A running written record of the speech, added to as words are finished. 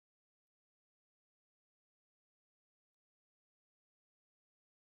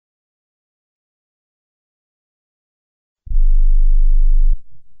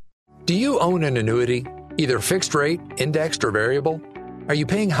Do you own an annuity, either fixed rate, indexed, or variable? Are you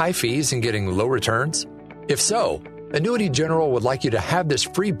paying high fees and getting low returns? If so, Annuity General would like you to have this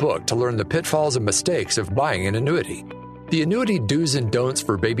free book to learn the pitfalls and mistakes of buying an annuity. The Annuity Do's and Don'ts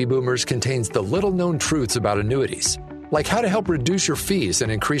for Baby Boomers contains the little-known truths about annuities, like how to help reduce your fees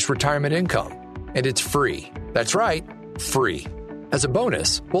and increase retirement income. And it's free. That's right, free. As a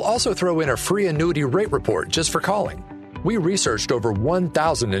bonus, we'll also throw in a free annuity rate report just for calling. We researched over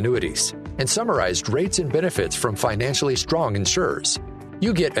 1,000 annuities and summarized rates and benefits from financially strong insurers.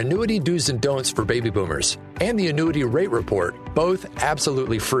 You get Annuity Do's and Don'ts for Baby Boomers and the Annuity Rate Report, both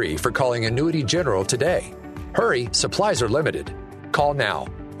absolutely free for calling Annuity General today. Hurry, supplies are limited. Call now.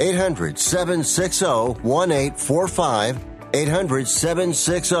 800-760-1845.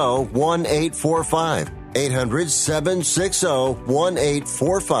 800-760-1845.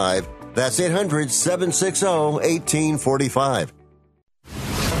 800-760-1845. That's 800-760-1845.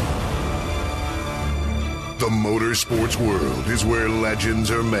 The motorsports world is where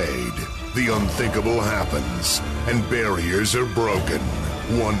legends are made, the unthinkable happens, and barriers are broken.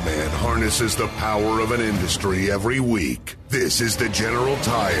 One man harnesses the power of an industry every week. This is the General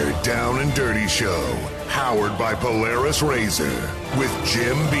Tire Down and Dirty Show, powered by Polaris Razor with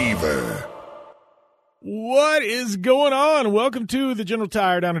Jim Beaver. What is going on? Welcome to the General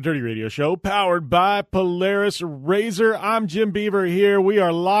Tire Down and Dirty Radio Show, powered by Polaris Razor. I'm Jim Beaver here. We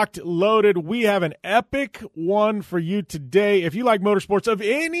are locked, loaded. We have an epic one for you today. If you like motorsports of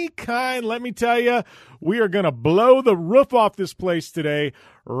any kind, let me tell you, we are going to blow the roof off this place today,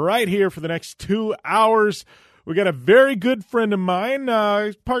 right here for the next 2 hours. We got a very good friend of mine,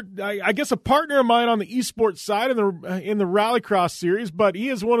 I guess a partner of mine on the esports side in the Rallycross series, but he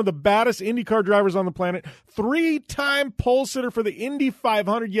is one of the baddest IndyCar drivers on the planet. 3-time pole sitter for the Indy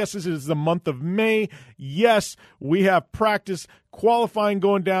 500. Yes, this is the month of May. Yes, we have practice qualifying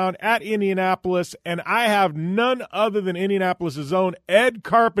going down at Indianapolis, and I have none other than Indianapolis' own Ed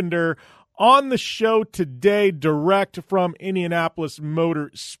Carpenter on the show today, direct from Indianapolis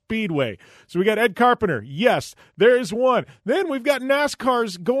Motor Speedway. So we got Ed Carpenter. Yes, there is one. Then we've got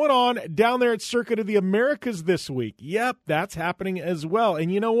NASCAR's going on down there at Circuit of the Americas this week. Yep, that's happening as well.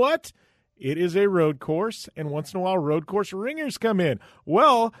 And you know what? It is a road course, and once in a while road course ringers come in.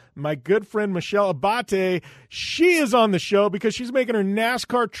 Well, my good friend Michelle Abate, she is on the show because she's making her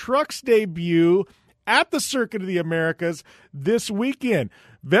NASCAR Trucks debut at the Circuit of the Americas this weekend.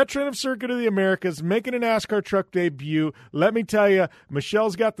 Veteran of Circuit of the Americas, making a NASCAR truck debut. Let me tell you,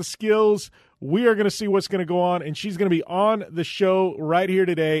 Michelle's got the skills. We are going to see what's going to go on, and she's going to be on the show right here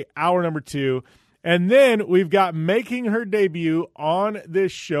today, hour number 2. And then we've got making her debut on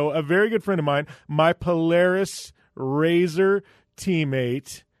this show, a very good friend of mine, my Polaris Razor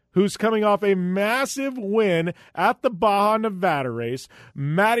teammate, who's coming off a massive win at the Baja Nevada race.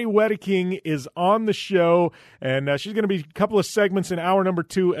 Maddie Wedeking is on the show, and she's going to be a couple of segments in hour number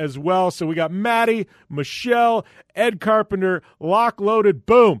 2 as well. So we got Maddie, Michelle, Ed Carpenter, lock, loaded,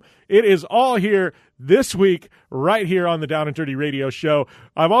 boom. It is all here this week, right here on the Down and Dirty Radio Show.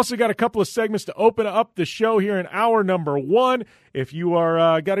 I've also got a couple of segments to open up the show here in hour number 1. If you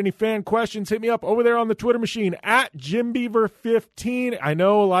are got any fan questions, hit me up over there on the Twitter machine at JimBeaver15. I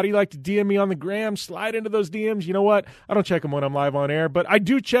know a lot of you like to DM me on the gram. Slide into those DMs. You know what? I don't check them when I'm live on air, but I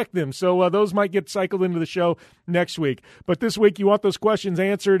do check them. So those might get cycled into the show next week. But this week, you want those questions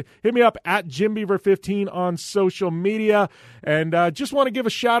answered, hit me up at JimBeaver15 on social media. And just want to give a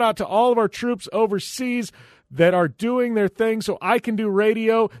shout out to all of our troops overseas that are doing their thing so I can do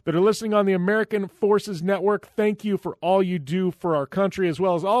radio, that are listening on the American Forces Network. Thank you for all you do for our country, as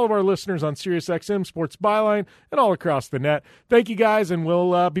well as all of our listeners on SiriusXM, Sports Byline, and all across the net. Thank you, guys, and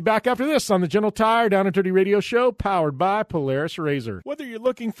we'll be back after this on the General Tire Down and Dirty Radio Show, powered by Polaris Razor. Whether you're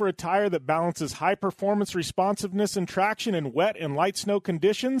looking for a tire that balances high performance, responsiveness, and traction in wet and light snow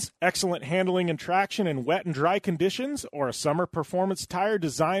conditions, excellent handling and traction in wet and dry conditions, or a summer performance tire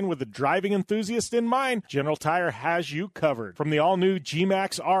designed with the driving enthusiast in mind, General Tire has you covered. From the all-new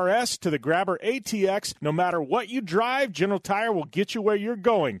G-Max RS to the Grabber ATX, no matter what you drive, General Tire will get you where you're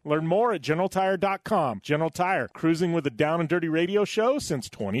going. Learn more at GeneralTire.com. General Tire, cruising with the Down and Dirty Radio Show since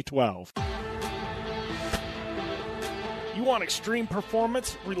 2012. You want extreme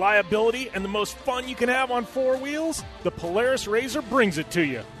performance, reliability, and the most fun you can have on 4 wheels? The Polaris Razor brings it to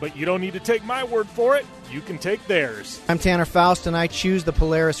you. But you don't need to take my word for it. You can take theirs. I'm Tanner Faust, and I choose the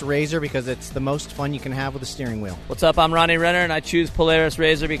Polaris Razor because it's the most fun you can have with a steering wheel. What's up? I'm Ronnie Renner, and I choose Polaris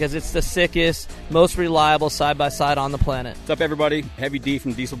Razor because it's the sickest, most reliable side-by-side on the planet. What's up, everybody? Heavy D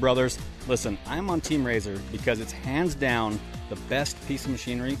from Diesel Brothers. Listen, I'm on Team Razor because it's hands down the best piece of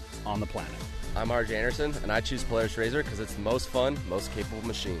machinery on the planet. I'm RJ Anderson, and I choose Polaris RZR because it's the most fun, most capable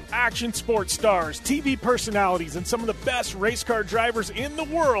machine. Action sports stars, TV personalities, and some of the best race car drivers in the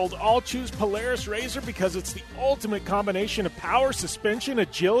world all choose Polaris RZR because it's the ultimate combination of power, suspension,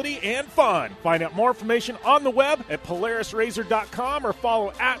 agility, and fun. Find out more information on the web at PolarisRZR.com or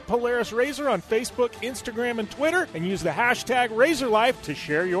follow at Polaris RZR on Facebook, Instagram, and Twitter, and use the hashtag RazorLife to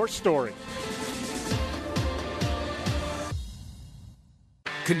share your story.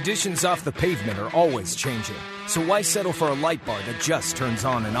 Conditions off the pavement are always changing, so why settle for a light bar that just turns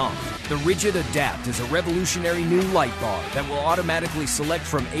on and off? The Rigid Adapt is a revolutionary new light bar that will automatically select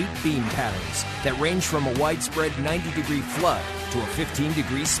from 8 beam patterns that range from a widespread 90-degree flood to a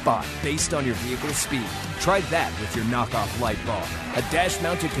 15-degree spot based on your vehicle's speed. Try that with your knockoff light bar. A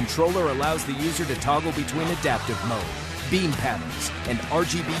dash-mounted controller allows the user to toggle between adaptive mode, beam patterns, and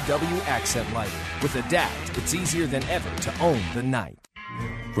RGBW accent lighting. With Adapt, it's easier than ever to own the night.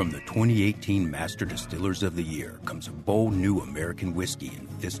 From the 2018 Master Distillers of the Year comes a bold new American whiskey and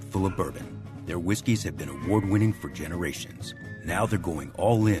fistful of bourbon. Their whiskeys have been award-winning for generations. Now they're going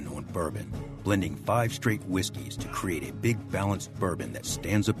all in on bourbon, blending 5 straight whiskeys to create a big balanced bourbon that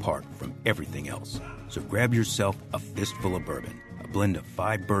stands apart from everything else. So grab yourself a fistful of bourbon, a blend of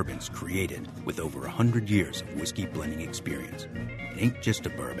 5 bourbons created with over 100 years of whiskey blending experience. It ain't just a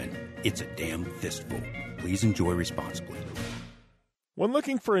bourbon, it's a damn fistful. Please enjoy responsibly. When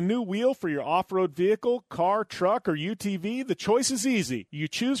looking for a new wheel for your off-road vehicle, car, truck, or UTV, the choice is easy. You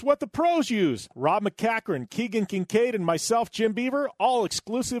choose what the pros use. Rob McCachran, Keegan Kincaid, and myself, Jim Beaver, all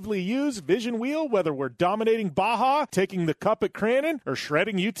exclusively use Vision Wheel, whether we're dominating Baja, taking the cup at Crandon, or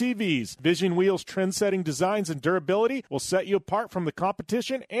shredding UTVs. Vision Wheel's trend-setting designs and durability will set you apart from the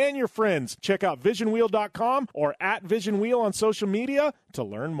competition and your friends. Check out visionwheel.com or at Vision Wheel on social media to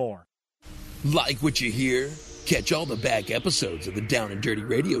learn more. Like what you hear? Catch all the back episodes of the Down and Dirty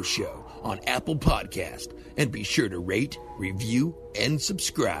Radio Show on Apple Podcast, and be sure to rate, review, and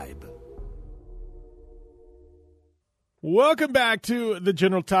subscribe. Welcome back to the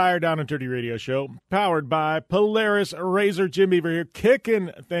General Tire Down and Dirty Radio Show, powered by Polaris RZR. Jim Beaver here, kicking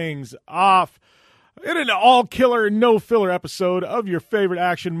things off in an all-killer, no-filler episode of your favorite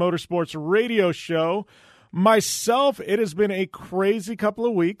action motorsports radio show. Myself, it has been a crazy couple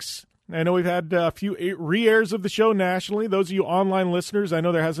of weeks. I know we've had a few re-airs of the show nationally. Those of you online listeners, I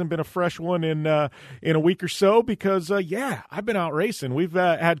know there hasn't been a fresh one in a week or so because, I've been out racing. We've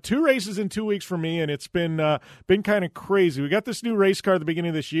had 2 races in 2 weeks for me, and it's been kind of crazy. We got this new race car at the beginning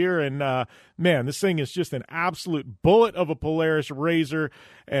of this year, and, man, this thing is just an absolute bullet of a Polaris RZR,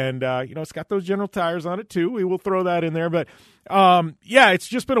 and, it's got those General tires on it, too. We will throw that in there, but it's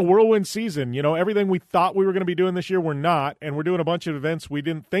just been a whirlwind season. Everything we thought we were going to be doing this year, we're not, and we're doing a bunch of events we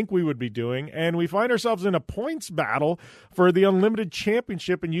didn't think we would be doing, and we find ourselves in a points battle for the Unlimited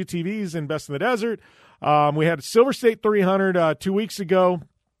Championship in UTVs in Best in the Desert. We had Silver State 300 2 weeks ago.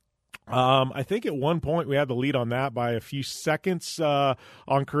 I think at one point we had the lead on that by a few seconds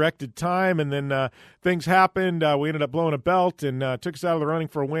on corrected time, and then things happened. We ended up blowing a belt and took us out of the running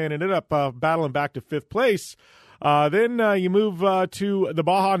for a win. Ended up battling back to 5th place. Then you move to the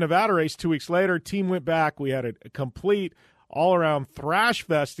Baja Nevada race 2 weeks later. Team went back. We had a complete all-around thrash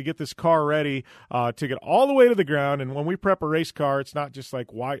fest to get this car ready to get all the way to the ground. And when we prep a race car, it's not just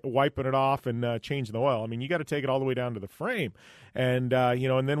like wiping it off and changing the oil. I mean, you got to take it all the way down to the frame. And,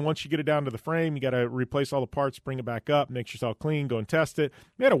 and then once you get it down to the frame, you got to replace all the parts, bring it back up, make sure it's all clean, go and test it.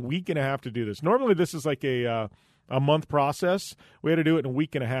 We had a week and a half to do this. Normally this is like a month process. We had to do it in a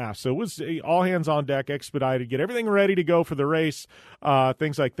week and a half. So it was all hands on deck, expedited, get everything ready to go for the race,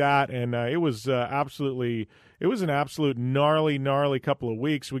 things like that. And it was an absolute gnarly couple of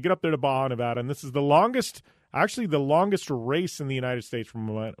weeks. We get up there to Baja Nevada, and this is the longest race in the United States from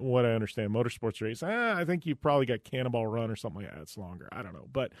what I understand, motorsports race. I think you probably got Cannonball Run or something like that. It's longer. I don't know.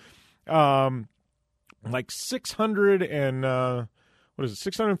 But like 600 and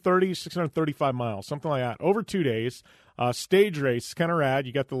 630, 635 miles, something like that, over 2 days. Stage race, kind of rad.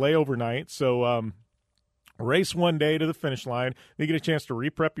 You got the layover night. So race one day to the finish line. You get a chance to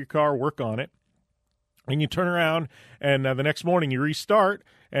re-prep your car, work on it. And you turn around, and the next morning you restart,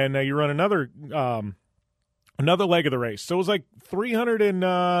 and you run another leg of the race. So it was like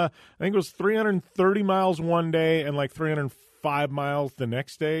 330 miles one day and like 305 miles the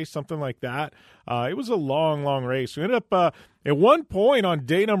next day, something like that. It was a long race. We ended up at one point on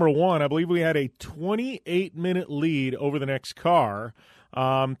day number 1, I believe we had a 28-minute lead over the next car.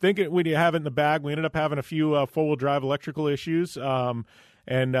 Thinking we'd have it in the bag. We ended up having a few four-wheel drive electrical issues.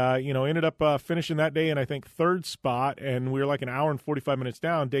 and ended up finishing that day in, I think, third spot, and we were like an hour and 45 minutes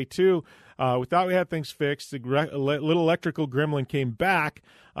down. Day 2, we thought we had things fixed. The little electrical gremlin came back,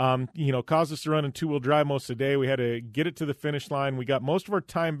 caused us to run in two-wheel drive most of the day. We had to get it to the finish line. We got most of our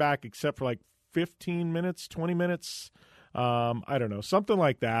time back except for like 15 minutes, 20 minutes. I don't know, something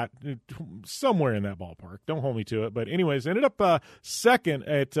like that, somewhere in that ballpark. Don't hold me to it. But anyways, ended up second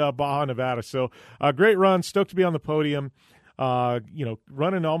at Baja, Nevada. So great run. Stoked to be on the podium.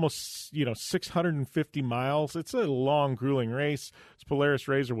 Running almost, 650 miles. It's a long, grueling race. This Polaris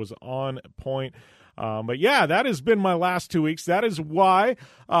RZR was on point. But yeah, that has been my last 2 weeks. That is why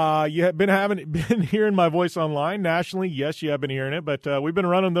you have been hearing my voice online nationally. Yes, you have been hearing it, but we've been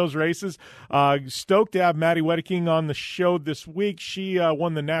running those races. Stoked to have Maddie Wedeking on the show this week. She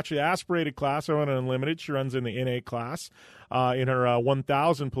won the naturally aspirated class. I run an unlimited. She runs in the NA class in her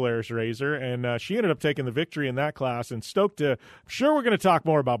 1000 Polaris RZR, and she ended up taking the victory in that class. And stoked to, I'm sure we're going to talk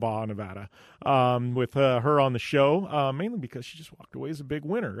more about Baja, Nevada with her on the show, mainly because she just walked away as a big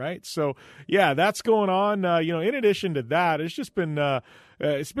winner, right? So yeah, that's going on. In addition to that, it's just been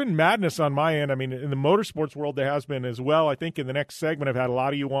it's been madness on my end. I mean, in the motorsports world, there has been as well. I think in the next segment, I've had a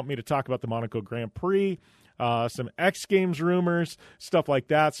lot of you want me to talk about the Monaco Grand Prix, some X Games rumors, stuff like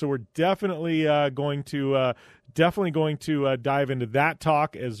that. So we're definitely going to dive into that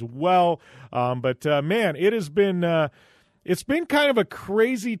talk as well. But man, it has been. It's been kind of a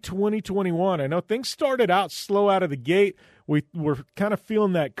crazy 2021. I know things started out slow out of the gate. We were kind of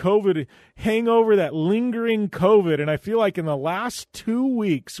feeling that COVID hangover, that lingering COVID. And I feel like in the last 2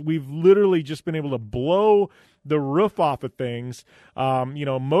 weeks, we've literally just been able to blow the roof off of things.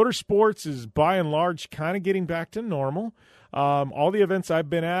 Motorsports is by and large kind of getting back to normal. All the events I've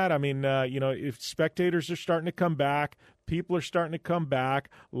been at, I mean, if spectators are starting to come back, people are starting to come back.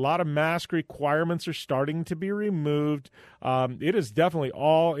 A lot of mask requirements are starting to be removed. It is definitely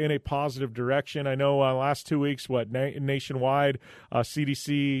all in a positive direction. I know last 2 weeks, nationwide,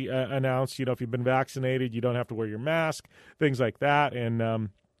 CDC announced, if you've been vaccinated, you don't have to wear your mask, things like that. And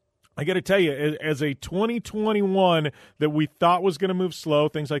I got to tell you, as a 2021 that we thought was going to move slow,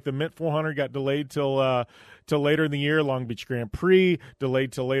 things like the Mint 400 got delayed till later in the year. Long Beach Grand Prix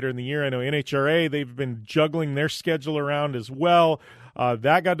delayed till later in the year. I know NHRA, they've been juggling their schedule around as well.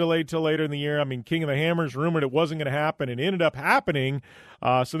 That got delayed till later in the year. I mean, King of the Hammers rumored it wasn't going to happen and ended up happening.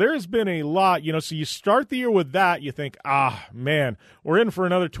 So there has been a lot, so you start the year with that. You think, man, we're in for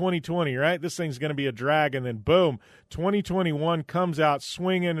another 2020, right? This thing's going to be a drag. And then boom, 2021 comes out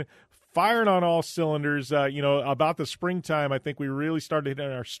swinging, firing on all cylinders. About the springtime, I think we really started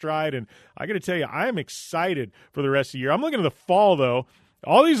hitting our stride. And I got to tell you, I am excited for the rest of the year. I'm looking at the fall, though.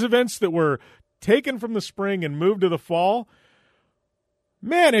 All these events that were taken from the spring and moved to the fall,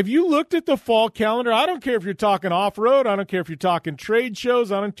 man, have you looked at the fall calendar? I don't care if you're talking off-road. I don't care if you're talking trade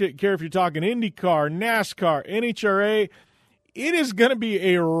shows. I don't care if you're talking IndyCar, NASCAR, NHRA. It is going to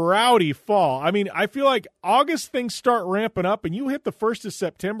be a rowdy fall. I mean, I feel like August things start ramping up, and you hit the 1st of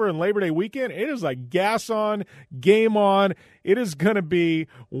September and Labor Day weekend, it is like gas on, game on. It is going to be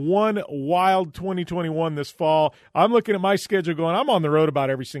one wild 2021 this fall. I'm looking at my schedule going, I'm on the road about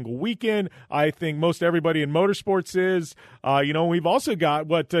every single weekend. I think most everybody in motorsports is. We've also got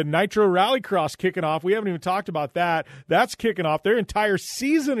Nitro Rallycross kicking off. We haven't even talked about that. That's kicking off. Their entire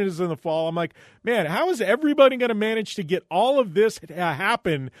season is in the fall. I'm like, man, how is everybody going to manage to get all of this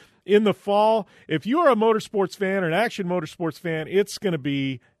happen in the fall? If you are a motorsports fan or an action motorsports fan, it's going to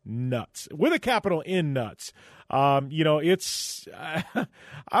be nuts, with a capital N, nuts. It's I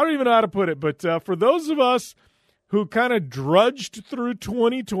don't even know how to put it, but for those of us who kind of drudged through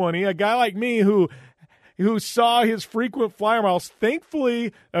 2020, a guy like me who saw his frequent flyer miles.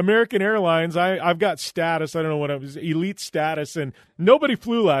 Thankfully, American Airlines, I've got status. I don't know what it was, elite status, and nobody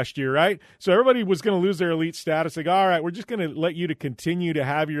flew last year, right? So everybody was going to lose their elite status. Like, all right, we're just going to let you to continue to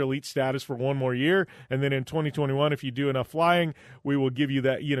have your elite status for one more year, and then in 2021, if you do enough flying, we will give you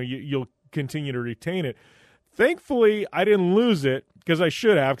that. You'll continue to retain it. Thankfully, I didn't lose it because I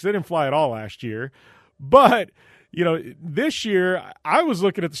should have, because I didn't fly at all last year. But this year, I was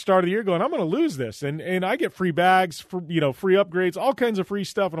looking at the start of the year going, I'm going to lose this. And I get free bags, free upgrades, all kinds of free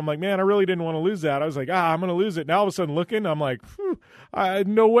stuff. And I'm like, man, I really didn't want to lose that. I was like, I'm going to lose it. Now all of a sudden looking, I'm like,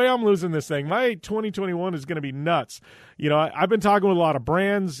 no way I'm losing this thing. My 2021 is going to be nuts. I've been talking with a lot of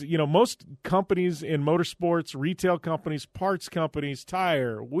brands. Most companies in motorsports, retail companies, parts companies,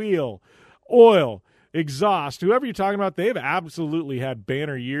 tire, wheel, oil, exhaust, whoever you're talking about, they've absolutely had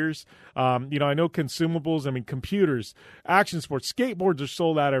banner years. I know consumables, computers, action sports, skateboards are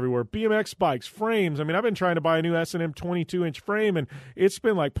sold out everywhere, BMX bikes, frames. I've been trying to buy a new S&M 22-inch frame, and it's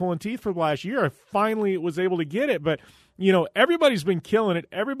been like pulling teeth for the last year. I finally was able to get it, but, everybody's been killing it.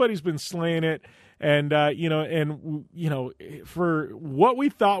 Everybody's been slaying it. And, for what we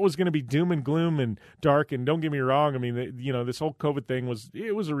thought was going to be doom and gloom and dark, and don't get me wrong, this whole COVID thing was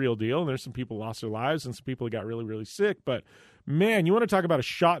a real deal, and there's some people lost their lives and some people got really, really sick. But, man, you want to talk about a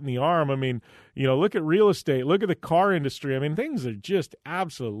shot in the arm. Look at real estate. Look at the car industry. Things are just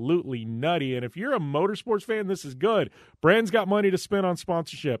absolutely nutty. And if you're a motorsports fan, this is good. Brands got money to spend on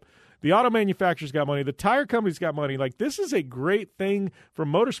sponsorship. The auto manufacturers got money. The tire companies got money. This is a great thing for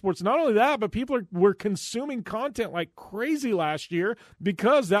motorsports. Not only that, but people were consuming content like crazy last year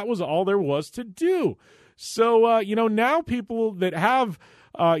because that was all there was to do. So, now people that have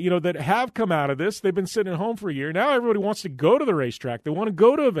come out of this, they've been sitting at home for a year. Now everybody wants to go to the racetrack. They want to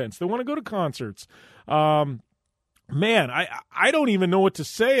go to events. They want to go to concerts. Man, I don't even know what to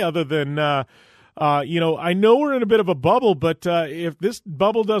say other than I know we're in a bit of a bubble, but if this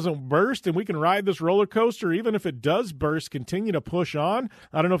bubble doesn't burst and we can ride this roller coaster, even if it does burst, continue to push on.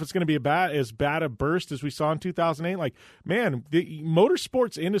 I don't know if it's going to be as bad a burst as we saw in 2008. The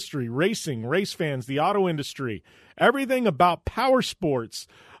motorsports industry, racing, race fans, the auto industry, everything about power sports,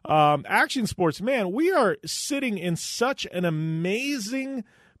 action sports, man, we are sitting in such an amazing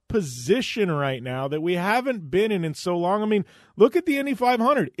position right now that we haven't been in so long. Look at the Indy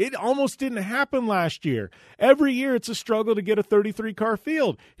 500. It almost didn't happen last year. Every year it's a struggle to get a 33-car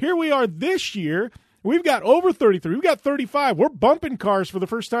field. Here we are this year. We've got over 33. We've got 35. We're bumping cars for the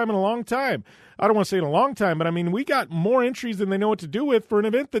first time in a long time. I don't want to say in a long time, but we got more entries than they know what to do with for an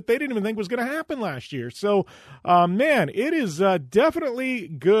event that they didn't even think was going to happen last year. So, man, it is definitely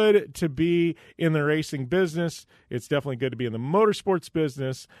good to be in the racing business. It's definitely good to be in the motorsports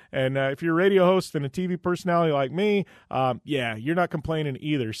business. And if you're a radio host and a TV personality like me, you're not complaining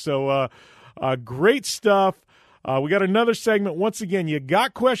either. So, great stuff. We got another segment. Once again, you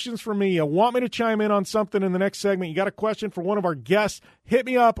got questions for me. You want me to chime in on something in the next segment. You got a question for one of our guests. Hit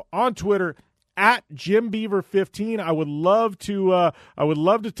me up on Twitter at JimBeaver15. I would love to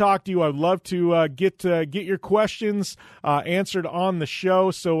talk to you. I would love to get your questions answered on the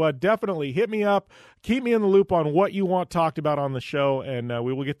show. So definitely hit me up. Keep me in the loop on what you want talked about on the show, and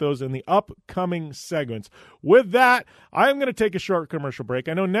we will get those in the upcoming segments. With that, I'm going to take a short commercial break.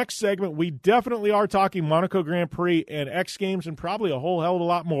 I know next segment we definitely are talking Monaco Grand Prix and X Games and probably a whole hell of a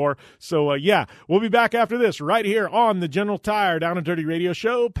lot more. So, we'll be back after this right here on the General Tire Down and Dirty Radio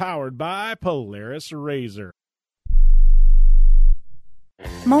Show, powered by Polaris Razor.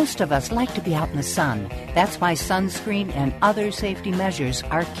 Most of us like to be out in the sun. That's why sunscreen and other safety measures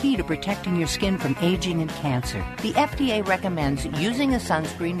are key to protecting your skin from aging and cancer. The FDA recommends using a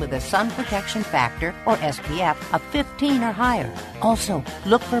sunscreen with a sun protection factor, or SPF, of 15 or higher. Also,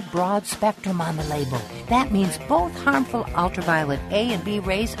 look for broad spectrum on the label. That means both harmful ultraviolet A and B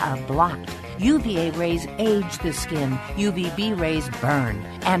rays are blocked. UVA rays age the skin, UVB rays burn,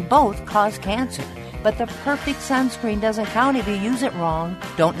 and both cause cancer. But the perfect sunscreen doesn't count if you use it wrong.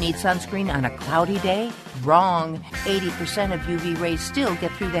 Don't need sunscreen on a cloudy day? Wrong. 80% of UV rays still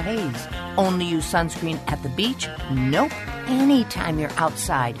get through the haze. Only use sunscreen at the beach? Nope. Anytime you're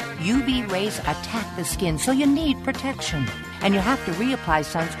outside, UV rays attack the skin, so you need protection. And you have to reapply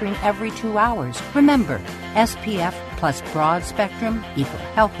sunscreen every 2 hours. Remember, SPF plus broad spectrum equal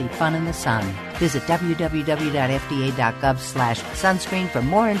healthy fun in the sun. Visit www.fda.gov/sunscreen for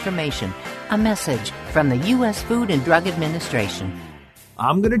more information. A message from the U.S. Food and Drug Administration.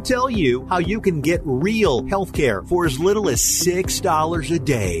 I'm going to tell you how you can get real health care for as little as $6 a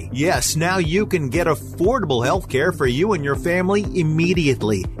day. Yes, now you can get affordable health care for you and your family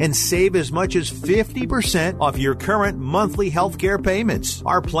immediately and save as much as 50% off your current monthly health care payments.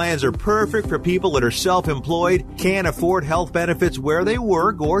 Our plans are perfect for people that are self-employed, can't afford health benefits where they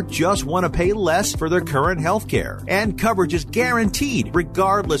work, or just want to pay less for their current health care. And coverage is guaranteed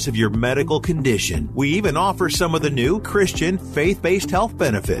regardless of your medical condition. We even offer some of the new Christian faith-based health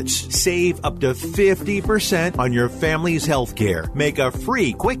benefits. Save up to 50% on your family's health care. Make a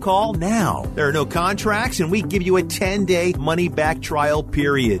free quick call now. There are no contracts, and we give you a 10-day money-back trial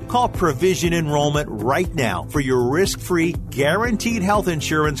period. Call Provision Enrollment right now for your risk-free, guaranteed health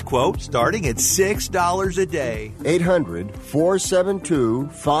insurance quote starting at $6 a day.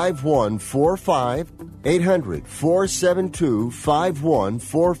 800-472-5145.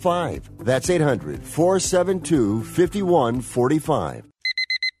 800-472-5145. That's 800-472-5145.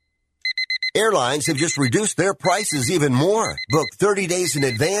 Airlines have just reduced their prices even more. Book 30 days in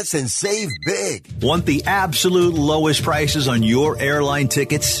advance and save big. Want the absolute lowest prices on your airline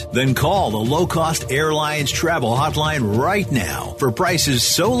tickets? Then call the Low Cost Airlines Travel Hotline right now for prices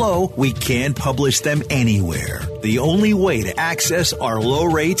so low we can't publish them anywhere. The only way to access our low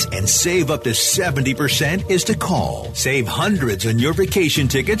rates and save up to 70% is to call. Save hundreds on your vacation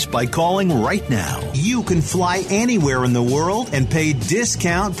tickets by calling right now. You can fly anywhere in the world and pay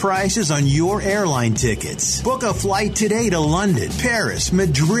discount prices on your airline tickets. Book a flight today to London, Paris,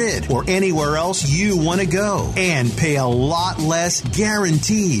 Madrid, or anywhere else you want to go. And pay a lot less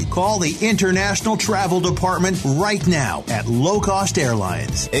guaranteed. Call the International Travel Department right now at Low Cost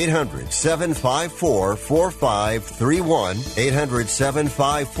Airlines. 800-754-4531.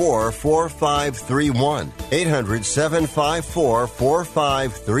 800-754-4531.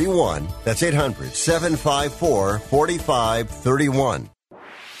 800-754-4531. That's 800-754-4531.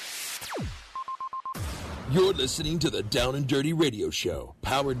 You're listening to the Down and Dirty Radio Show,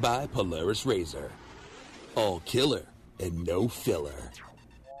 powered by Polaris Razor. All killer and no filler.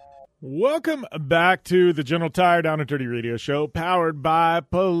 Welcome back to the General Tire Down and Dirty Radio Show, powered by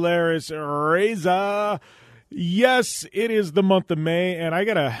Polaris Razor. Yes, it is the month of May, and I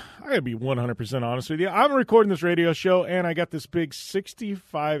gotta be 100% honest with you. I'm recording this radio show, and I got this big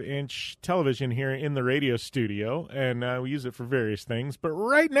 65-inch television here in the radio studio, and we use it for various things. But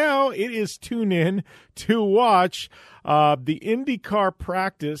right now, it is tuned in to watch the IndyCar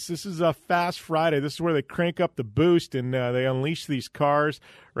practice. This is a Fast Friday. This is where they crank up the boost, and they unleash these cars.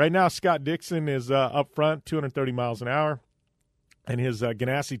 Right now, Scott Dixon is up front, 230 miles an hour. And his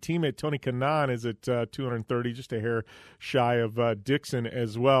Ganassi teammate, Tony Kanaan, is at 230, just a hair shy of Dixon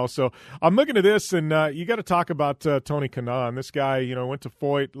as well. So I'm looking at this, and you got to talk about Tony Kanaan. This guy, went to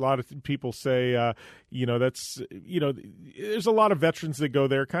Foyt. A lot of people say, there's a lot of veterans that go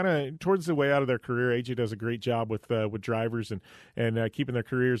there kind of towards the way out of their career. AJ does a great job with drivers and keeping their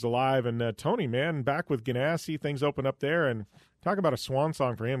careers alive. And Tony, man, back with Ganassi, things open up there, and talk about a swan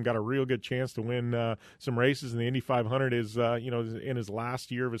song for him. Got a real good chance to win some races, and the Indy 500 is, in his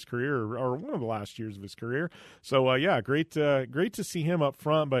last year of his career, or one of the last years of his career. So, great to see him up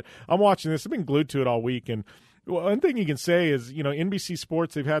front. But I'm watching this. I've been glued to it all week, and one thing you can say is, NBC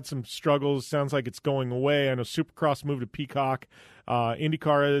Sports, they've had some struggles. Sounds like it's going away. I know Supercross moved to Peacock.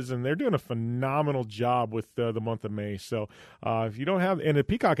 IndyCar is, and they're doing a phenomenal job with the month of May. So if you don't have, and the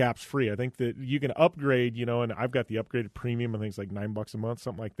Peacock app's free. I think that you can upgrade, and I've got the upgraded premium. I think it's like $9 a month,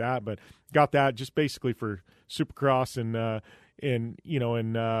 something like that. But got that just basically for Supercross and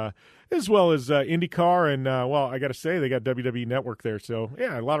as well as IndyCar, and I got to say they got WWE Network there, so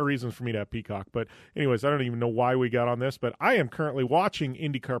yeah, a lot of reasons for me to have Peacock. But anyways, I don't even know why we got on this, but I am currently watching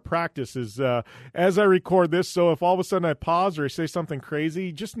IndyCar practices as I record this. So if all of a sudden I pause or I say something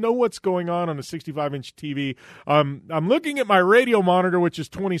crazy, just know what's going on a 65-inch TV. I'm looking at my radio monitor, which is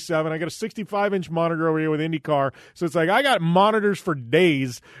 27. I got a 65-inch monitor over here with IndyCar, so it's like I got monitors for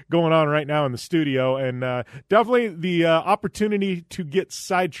days going on right now in the studio, and definitely the opportunity to get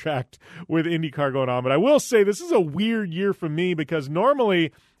sidetracked with IndyCar going on. But I will say this is a weird year for me because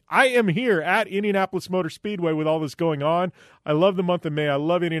normally I am here at Indianapolis Motor Speedway with all this going on. I love the month of May. I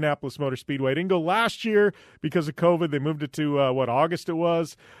love Indianapolis Motor Speedway. I didn't go last year because of COVID. They moved it to, August it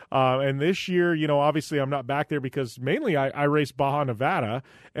was. And this year, obviously I'm not back there because mainly I raced Baja, Nevada,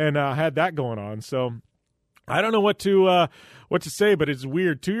 and had that going on. So I don't know what to say, but it's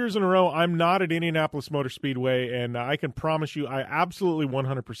weird. 2 years in a row, I'm not at Indianapolis Motor Speedway, and I can promise you I absolutely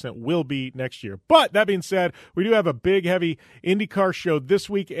 100% will be next year. But that being said, we do have a big, heavy IndyCar show this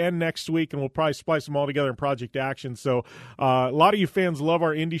week and next week, and we'll probably splice them all together in Project Action. So a lot of you fans love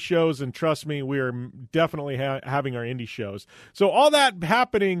our Indy shows, and trust me, we are definitely having our Indy shows. So all that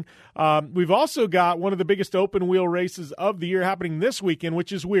happening, we've also got one of the biggest open-wheel races of the year happening this weekend,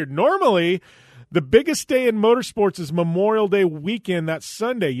 which is weird. Normally, the biggest day in motorsports is Memorial Day weekend. That's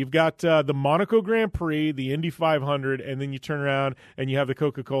Sunday. You've got the Monaco Grand Prix, the Indy 500, and then you turn around and you have the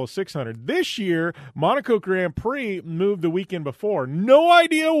Coca-Cola 600. This year, Monaco Grand Prix moved the weekend before. No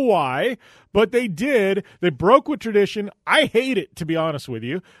idea why, but they did. They broke with tradition. I hate it, to be honest with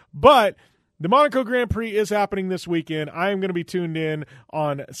you, but the Monaco Grand Prix is happening this weekend. I am going to be tuned in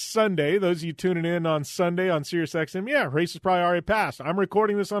on Sunday. Those of you tuning in on Sunday on SiriusXM, race is probably already passed. I'm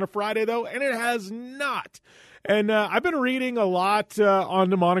recording this on a Friday, though, and it has not. And I've been reading a lot on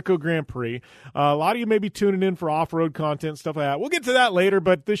the Monaco Grand Prix. A lot of you may be tuning in for off-road content, stuff like that. We'll get to that later,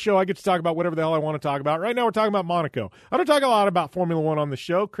 but this show I get to talk about whatever the hell I want to talk about. Right now we're talking about Monaco. I don't talk a lot about Formula One on the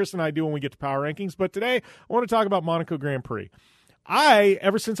show. Chris and I do when we get to Power Rankings, but today I want to talk about Monaco Grand Prix.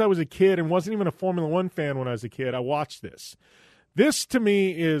 Ever since I was a kid and wasn't even a Formula One fan when I was a kid, I watched this. This, to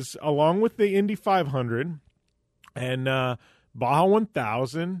me, is, along with the Indy 500 and Baja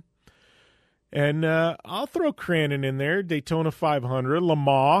 1000, and I'll throw Crandon in there, Daytona 500, Le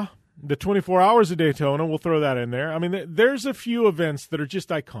Mans, the 24 Hours of Daytona, we'll throw that in there. I mean, there's a few events that are just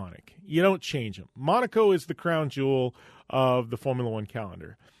iconic. You don't change them. Monaco is the crown jewel of the Formula One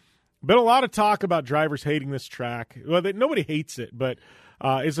calendar. Been a lot of talk about drivers hating this track. Well, nobody hates it, but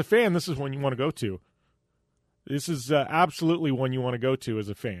as a fan, this is one you want to go to. This is absolutely one you want to go to as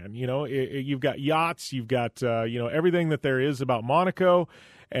a fan. You know, you've got yachts, you've got everything that there is about Monaco,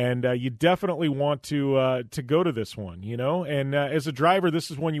 and you definitely want to go to this one. You know, and as a driver, this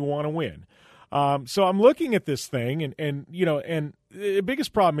is one you want to win. So I'm looking at this thing, and the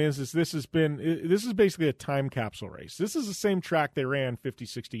biggest problem is this is basically a time capsule race. This is the same track they ran 50,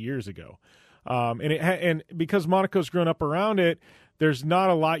 60 years ago, and because Monaco's grown up around it, there's not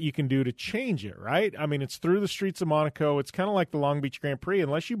a lot you can do to change it, right? I mean, it's through the streets of Monaco. It's kind of like the Long Beach Grand Prix.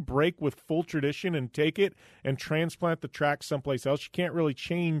 Unless you break with full tradition and take it and transplant the track someplace else, you can't really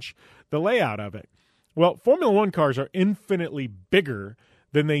change the layout of it. Well, Formula One cars are infinitely bigger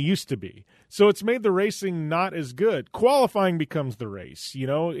than they used to be. So it's made the racing not as good. Qualifying becomes the race. You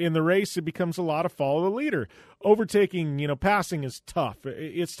know, in the race, it becomes a lot of follow the leader. Overtaking, passing is tough.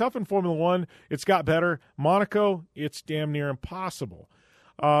 It's tough in Formula One. It's got better. Monaco, it's damn near impossible.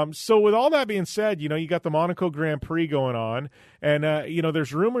 So with all that being said, you got the Monaco Grand Prix going on, and,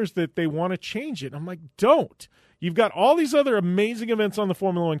 there's rumors that they want to change it. And I'm like, don't. You've got all these other amazing events on the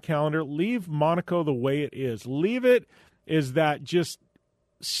Formula One calendar. Leave Monaco the way it is. Leave it as that just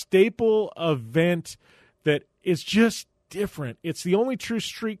staple event that is just different. It's the only true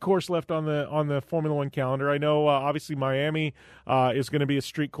street course left on the Formula One calendar. I know obviously Miami is going to be a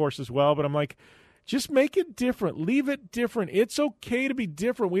street course as well, but I'm like, just make it different. Leave it different. It's okay to be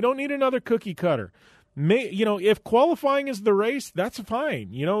different. We don't need another cookie cutter. If qualifying is the race, that's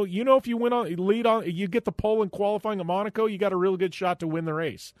fine. If you you get the pole in qualifying at Monaco, you got a real good shot to win the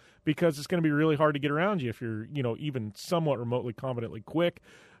race, because it's going to be really hard to get around you if you're, even somewhat remotely competently quick.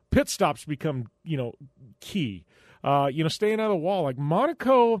 Pit stops become, key. Staying out of the wall. Like,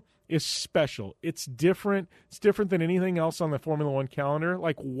 Monaco is special. It's different. It's different than anything else on the Formula One calendar.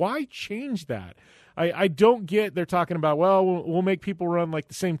 Like, why change that? I don't get, they're talking about, well, we'll make people run like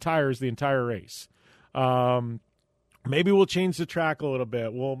the same tires the entire race. Maybe we'll change the track a little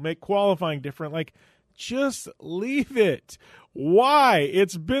bit. We'll make qualifying different. Like, just leave it. Why?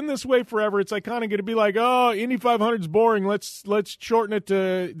 It's been this way forever. It's like kind of going to be like, oh, Indy 500 is boring. Let's shorten it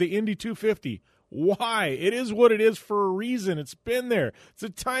to the Indy 250. Why? It is what it is for a reason. It's been there. It's a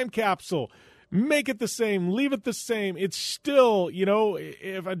time capsule. Make it the same. Leave it the same. It's still,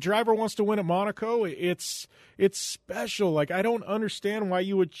 if a driver wants to win at Monaco, it's special. Like, I don't understand why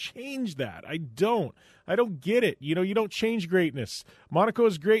you would change that. I don't get it. You don't change greatness. Monaco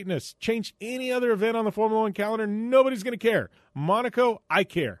is greatness. Change any other event on the Formula One calendar, nobody's going to care. Monaco, I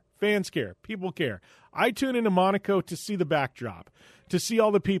care. Fans care. People care. I tune into Monaco to see the backdrop, to see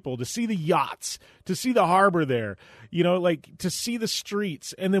all the people, to see the yachts, to see the harbor there, to see the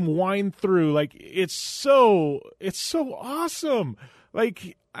streets and then wind through. Like, it's so awesome.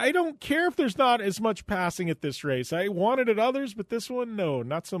 Like, I don't care if there's not as much passing at this race. I wanted at others, but this one, no,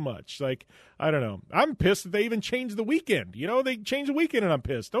 not so much. Like, I don't know. I'm pissed that they even changed the weekend. They changed the weekend and I'm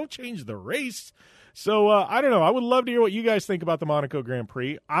pissed. Don't change the race. So, I don't know. I would love to hear what you guys think about the Monaco Grand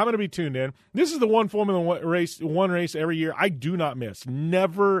Prix. I'm going to be tuned in. This is the one Formula One race every year I do not miss.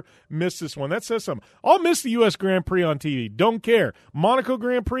 Never miss this one. That says something. I'll miss the U.S. Grand Prix on TV. Don't care. Monaco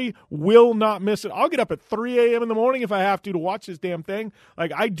Grand Prix, will not miss it. I'll get up at 3 a.m. in the morning if I have to watch this damn thing.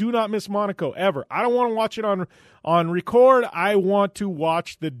 Like, I do not miss Monaco, ever. I don't want to watch it on record. I want to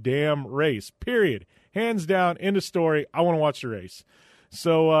watch the damn race, period. Hands down, end of story. I want to watch the race.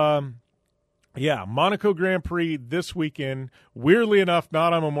 So, yeah, Monaco Grand Prix this weekend. Weirdly enough,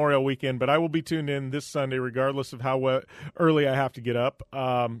 not on Memorial Weekend, but I will be tuned in this Sunday regardless of how early I have to get up.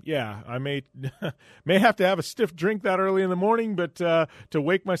 Yeah, I may have to have a stiff drink that early in the morning, but to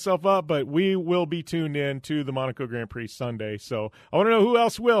wake myself up. But we will be tuned in to the Monaco Grand Prix Sunday. So I want to know who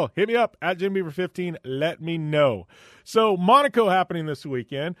else will. Hit me up at JimBeaver15. Let me know. So Monaco happening this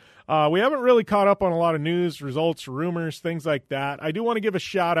weekend. We haven't really caught up on a lot of news, results, rumors, things like that. I do want to give a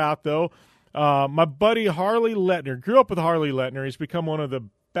shout out, though. My buddy Harley Letner, grew up with Harley Letner. He's become one of the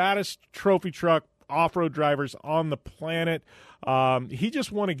baddest trophy truck off-road drivers on the planet. He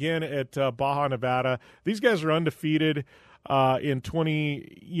just won again at Baja, Nevada. These guys are undefeated. in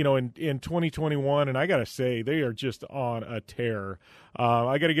 2021, and I got to say they are just on a tear.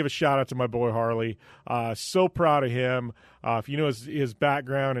 I got to give a shout out to my boy Harley. So proud of him. If you know his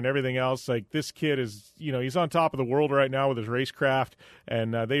background and everything else, like this kid is, he's on top of the world right now with his racecraft,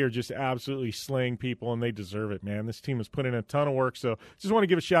 and they are just absolutely slaying people, and they deserve it, man. This team has put in a ton of work, so just want to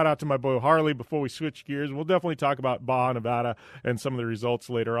give a shout out to my boy Harley before we switch gears. We'll definitely talk about Baja, Nevada, and some of the results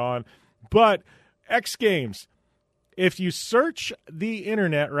later on. But X Games. If you search the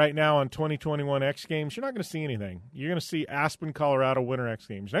internet right now on 2021 X Games, you're not going to see anything. You're going to see Aspen, Colorado Winter X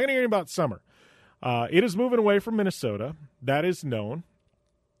Games. You're not going to hear about summer. It is moving away from Minnesota. That is known.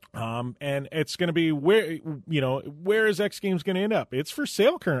 And it's going to be where is X Games going to end up? It's for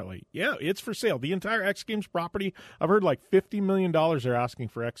sale currently. Yeah, it's for sale. The entire X Games property, I've heard like $50 million they're asking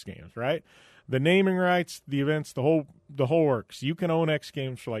for X Games, right? The naming rights, the events, the whole works. You can own X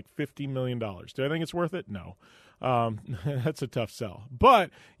Games for like $50 million. Do I think it's worth it? No. That's a tough sell. But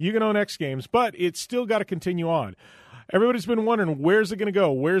you can own X Games, but it's still got to continue on. Everybody's been wondering, where's it going to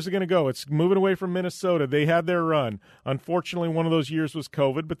go? Where's it going to go? It's moving away from Minnesota. They had their run. Unfortunately, one of those years was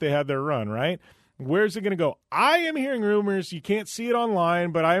COVID, but they had their run, right? Where's it going to go? I am hearing rumors. You can't see it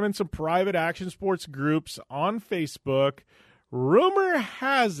online, but I am in some private action sports groups on Facebook. Rumor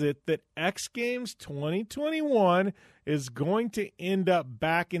has it that X Games 2021 is going to end up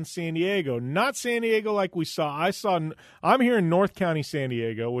back in San Diego. Not San Diego like we saw. I'm here in North County, San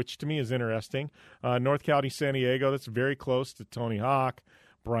Diego, which to me is interesting. North County, San Diego, that's very close to Tony Hawk,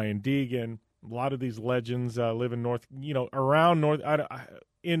 Brian Deegan. A lot of these legends live in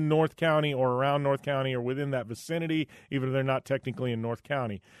in North County or around North County or within that vicinity, even if they're not technically in North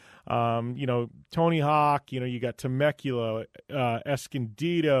County. Tony Hawk, you got Temecula,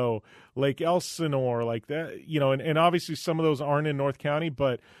 Escondido, Lake Elsinore, like that, and obviously some of those aren't in North County,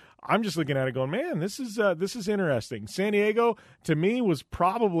 but I'm just looking at it going, man, this is interesting. San Diego, to me, was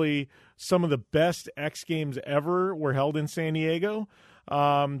probably some of the best X Games ever were held in San Diego.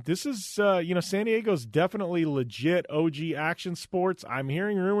 This is, San Diego's definitely legit OG action sports. I'm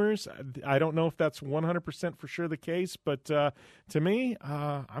hearing rumors. I don't know if that's 100% for sure the case, but to me,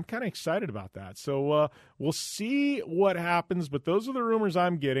 I'm kind of excited about that. So we'll see what happens, but those are the rumors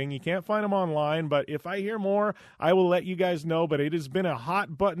I'm getting. You can't find them online, but if I hear more, I will let you guys know. But it has been a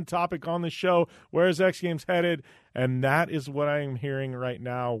hot button topic on the show. Where is X Games headed? And that is what I'm hearing right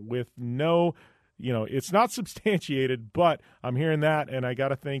now with no it's not substantiated, but I'm hearing that, and I got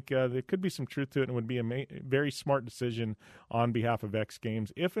to think there could be some truth to it, and it would be a very smart decision on behalf of X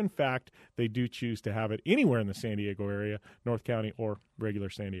Games if, in fact, they do choose to have it anywhere in the San Diego area, North County or regular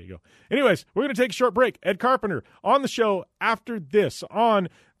San Diego. Anyways, we're going to take a short break. Ed Carpenter on the show after this on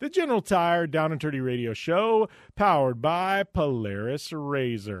the General Tire Down and Dirty Radio Show, powered by Polaris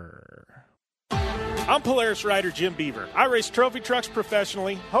Razor. I'm Polaris rider Jim Beaver. I race trophy trucks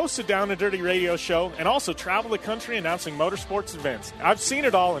professionally, host a Down and Dirty radio show, and also travel the country announcing motorsports events. I've seen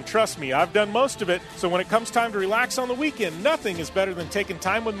it all, and trust me, I've done most of it, so when it comes time to relax on the weekend, nothing is better than taking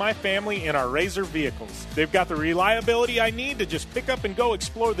time with my family in our Razor vehicles. They've got the reliability I need to just pick up and go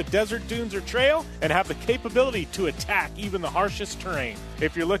explore the desert, dunes, or trail, and have the capability to attack even the harshest terrain.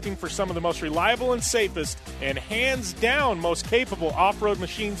 If you're looking for some of the most reliable and safest, and hands down most capable off-road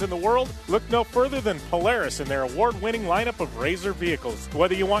machines in the world, look no further than Polaris and their award-winning lineup of Razor vehicles.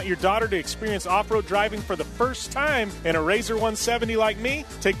 Whether you want your daughter to experience off-road driving for the first time in a Razor 170 like me,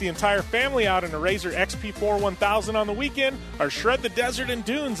 take the entire family out in a Razor XP4 1000 on the weekend, or shred the desert and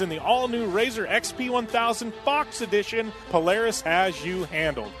dunes in the all-new Razor XP 1000 Fox Edition, Polaris has you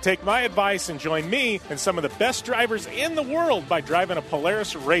handled. Take my advice and join me and some of the best drivers in the world by driving a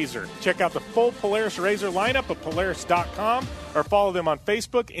Polaris Razor. Check out the full Polaris Razor lineup at Polaris.com or follow them on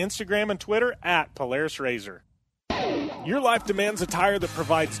Facebook, Instagram, and Twitter at Polaris Razor. Your life demands a tire that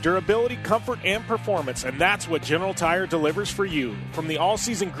provides durability, comfort, and performance, and that's what General Tire delivers for you. From the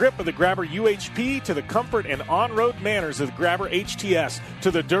all-season grip of the Grabber UHP to the comfort and on-road manners of the Grabber HTS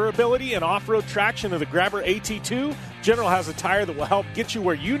to the durability and off-road traction of the Grabber AT2, General has a tire that will help get you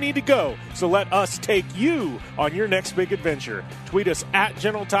where you need to go. So let us take you on your next big adventure. Tweet us at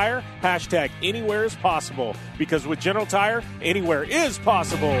General Tire, hashtag anywhere is possible, because with General Tire, anywhere is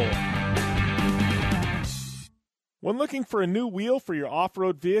possible. When looking for a new wheel for your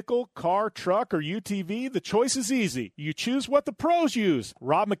off-road vehicle, car, truck, or UTV, the choice is easy. You choose what the pros use.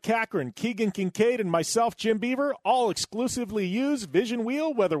 Rob McCachran, Keegan Kincaid, and myself, Jim Beaver, all exclusively use Vision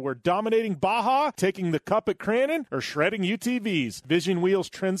Wheel, whether we're dominating Baja, taking the cup at Crandon, or shredding UTVs. Vision Wheel's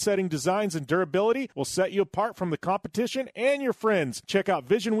trend-setting designs and durability will set you apart from the competition and your friends. Check out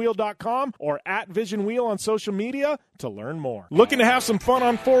VisionWheel.com or at Vision Wheel on social media to learn more. Looking to have some fun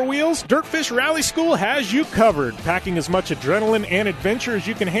on four wheels? Dirtfish Rally School has you covered. Packing as much adrenaline and adventure as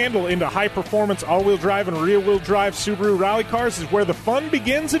you can handle into high-performance all-wheel drive and rear-wheel drive Subaru rally cars is where the fun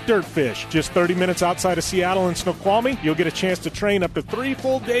begins at Dirtfish. Just 30 minutes outside of Seattle and Snoqualmie, you'll get a chance to train up to 3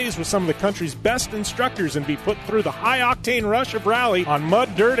 full days with some of the country's best instructors and be put through the high-octane rush of rally on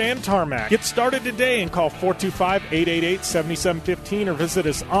mud, dirt, and tarmac. Get started today and call 425-888-7715 or visit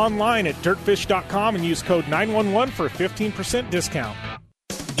us online at dirtfish.com and use code 911 for a 15% discount.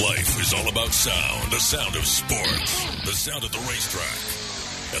 Life is all about sound. The sound of sports. The sound of the racetrack.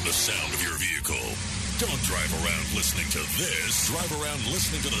 And the sound of your vehicle. Don't drive around listening to this. Drive around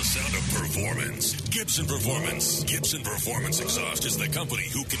listening to the sound of performance. Gibson Performance. Gibson Performance Exhaust is the company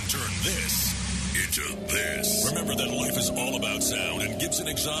who can turn this into this. Remember that life is all about sound, and Gibson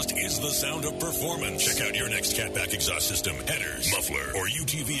Exhaust is the sound of performance. Check out your next catback exhaust system, headers, muffler, or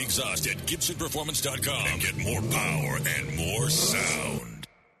UTV exhaust at GibsonPerformance.com and get more power and more sound.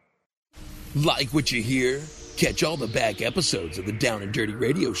 Like what you hear? Catch all the back episodes of the Down and Dirty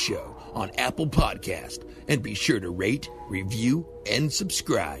Radio Show on Apple Podcast, and be sure to rate, review, and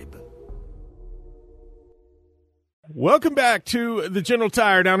subscribe. Welcome back to the General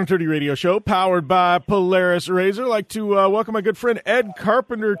Tire Down and Dirty Radio Show, powered by Polaris Razor. I'd like to welcome my good friend Ed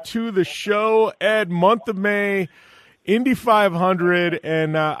Carpenter to the show. Ed, month of May, Indy 500,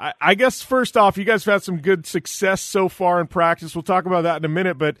 and I guess first off, you guys have had some good success so far in practice. We'll talk about that in a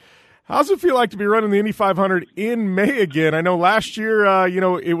minute, but how does it feel like to be running the Indy 500 in May again? I know last year,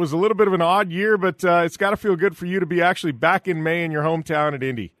 it was a little bit of an odd year, but it's got to feel good for you to be actually back in May in your hometown at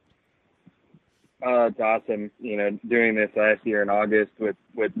Indy. It's awesome. Doing this last year in August with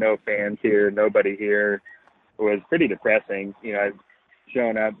no fans here, nobody here, was pretty depressing. I've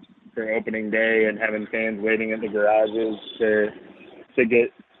shown up for opening day and having fans waiting at the garages to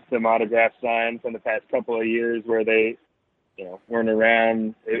get some autograph signed from the past couple of years where they, weren't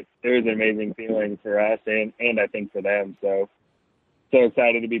around. It was an amazing feeling for us and I think for them. So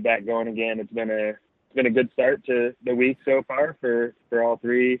excited to be back going again. It's been a good start to the week so far for all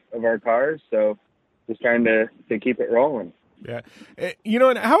three of our cars. So just trying to keep it rolling. Yeah.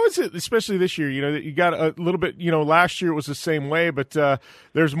 And how is it, especially this year, you got a little bit, last year it was the same way, but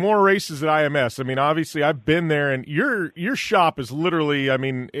there's more races at IMS. I mean, obviously I've been there, and your shop is literally,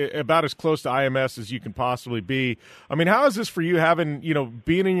 about as close to IMS as you can possibly be. I mean, how is this for you having,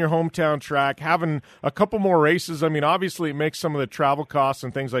 being in your hometown track, having a couple more races? I mean, obviously it makes some of the travel costs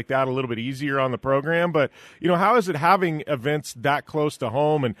and things like that a little bit easier on the program, but, how is it having events that close to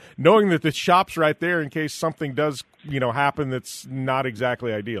home and knowing that the shop's right there in case something does, happen that's not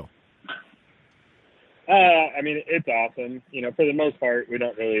exactly ideal? It's awesome. For the most part, we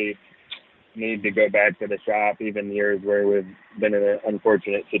don't really need to go back to the shop. Even years where we've been in an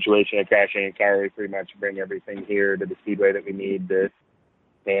unfortunate situation of crashing a car, we pretty much bring everything here to the speedway that we need to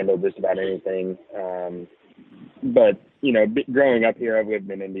handle just about anything. But growing up here, I've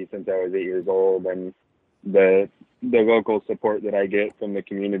lived in Indy since I was 8 years old, and the local support that I get from the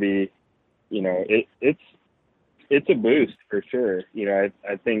community, it's a boost for sure. I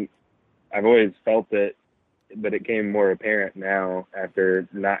think I've always felt it, but it came more apparent now after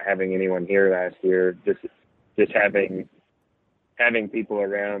not having anyone here last year. Just having people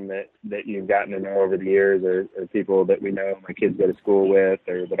around that you've gotten to know over the years, or people that we know my kids go to school with,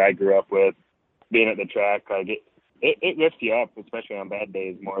 or that I grew up with, being at the track, like it lifts you up, especially on bad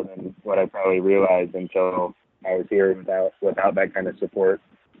days, more than what I probably realized until I was here without that kind of support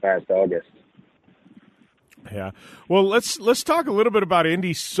last August. Yeah. Well, let's talk a little bit about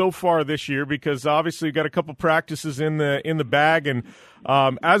Indy so far this year, because obviously you've got a couple practices in the bag, and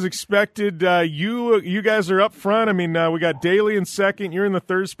as expected, you guys are up front. I mean, we got Daly in second. You're in the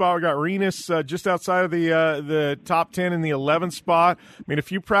third spot. We got Renus just outside of the top 10 in the 11th spot. I mean, a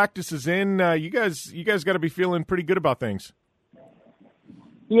few practices in, you guys got to be feeling pretty good about things.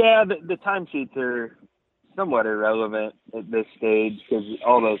 Yeah, the timesheets are somewhat irrelevant at this stage, because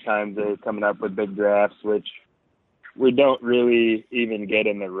all those times are coming up with big drafts, which we don't really even get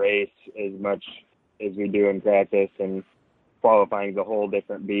in the race as much as we do in practice, and qualifying is a whole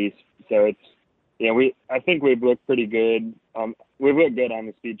different beast. So it's, I think we've looked pretty good. We've looked good on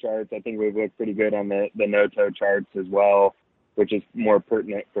the speed charts. I think we've looked pretty good on the no-toe charts as well, which is more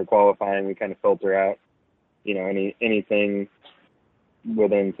pertinent for qualifying. We kind of filter out, anything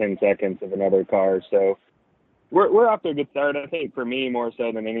within 10 seconds of another car. So we're off to a good start. I think for me, more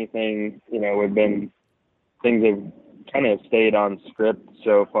so than anything, things have kind of stayed on script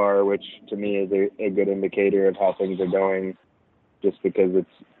so far, which to me is a good indicator of how things are going, just because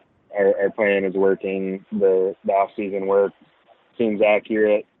our plan is working. The off-season work seems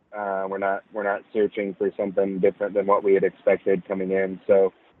accurate. We're not searching for something different than what we had expected coming in.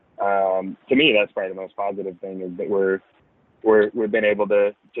 So to me, that's probably the most positive thing, is that we've been able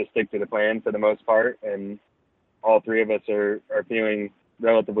to stick to the plan for the most part, and all three of us are feeling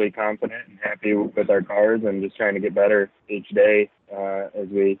relatively confident and happy with our cars, and just trying to get better each day as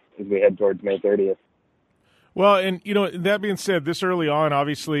we head towards May 30th. Well, and, that being said, this early on,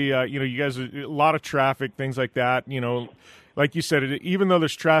 obviously, you guys, a lot of traffic, things like that, like you said, even though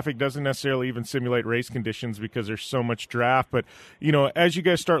there's traffic, doesn't necessarily even simulate race conditions because there's so much draft. But, as you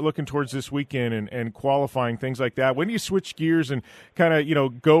guys start looking towards this weekend and qualifying, things like that, when do you switch gears and kind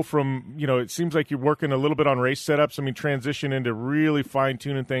of, go from, it seems like you're working a little bit on race setups, transition into really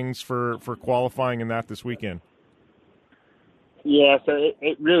fine-tuning things for qualifying and that this weekend? Yeah, so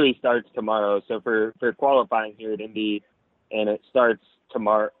it really starts tomorrow. So for qualifying here at Indy, and it starts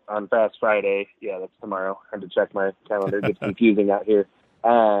tomorrow on Fast Friday. Yeah, that's tomorrow. I had to check my calendar. It gets confusing out here.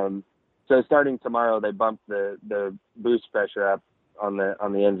 So starting tomorrow, they bumped the boost pressure up on the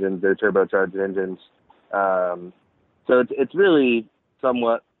engines, their turbocharged engines. So it's really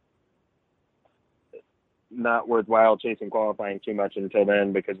somewhat not worthwhile chasing qualifying too much until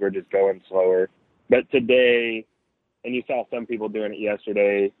then, because we're just going slower. But today, and you saw some people doing it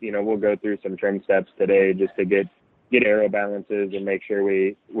yesterday, we'll go through some trim steps today just to get aero balances and make sure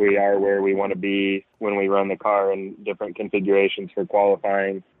we are where we want to be when we run the car in different configurations for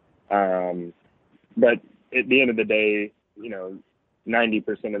qualifying. But at the end of the day,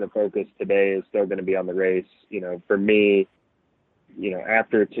 90% of the focus today is still going to be on the race. For me,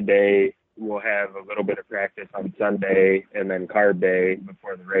 after today, we'll have a little bit of practice on Sunday and then carb day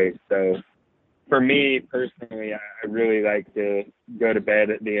before the race. So for me personally, I really like to go to bed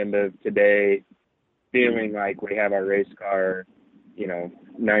at the end of today feeling like we have our race car,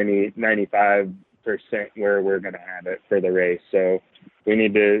 95% where we're going to have it for the race. So we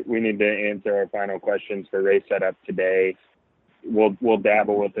need to answer our final questions for race setup today. We'll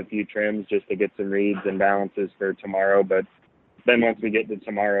dabble with a few trims just to get some reads and balances for tomorrow. But then once we get to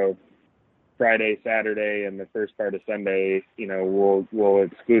tomorrow, Friday, Saturday, and the first part of Sunday, we'll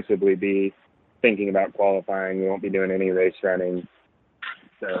exclusively be thinking about qualifying. We won't be doing any race running.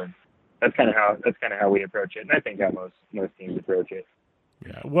 So that's kind of how we approach it, and I think how most teams approach it.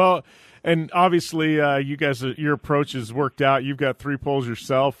 Yeah, well, and obviously, you guys, your approach has worked out. You've got 3 poles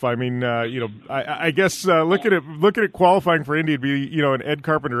yourself. I mean, I guess look at it qualifying for Indy. It'd be, an Ed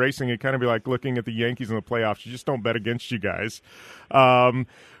Carpenter Racing. It'd kind of be like looking at the Yankees in the playoffs. You just don't bet against you guys.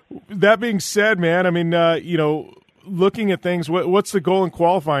 That being said, man, I mean, looking at things, what's the goal in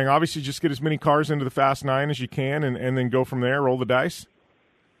qualifying? Obviously, just get as many cars into the Fast 9 as you can, and then go from there. Roll the dice.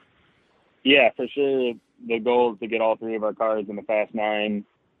 Yeah, for sure. The goal is to get all 3 of our cars in the Fast 9.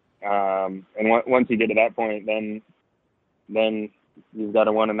 And once you get to that point, then you've got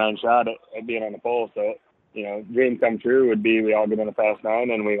a 1 in 9 shot at being on the pole. So, dream come true would be we all get in the Fast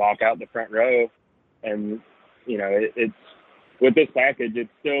 9 and we lock out the front row. And, it's with this package, it's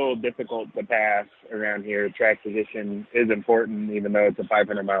still difficult to pass around here. Track position is important, even though it's a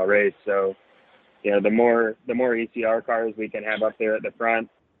 500-mile race. So, the more ECR cars we can have up there at the front,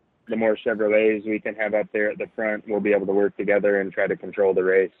 the more Chevrolets we can have up there at the front, we'll be able to work together and try to control the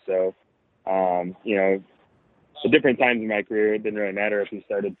race. So, at different times in my career, it didn't really matter if you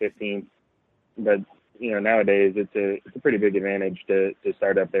started 15th, but, nowadays it's a pretty big advantage to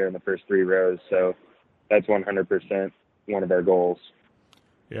start up there in the first 3 rows. So that's 100% one of our goals.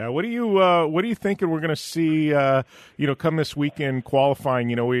 Yeah, what are you thinking we're going to see? Come this weekend qualifying.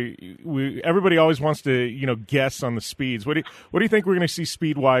 We everybody always wants to guess on the speeds. What do you think we're going to see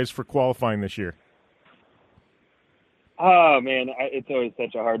speed wise for qualifying this year? Oh man, it's always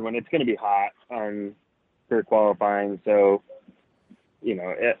such a hard one. It's going to be hot for qualifying, so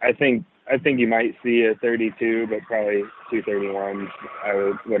I think you might see a 32, but probably 231. I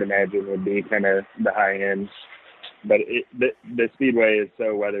would imagine would be kind of the high end. But the speedway is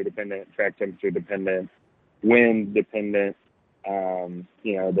so weather dependent, track temperature dependent, wind dependent.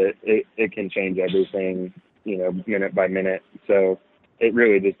 That it can change everything, minute by minute. So it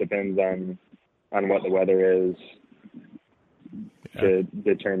really just depends on what the weather is to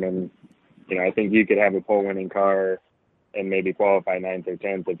determine. I think you could have a pole winning car and maybe qualify 9th or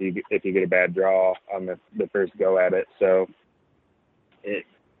 10th if you get a bad draw on the first go at it. So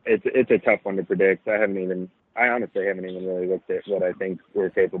it's a tough one to predict. I honestly haven't even really looked at what I think we're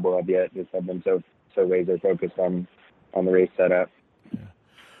capable of yet. Just have been so laser focused on the race setup.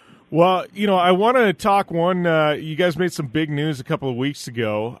 Well, I want to talk you guys made some big news a couple of weeks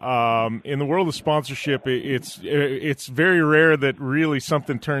ago. In the world of sponsorship, it's very rare that really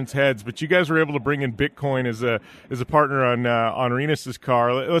something turns heads, but you guys were able to bring in Bitcoin as a partner on Renus's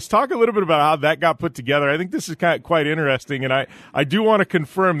car. Let's talk a little bit about how that got put together. I think this is quite interesting, and I do want to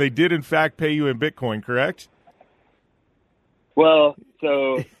confirm they did in fact pay you in Bitcoin, correct? Well,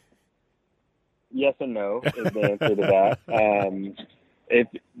 so yes and no is the answer to that.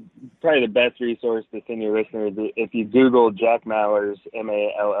 Probably the best resource to send your listeners, if you Google Jack Mallers,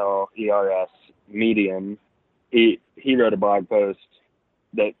 Mallers, Medium, he wrote a blog post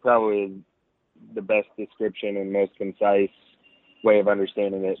that probably is the best description and most concise way of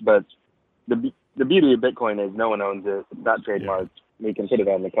understanding it. But the beauty of Bitcoin is no one owns it. It's not trademarked. We can put it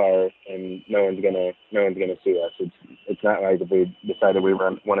on the car, and no one's gonna sue us. It's not like if we decided we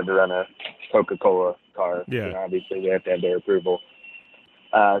wanted to run a Coca-Cola car. Yeah. Obviously, we have to have their approval.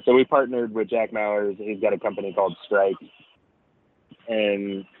 So we partnered with Jack Mallers. He's got a company called Strike.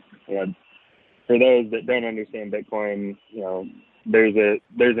 And, for those that don't understand Bitcoin, there's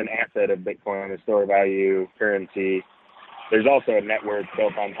an asset of Bitcoin, a store of value, currency. There's also a network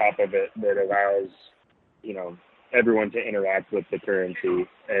built on top of it that allows, everyone to interact with the currency.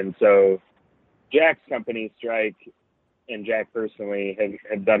 And so Jack's company, Strike, and Jack personally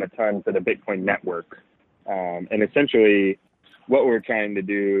have done a ton for the Bitcoin network. And essentially, what we're trying to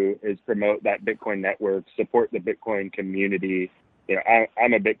do is promote that Bitcoin network, support the Bitcoin community.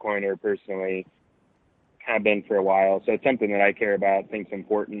 I'm a Bitcoiner personally, have been for a while, so it's something that I care about, think's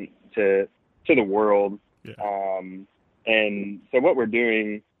important to the world. Yeah. And so what we're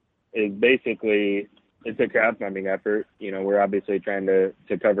doing is basically, it's a crowdfunding effort. We're obviously trying to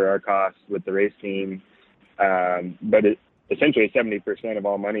cover our costs with the race team, but essentially 70% of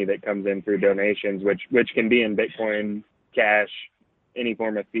all money that comes in through donations, which can be in Bitcoin, cash, any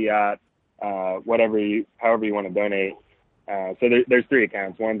form of fiat, however you want to donate. So there's 3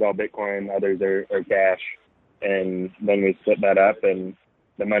 accounts. One's all Bitcoin, others are cash, and then we split that up. And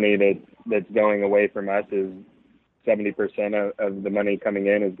the money that's going away from us is 70% of the money coming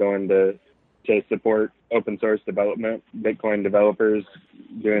in is going to support open source development, Bitcoin developers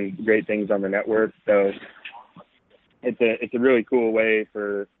doing great things on the network. So it's a really cool way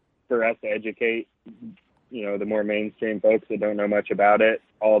for us to educate the more mainstream folks that don't know much about it,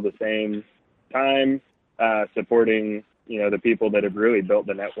 all at the same time, supporting, the people that have really built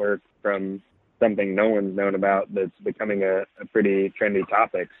the network from something no one's known about that's becoming a pretty trendy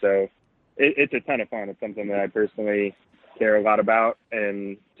topic. So it's a ton of fun. It's something that I personally care a lot about,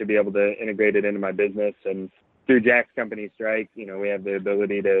 and to be able to integrate it into my business. And through Jack's company, Strike, we have the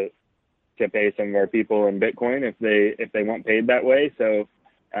ability to pay some of our people in Bitcoin if they want paid that way. So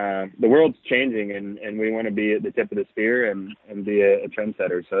the world's changing, and we want to be at the tip of the spear and be a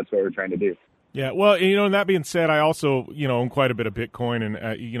trendsetter. So that's what we're trying to do. Yeah, well, and that being said, I also, own quite a bit of Bitcoin, and,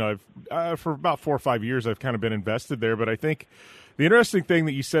 I've for about 4 or 5 years, I've kind of been invested there. But I think the interesting thing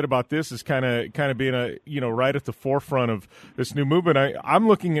that you said about this is kind of being right at the forefront of this new movement. I'm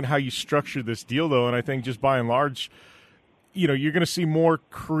looking at how you structure this deal, though, and I think just by and large, you're going to see more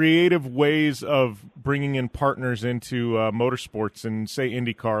creative ways of bringing in partners into motorsports and, say,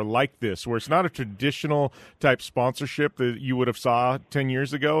 IndyCar like this, where it's not a traditional type sponsorship that you would have saw 10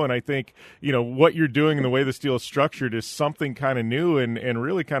 years ago. And I think, what you're doing and the way this deal is structured is something kind of new and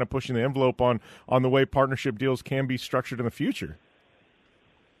really kind of pushing the envelope on the way partnership deals can be structured in the future.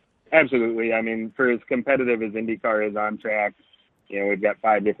 Absolutely. I mean, for as competitive as IndyCar is on track, we've got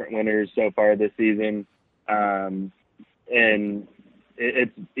 5 different winners so far this season. And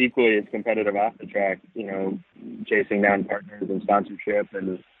it's equally as competitive off the track, chasing down partners and sponsorship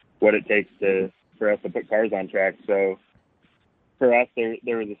and what it takes for us to put cars on track. So for us,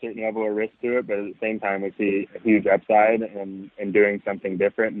 there was a certain level of risk to it, but at the same time, we see a huge upside and doing something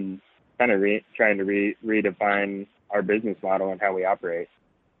different and kind of trying to redefine our business model and how we operate.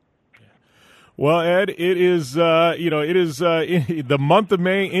 Well, Ed, it is the month of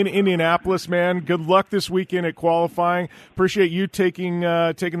May in Indianapolis, man. Good luck this weekend at qualifying. Appreciate you taking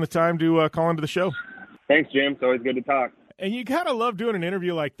the time to call into the show. Thanks, Jim. It's always good to talk. And you kind of love doing an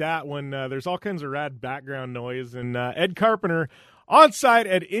interview like that when there's all kinds of rad background noise. And Ed Carpenter on site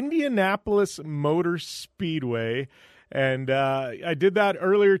at Indianapolis Motor Speedway. And I did that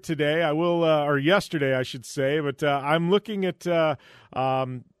earlier today. Or yesterday, I should say. But I'm looking at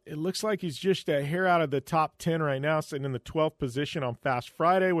it looks like he's just a hair out of the top 10 right now, sitting in the 12th position on Fast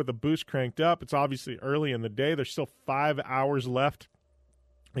Friday with the boost cranked up. It's obviously early in the day. There's still 5 hours left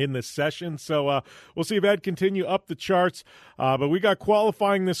in this session. So we'll see if Ed continue up the charts. But we got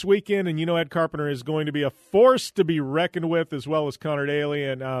qualifying this weekend, and Ed Carpenter is going to be a force to be reckoned with, as well as Connor Daly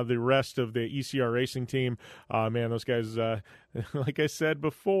and the rest of the ECR Racing team. Man, those guys, like I said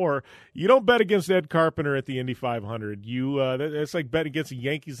before, you don't bet against Ed Carpenter at the Indy 500. It's like betting against the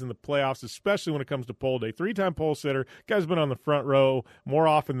Yankees in the playoffs, especially when it comes to pole day. 3-time pole sitter. Guy's been on the front row more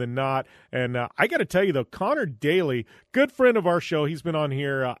often than not. And I got to tell you, though, Connor Daly, good friend of our show. He's been on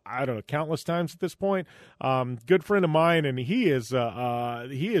here, I don't know, countless times at this point. Good friend of mine, and he is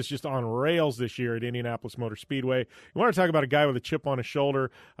just on rails this year at Indianapolis Motor Speedway. You want to talk about a guy with a chip on his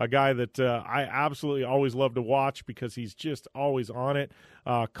shoulder, a guy that I absolutely always love to watch because he's just always on it.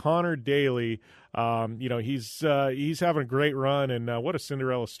 Connor Daly, he's having a great run, and what a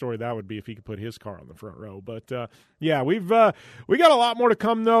Cinderella story that would be if he could put his car on the front row. But yeah, we got a lot more to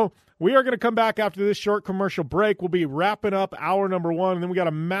come though. We are going to come back after this short commercial break. We'll be wrapping up hour number 1, and then we got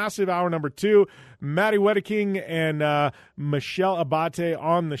a massive hour number 2. Maddie Wedeking and Michelle Abate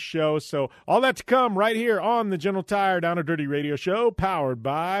on the show. So all that to come right here on the General Tire Down and Dirty Radio Show, powered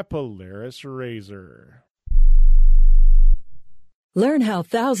by Polaris Razor. Learn how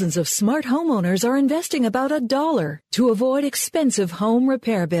thousands of smart homeowners are investing about $1 to avoid expensive home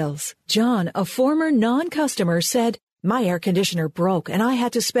repair bills. John, a former non-customer, said, "My air conditioner broke and I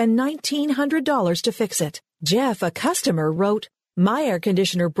had to spend $1,900 to fix it." Jeff, a customer, wrote, "My air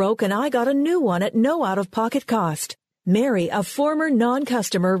conditioner broke and I got a new one at no out-of-pocket cost." Mary, a former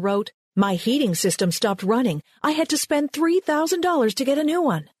non-customer, wrote, "My heating system stopped running. I had to spend $3,000 to get a new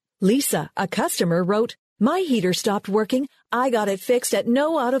one." Lisa, a customer, wrote, "My heater stopped working. I got it fixed at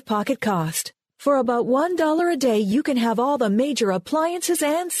no out-of-pocket cost." For about $1 a day, you can have all the major appliances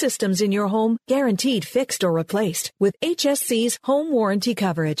and systems in your home guaranteed fixed or replaced with HSC's home warranty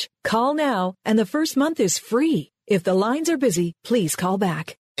coverage. Call now, and the first month is free. If the lines are busy, please call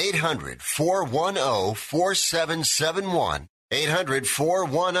back. 800-410-4771.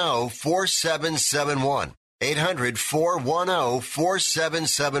 800-410-4771.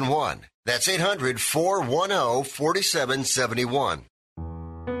 800-410-4771. That's 800-410-4771.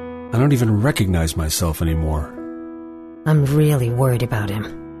 I don't even recognize myself anymore. I'm really worried about him.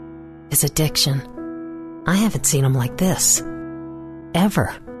 His addiction. I haven't seen him like this.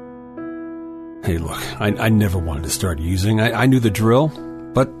 Ever. Hey, look, I never wanted to start using. I knew the drill,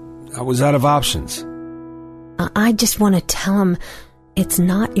 but I was out of options. I just want to tell him it's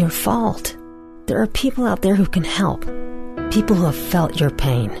not your fault. There are people out there who can help. People who have felt your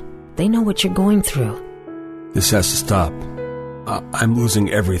pain. They know what you're going through. This has to stop. I'm losing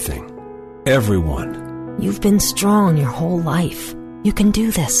everything. Everyone. You've been strong your whole life. You can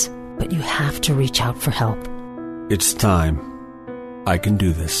do this, but you have to reach out for help. It's time. I can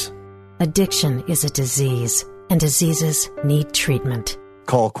do this. Addiction is a disease, and diseases need treatment.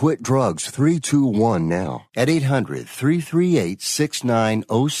 Call Quit Drugs 321 now at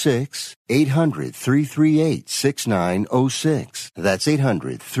 800-338-6906. 800-338-6906. That's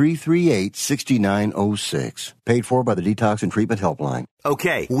 800-338-6906. Paid for by the Detox and Treatment Helpline.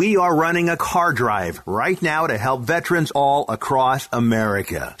 Okay, we are running a car drive right now to help veterans all across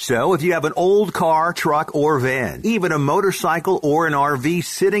America. So if you have an old car, truck, or van, even a motorcycle or an RV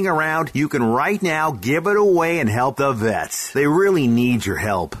sitting around, you can right now give it away and help the vets. They really need your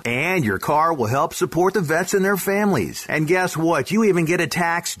help. And your car will help support the vets and their families. And guess what? You even get a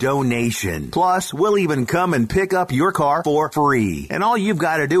tax donation. Plus, we'll even come and pick up your car for free. And all you've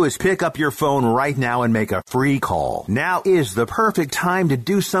got to do is pick up your phone right now and make a free call. Now is the perfect time to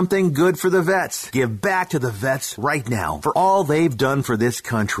do something good for the vets. Give back to the vets right now for all they've done for this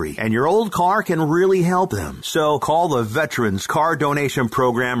country. And your old car can really help them. So call the Veterans Car Donation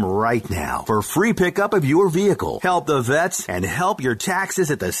Program right now for free pickup of your vehicle. Help the vets and help your taxes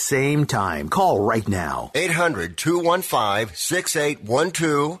at the same time. Call right now.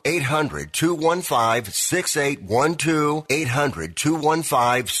 800-215-6812. 800-215-6812.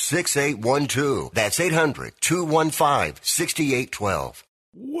 800-215-6812. That's 800-215-6812.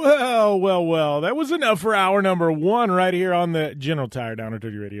 Well. That was enough for hour number 1 right here on the General Tire Down and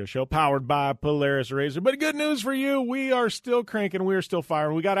Dirty Radio Show, powered by Polaris Razor. But good news for you, we are still cranking. We are still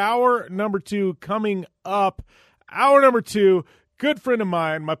firing. We got hour number 2 coming up. Hour number 2, good friend of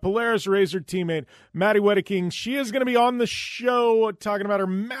mine, my Polaris Razor teammate, Maddie Wedeking. She is going to be on the show talking about her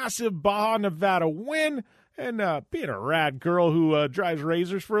massive Baja Nevada win and being a rad girl who drives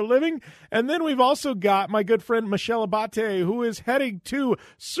razors for a living. And then we've also got my good friend Michelle Abate, who is heading to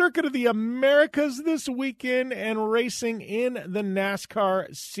Circuit of the Americas this weekend and racing in the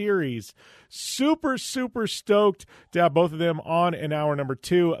NASCAR Series. Super, super stoked to have both of them on in hour number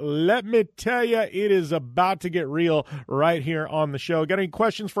 2. Let me tell you, it is about to get real right here on the show. Got any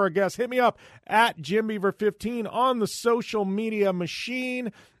questions for our guests? Hit me up at JimBeaver15 on the social media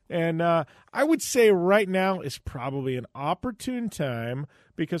machine. And I would say right now is probably an opportune time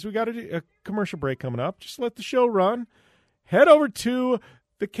because we got a commercial break coming up. Just let the show run. Head over to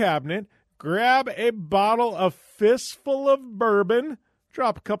the cabinet, grab a bottle of Fistful of Bourbon,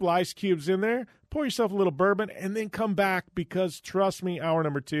 drop a couple ice cubes in there, pour yourself a little bourbon, and then come back because, trust me, hour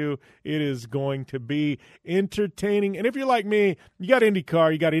number 2, it is going to be entertaining. And if you're like me, you got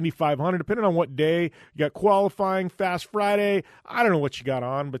IndyCar, you got Indy 500, depending on what day. You got qualifying, Fast Friday. I don't know what you got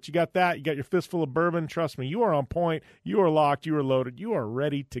on, but you got that. You got your fistful of bourbon. Trust me, you are on point. You are locked. You are loaded. You are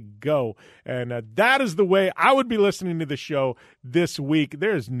ready to go. And that is the way I would be listening to the show this week.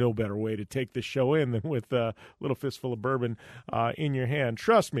 There's no better way to take the show in than with a little fistful of bourbon in your hand.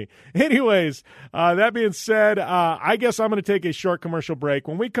 Trust me. Anyways, that being said, I guess I'm going to take a short commercial break.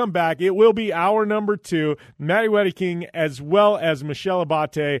 When we come back, it will be hour number 2. Matty Wedeking as well as Michelle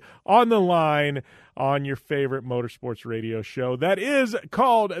Abate on the line on your favorite motorsports radio show. That is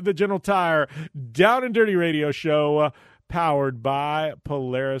called the General Tire Down and Dirty Radio Show, powered by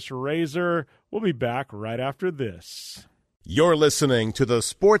Polaris Razor. We'll be back right after this. You're listening to the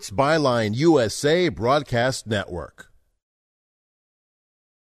Sports Byline USA Broadcast Network.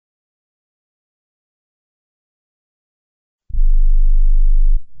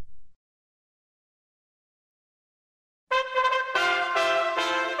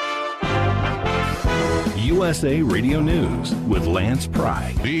 USA Radio News with Lance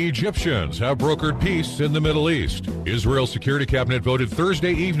Pry. The Egyptians have brokered peace in the Middle East. Israel's Security Cabinet voted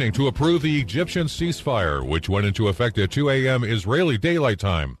Thursday evening to approve the Egyptian ceasefire, which went into effect at 2 a.m. Israeli Daylight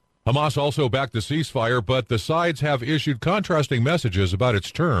Time. Hamas also backed the ceasefire, but the sides have issued contrasting messages about its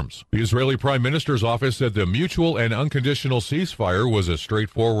terms. The Israeli Prime Minister's office said the mutual and unconditional ceasefire was a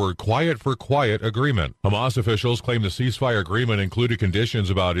straightforward quiet-for-quiet agreement. Hamas officials claim the ceasefire agreement included conditions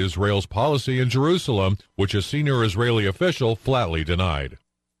about Israel's policy in Jerusalem, which a senior Israeli official flatly denied.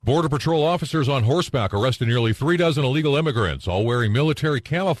 Border Patrol officers on horseback arrested nearly 36 illegal immigrants, all wearing military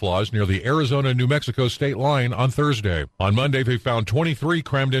camouflage near the Arizona-New Mexico state line on Thursday. On Monday, they found 23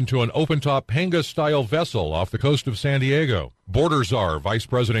 crammed into an open-top Panga-style vessel off the coast of San Diego. Border Czar Vice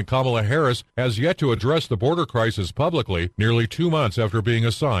President Kamala Harris has yet to address the border crisis publicly, nearly 2 months after being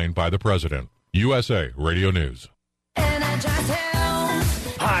assigned by the president. USA Radio News.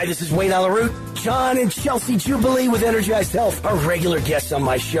 Hi, this is Wayne Alaroot. John and Chelsea Jubilee with Energized Health are regular guests on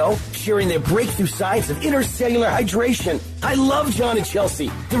my show, sharing their breakthrough science of intercellular hydration. I love John and Chelsea.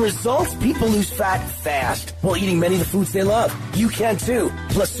 The results? People lose fat fast while eating many of the foods they love. You can too.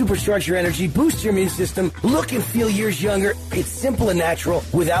 Plus, supercharge your energy, boost your immune system, look and feel years younger. It's simple and natural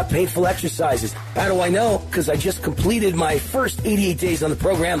without painful exercises. How do I know? Because I just completed my first 88 days on the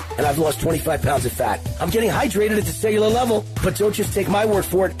program, and I've lost 25 pounds of fat. I'm getting hydrated at the cellular level, but don't just take my word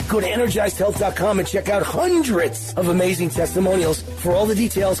for it. Go to EnergizedHealth.com and check out hundreds of amazing testimonials. For all the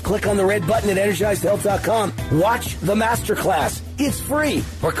details, click on the red button at EnergizedHealth.com. Watch the masterclass. It's free.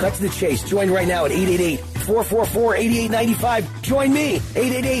 Or cut to the chase. Join right now at 888-444-8895. Join me,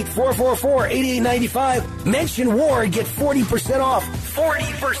 888-444-8895. Mention war and get 40% off.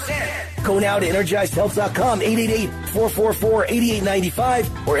 40%. Go now to EnergizedHealth.com,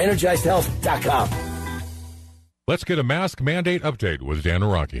 888-444-8895 or EnergizedHealth.com. Let's get a mask mandate update with Dan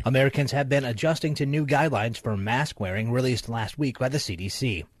Araki. Americans have been adjusting to new guidelines for mask wearing released last week by the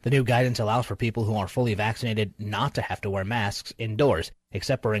CDC. The new guidance allows for people who are fully vaccinated not to have to wear masks indoors,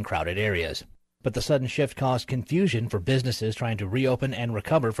 except for in crowded areas. But the sudden shift caused confusion for businesses trying to reopen and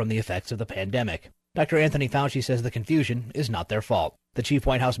recover from the effects of the pandemic. Dr. Anthony Fauci says the confusion is not their fault. The chief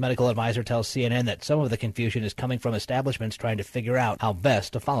White House medical advisor tells CNN that some of the confusion is coming from establishments trying to figure out how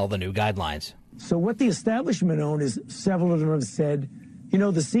best to follow the new guidelines. So what the establishment owned is several of them have said, the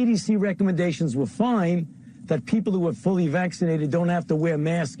CDC recommendations were fine, that people who are fully vaccinated don't have to wear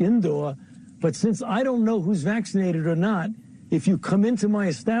masks indoor. But since I don't know who's vaccinated or not, if you come into my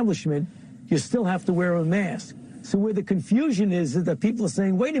establishment, you still have to wear a mask. So where the confusion is that people are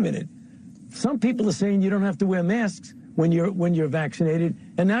saying, wait a minute, some people are saying you don't have to wear masks when you're vaccinated,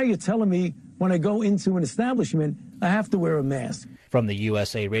 and now you're telling me when I go into an establishment, I have to wear a mask. From the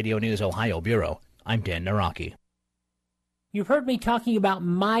USA Radio News Ohio Bureau, I'm Dan Naraki. You've heard me talking about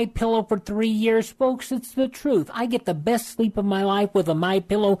MyPillow for 3 years, folks. It's the truth. I get the best sleep of my life with a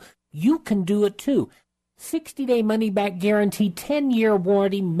MyPillow. You can do it too. 60-day money-back guarantee, 10-year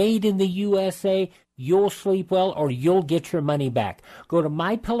warranty, made in the USA. You'll sleep well or you'll get your money back. Go to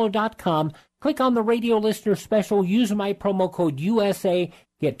MyPillow.com, click on the radio listener special, use my promo code USA,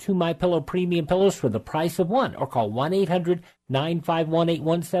 get 2 MyPillow premium pillows for the price of one, or call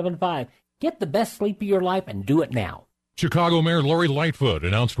 1-800-951-8175. Get the best sleep of your life and do it now. Chicago Mayor Lori Lightfoot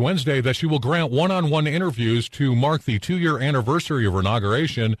announced Wednesday that she will grant one-on-one interviews to mark the 2-year anniversary of her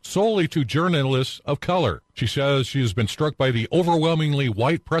inauguration solely to journalists of color. She says she has been struck by the overwhelmingly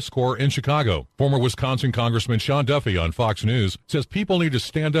white press corps in Chicago. Former Wisconsin Congressman Sean Duffy on Fox News says people need to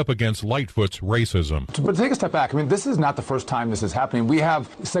stand up against Lightfoot's racism. But take a step back. I mean, this is not the first time this is happening. We have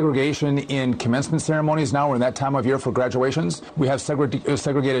segregation in commencement ceremonies now. We're in that time of year for graduations. We have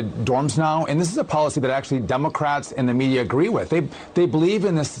segregated dorms now. And this is a policy that actually Democrats and the media agree with. They believe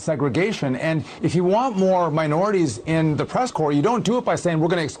in this segregation. And if you want more minorities in the press corps, you don't do it by saying we're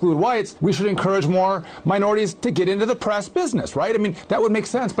going to exclude whites. We should encourage more minorities to get into the press business, right? I mean, that would make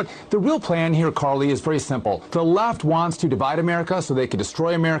sense. But the real plan here, Carly, is very simple. The left wants to divide America so they can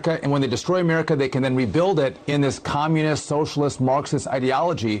destroy America. And when they destroy America, they can then rebuild it in this communist, socialist, Marxist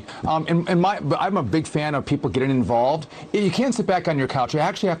ideology. I'm a big fan of people getting involved. You can't sit back on your couch. You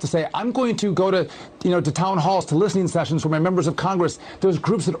actually have to say, I'm going to go to town halls, to listening sessions where my members of Congress, those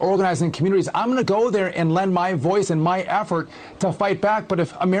groups that organize in communities. I'm going to go there and lend my voice and my effort to fight back. But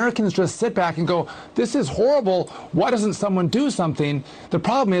if Americans just sit back and go, this is horrible, why doesn't someone do something? The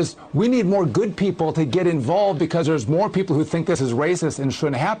problem is we need more good people to get involved because there's more people who think this is racist and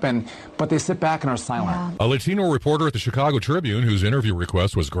shouldn't happen, but they sit back and are silent. Yeah. A Latino reporter at the Chicago Tribune, whose interview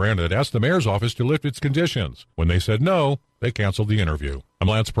request was granted, asked the mayor's office to lift its conditions. When they said no, they canceled the interview. I'm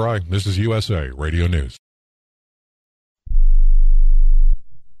Lance Pry. This is USA Radio News.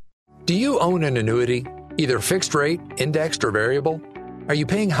 Do you own an annuity, either fixed rate, indexed, or variable? Are you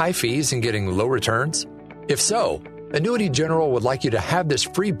paying high fees and getting low returns? If so, Annuity General would like you to have this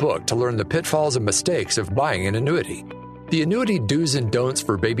free book to learn the pitfalls and mistakes of buying an annuity. The Annuity Do's and Don'ts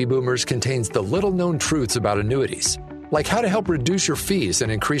for Baby Boomers contains the little-known truths about annuities, like how to help reduce your fees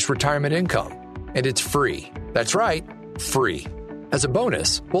and increase retirement income. And it's free. That's right, free. As a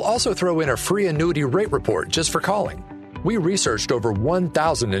bonus, we'll also throw in a free annuity rate report just for calling. We researched over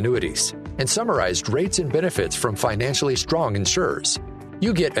 1,000 annuities and summarized rates and benefits from financially strong insurers.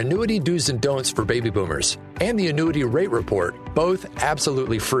 You get Annuity Do's and Don'ts for Baby Boomers and the Annuity Rate Report, both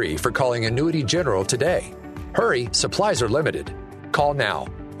absolutely free, for calling Annuity General today. Hurry, supplies are limited. Call now.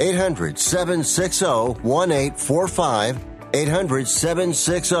 800-760-1845.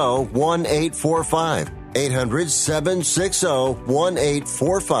 800-760-1845.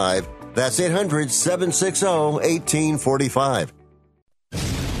 800-760-1845. That's 800-760-1845.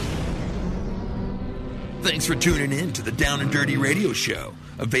 Thanks for tuning in to the Down and Dirty Radio Show,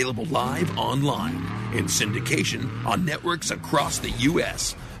 available live online in syndication on networks across the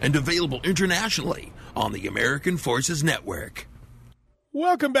U.S. and available internationally on the American Forces Network.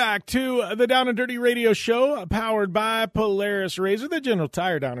 Welcome back to the Down and Dirty Radio Show, powered by Polaris Razor, the General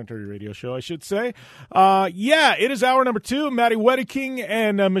Tire Down and Dirty Radio Show, I should say. It is hour number 2. Maddie Wedeking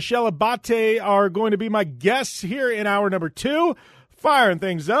and Michelle Abate are going to be my guests here in hour number 2, firing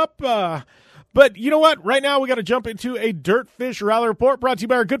things up. But you know what? Right now we got to jump into a Dirtfish Rally Report brought to you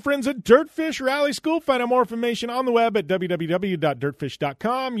by our good friends at Dirtfish Rally School. Find out more information on the web at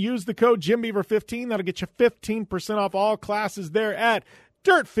www.dirtfish.com. Use the code JimBeaver15. That'll get you 15% off all classes there at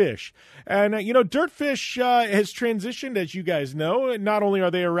Dirtfish. And, Dirtfish has transitioned, as you guys know. Not only are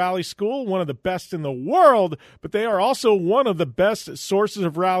they a rally school, one of the best in the world, but they are also one of the best sources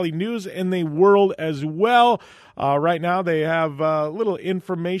of rally news in the world as well. Right now they have little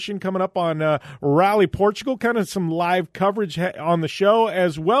information coming up on Rally Portugal, kind of some live coverage on the show,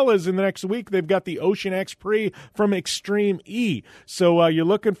 as well as in the next week they've got the Ocean X Prix from Extreme E. So you're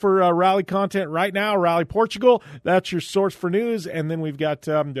looking for rally content right now, Rally Portugal, that's your source for news. And then we've got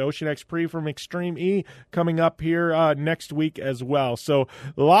the Ocean X Prix from Extreme E coming up here next week as well. So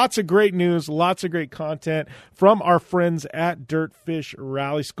lots of great news, lots of great content from our friends at Dirtfish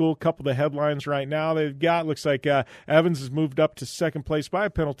Rally School. A couple of the headlines right now they've got, looks like Evans has moved up to second place by a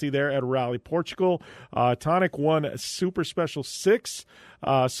penalty there at Rally Portugal. Tonic won Super Special 6.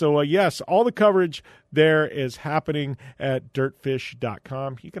 Yes, all the coverage there is happening at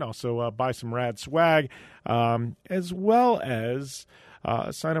dirtfish.com. You can also buy some rad swag as well as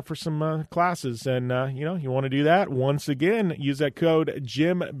sign up for some classes. And, you want to do that, once again, use that code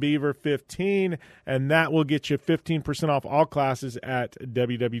JimBeaver15, and that will get you 15% off all classes at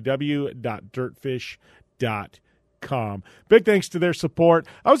www.dirtfish.com. dirtfish.com. Big thanks to their support.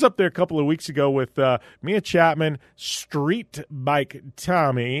 I was up there a couple of weeks ago with Mia Chapman, Street Bike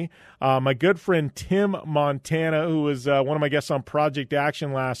Tommy, my good friend Tim Montana, who was one of my guests on Project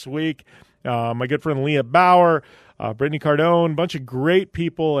Action last week, my good friend Leah Bauer, Brittany Cardone, a bunch of great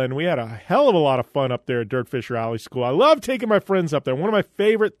people, and we had a hell of a lot of fun up there at Dirtfish Rally School. I love taking my friends up there. One of my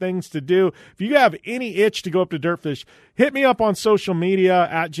favorite things to do. If you have any itch to go up to Dirtfish, hit me up on social media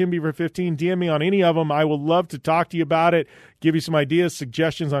at JimBeaver15. DM me on any of them. I would love to talk to you about it, give you some ideas,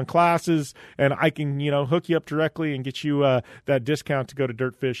 suggestions on classes, and I can, hook you up directly and get you that discount to go to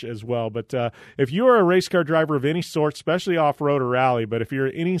Dirtfish as well. But if you are a race car driver of any sort, especially off-road or rally, but if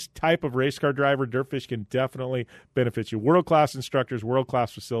you're any type of race car driver, Dirtfish can definitely benefit you. World-class instructors,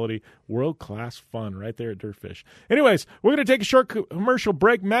 world-class facility, world-class fun right there at Dirtfish. Anyways, we're going to take a short commercial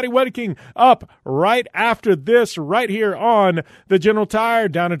break. Maddie Wedeking up right after this, right here on the General Tire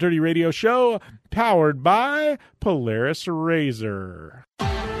Down and Dirty Radio Show, powered by Polaris Razor.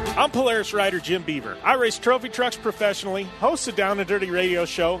 I'm Polaris rider Jim Beaver. I race trophy trucks professionally, host a Down and Dirty radio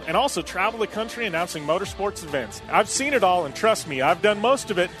show, and also travel the country announcing motorsports events. I've seen it all, and trust me, I've done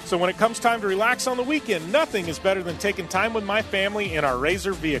most of it, so when it comes time to relax on the weekend, nothing is better than taking time with my family in our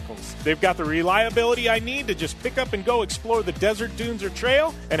Razor vehicles. They've got the reliability I need to just pick up and go explore the desert, dunes, or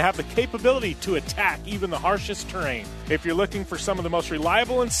trail, and have the capability to attack even the harshest terrain. If you're looking for some of the most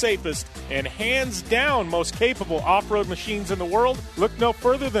reliable and safest, and hands down most capable off-road machines in the world, look no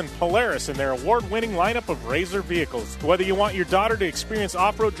further than Polaris and their award-winning lineup of Razor vehicles. Whether you want your daughter to experience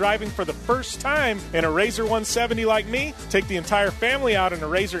off-road driving for the first time in a Razor 170 like me, take the entire family out in a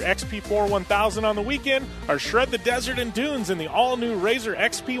Razor XP4 1000 on the weekend, or shred the desert and dunes in the all-new Razor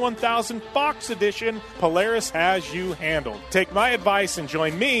XP 1000 Fox Edition, Polaris has you handled. Take my advice and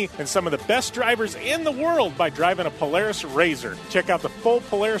join me and some of the best drivers in the world by driving a Polaris Razor. Check out the full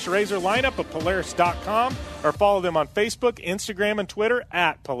Polaris Razor lineup at Polaris.com or follow them on Facebook, Instagram, and Twitter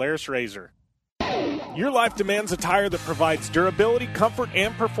at Polaris Razor. Your life demands a tire that provides durability, comfort,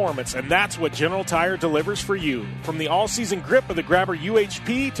 and performance, and that's what General Tire delivers for you. From the all-season grip of the Grabber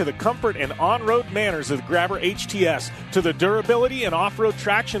UHP to the comfort and on-road manners of the Grabber HTS to the durability and off-road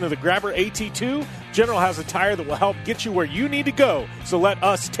traction of the Grabber AT2, General has a tire that will help get you where you need to go. So let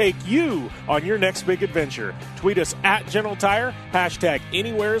us take you on your next big adventure. Tweet us at General Tire, hashtag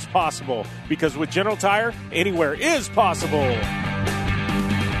anywhere is possible, because with General Tire, anywhere is possible.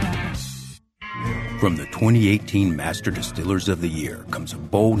 From the 2018 Master Distillers of the Year comes a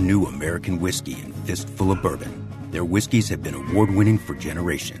bold new American whiskey and fistful of bourbon. Their whiskeys have been award-winning for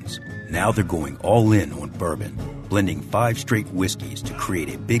generations. Now they're going all in on bourbon, blending 5 straight whiskeys to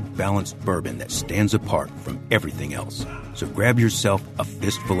create a big balanced bourbon that stands apart from everything else. So grab yourself a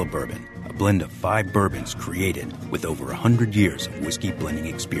fistful of bourbon, a blend of 5 bourbons created with over 100 years of whiskey blending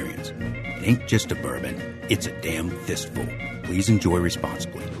experience. It ain't just a bourbon, it's a damn fistful. Please enjoy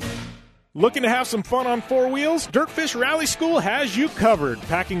responsibly. Looking to have some fun on 4 wheels? Dirtfish Rally School has you covered.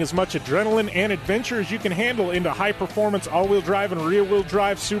 Packing as much adrenaline and adventure as you can handle into high-performance all-wheel drive and rear-wheel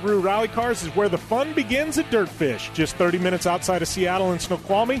drive Subaru rally cars is where the fun begins at Dirtfish. Just 30 minutes outside of Seattle in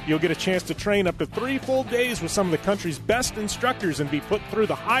Snoqualmie, you'll get a chance to train up to 3 full days with some of the country's best instructors and be put through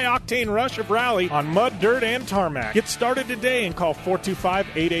the high-octane rush of rally on mud, dirt, and tarmac. Get started today and call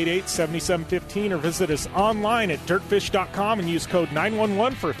 425-888-7715 or visit us online at dirtfish.com and use code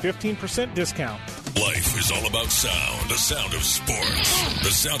 911 for a 15% discount. Life is all about sound, the sound of sports, the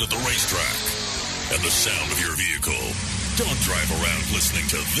sound of the racetrack, and the sound of your vehicle. Don't drive around listening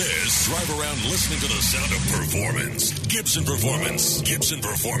to this. Drive around listening to the sound of performance. Gibson Performance. Gibson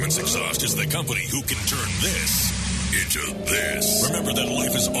Performance Exhaust is the company who can turn this into this. Remember that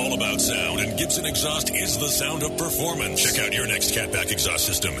life is all about sound, and Gibson Exhaust is the sound of performance. Check out your next catback exhaust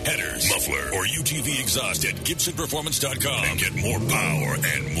system, headers, muffler, or UTV exhaust at GibsonPerformance.com and get more power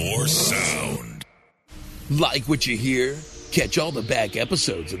and more sound. Like what you hear? Catch all the back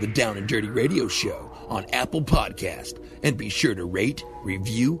episodes of the Down and Dirty Radio Show on Apple Podcast, and be sure to rate,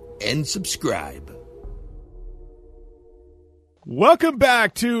 review, and subscribe. Welcome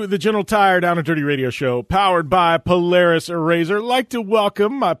back to the General Tire Down and Dirty Radio Show, powered by Polaris Razor. I'd like to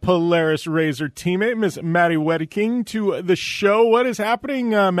welcome my Polaris Razor teammate, Miss Maddie Wedeking, to the show. What is happening,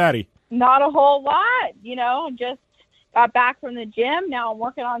 Maddie? Not a whole lot, just got back from the gym. Now I'm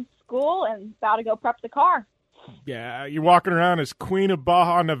working on school and about to go prep the car. Yeah, you're walking around as Queen of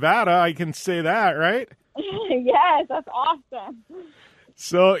Baja, Nevada. I can say that, right? Yes, that's awesome.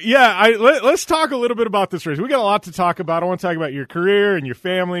 So, yeah, let's talk a little bit about this race. We got a lot to talk about. I want to talk about your career and your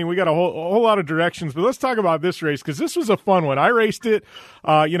family. We got a whole lot of directions, but let's talk about this race because this was a fun one. I raced it.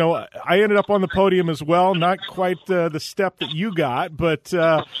 I ended up on the podium as well. Not quite the step that you got, but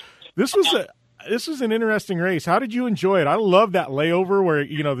this was this was an interesting race. How did you enjoy it? I love that layover where,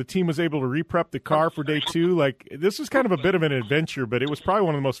 the team was able to re-prep the car for day 2. Like, this was kind of a bit of an adventure, but it was probably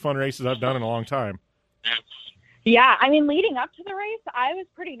one of the most fun races I've done in a long time. Yeah, I mean, leading up to the race, I was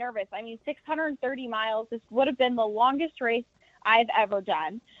pretty nervous. I mean, 630 miles, this would have been the longest race I've ever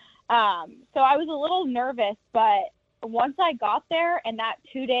done. So I was a little nervous, but once I got there and that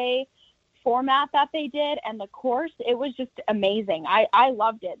 2-day format that they did and the course, it was just amazing. I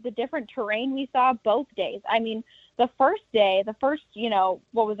loved it. The different terrain we saw both days. I mean, the first day,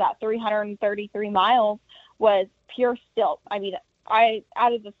 what was that, 333 miles was pure stilt. I mean,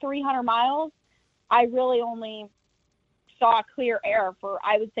 out of the 300 miles, I really only saw clear air for,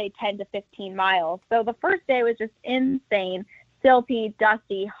 I would say, 10 to 15 miles. So the first day was just insane, silty,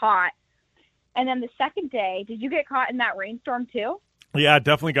 dusty, hot. And then the second day, did you get caught in that rainstorm too? Yeah,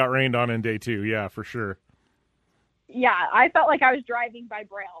 definitely got rained on in day 2. Yeah, for sure. Yeah, I felt like I was driving by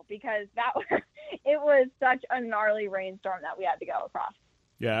Braille because it was such a gnarly rainstorm that we had to go across.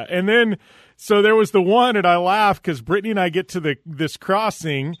 Yeah, and then, so there was the one, and I laughed because Brittany and I get to this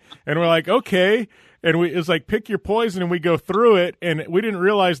crossing, and we're like, okay, and it was like, pick your poison, and we go through it, and we didn't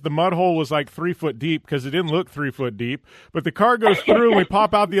realize the mud hole was like 3 foot deep because it didn't look 3 foot deep, but the car goes through, and we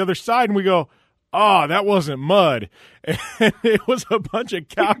pop out the other side, and we go, oh, that wasn't mud. And it was a bunch of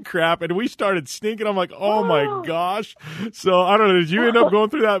cow crap, and we started stinking. I'm like, oh, my gosh. So, I don't know, did you end up going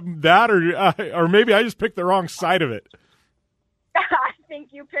through that or maybe I just picked the wrong side of it? I think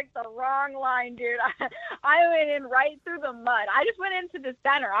you picked the wrong line, dude. I went in right through the mud. I just went into the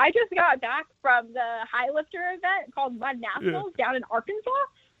center. I just got back from the high lifter event called Mud Nationals down in Arkansas.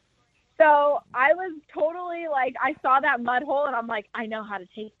 So I was totally like, I saw that mud hole, and I'm like, I know how to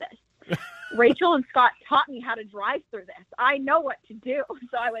take this. Rachel and Scott taught me how to drive through this. I know what to do.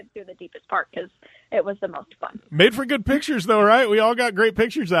 So I went through the deepest part because it was the most fun. Made for good pictures, though, right? We all got great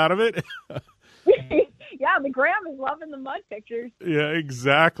pictures out of it. Yeah, the gram is loving the mud pictures. Yeah,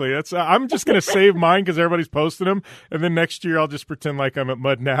 exactly. That's I'm just going to save mine because everybody's posting them. And then next year I'll just pretend like I'm at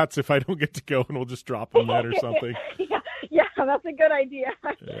Mud Nats if I don't get to go, and we'll just drop them then or something. Yeah, that's a good idea.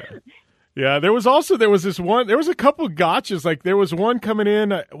 Yeah, there was a couple of gotchas. Like there was one coming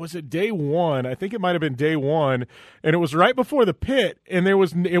in, was it day 1? I think it might have been day 1, and it was right before the pit, and it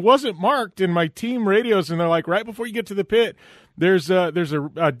wasn't marked in my team radios, and they're like, right before you get to the pit, there's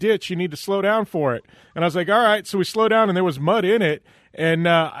a ditch, you need to slow down for it. And I was like, all right, so we slow down, and there was mud in it, and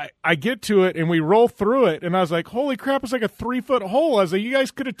I get to it, and we roll through it, and I was like, holy crap, it's like a 3-foot hole. I was like, you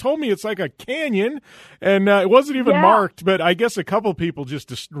guys could have told me it's like a canyon, and it wasn't even marked, but I guess a couple people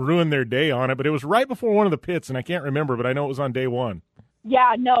just ruined their day on it, but it was right before one of the pits, and I can't remember, but I know it was on day 1.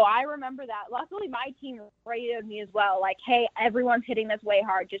 Yeah, no, I remember that. Luckily, my team radioed me as well, like, hey, everyone's hitting this way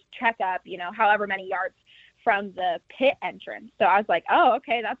hard, just check up, however many yards from the pit entrance. So I was like, oh,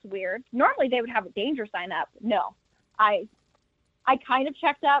 okay, that's weird. Normally they would have a danger sign up. No, I kind of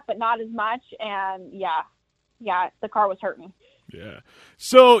checked up, but not as much. And yeah, the car was hurting. Yeah.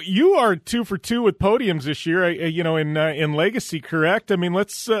 So you are 2 for 2 with podiums this year, in Legacy, correct? I mean,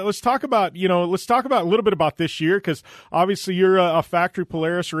 let's talk about, a little bit about this year, because obviously you're a factory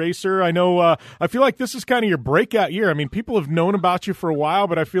Polaris racer. I know, I feel like this is kind of your breakout year. I mean, people have known about you for a while,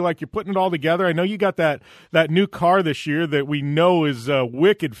 but I feel like you're putting it all together. I know you got that new car this year that we know is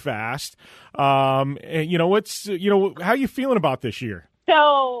wicked fast. And how you feeling about this year?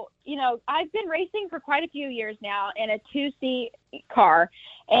 So, I've been racing for quite a few years now in a 2-seat car,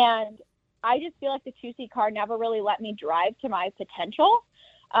 and I just feel like the 2-seat car never really let me drive to my potential.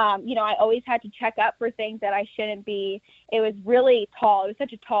 I always had to check up for things that I shouldn't be. It was really tall. It was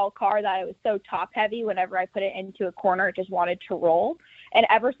such a tall car that it was so top heavy. Whenever I put it into a corner, it just wanted to roll. And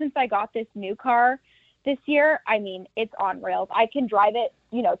ever since I got this new car this year, I mean, it's on rails. I can drive it,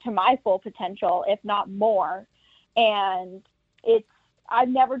 to my full potential, if not more. And I've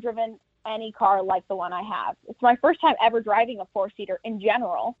never driven any car like the one I have. It's my first time ever driving a 4-seater in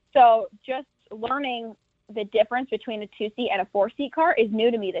general. So just learning the difference between a 2-seat and a 4-seat car is new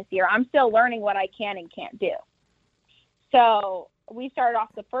to me this year. I'm still learning what I can and can't do. So we started off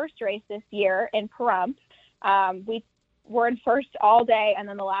the first race this year in Pahrump. We were in first all day, and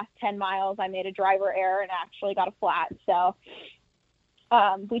then the last 10 miles I made a driver error and actually got a flat. So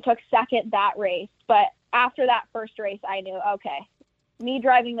we took second that race. But after that first race, I knew, okay, me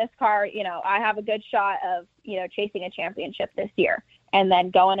driving this car, I have a good shot of, chasing a championship this year. And then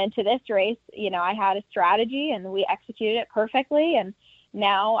going into this race, I had a strategy and we executed it perfectly. And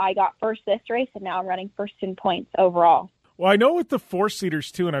now I got first this race, and now I'm running first in points overall. Well, I know with the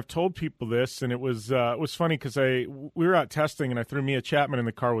four-seaters too, and I've told people this, and it was funny because we were out testing, and I threw Mia Chapman in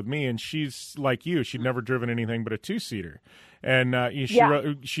the car with me, and she's like you; she'd never driven anything but a two-seater, and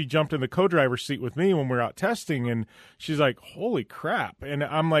she jumped in the co-driver's seat with me when we were out testing, and she's like, "Holy crap!" And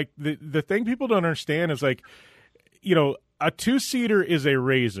I'm like, the thing people don't understand is like, a two-seater is a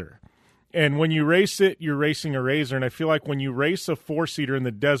razor. And when you race it, you're racing a razor. And I feel like when you race a four-seater in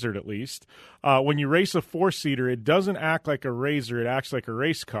the desert, at least, when you race a four-seater, it doesn't act like a razor. It acts like a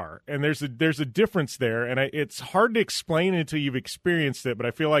race car. And there's a difference there. And it's hard to explain until you've experienced it. But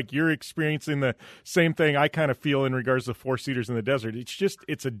I feel like you're experiencing the same thing I kind of feel in regards to four-seaters in the desert.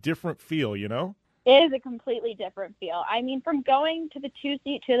 It's a different feel, It is a completely different feel. I mean, from going to the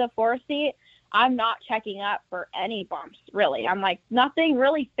two-seat to the four-seat, I'm not checking up for any bumps, really. I'm like, nothing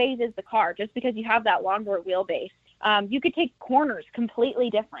really phases the car just because you have that longer wheelbase. You could take corners completely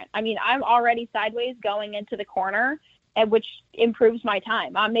different. I mean, I'm already sideways going into the corner, which improves my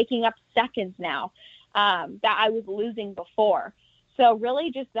time. I'm making up seconds now that I was losing before. So really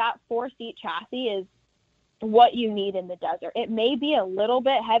just that four-seat chassis is what you need in the desert. It may be a little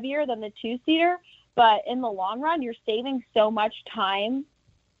bit heavier than the two-seater, but in the long run, you're saving so much time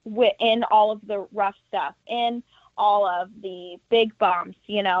in all of the rough stuff, in all of the big bumps,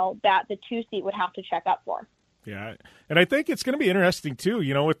 that the two-seat would have to check up for. Yeah, and I think it's going to be interesting too.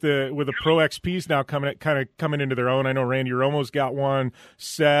 With the Pro XPs now coming into their own. I know Randy Romo's got one,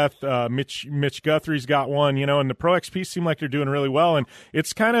 Seth, Mitch Guthrie's got one. And the Pro XPs seem like they're doing really well. And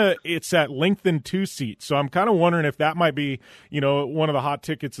it's that lengthened two-seat. So I'm kind of wondering if that might be one of the hot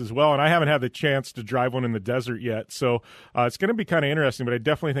tickets as well. And I haven't had the chance to drive one in the desert yet, so it's going to be kind of interesting. But I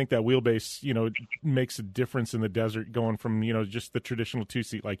definitely think that wheelbase makes a difference in the desert, going from just the traditional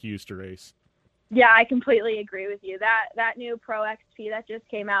two-seat like you used to race. Yeah, I completely agree with you. That new Pro XP that just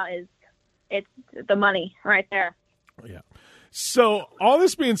came out it's the money right there. Yeah. So all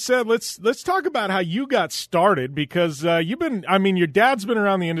this being said, let's talk about how you got started, because your dad's been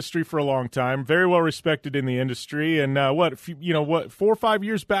around the industry for a long time, very well respected in the industry. And 4 or 5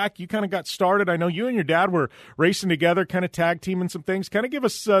 years back, you kind of got started. I know you and your dad were racing together, kind of tag teaming some things. Kind of give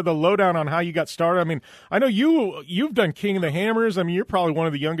us the lowdown on how you got started. I mean, I know you've done King of the Hammers. I mean, you're probably one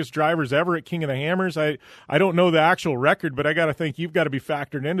of the youngest drivers ever at King of the Hammers. I don't know the actual record, but I got to think you've got to be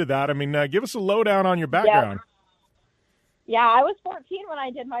factored into that. I mean, give us a lowdown on your background. Yep. Yeah, I was 14 when I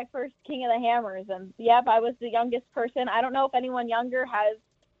did my first King of the Hammers, and I was the youngest person. I don't know if anyone younger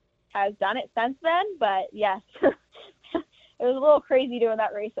has done it since then, but yes, it was a little crazy doing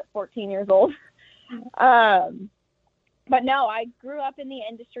that race at 14 years old. But no, I grew up in the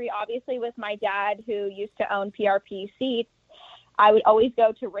industry, obviously, with my dad, who used to own PRP seats. I would always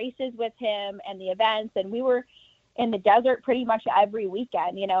go to races with him and the events, and we were in the desert pretty much every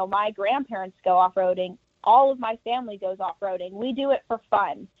weekend. My grandparents go off-roading. All of my family goes off-roading. We do it for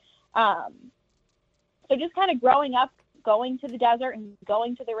fun. So just kind of growing up, going to the desert and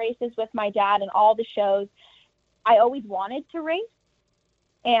going to the races with my dad and all the shows, I always wanted to race.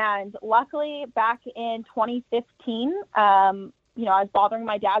 And luckily, back in 2015, I was bothering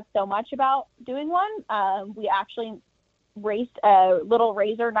my dad so much about doing one. We actually raced a little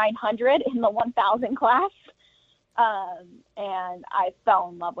Razor 900 in the 1,000 class. And I fell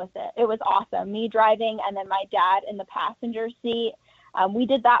in love with it. It was awesome. Me driving and then my dad in the passenger seat. We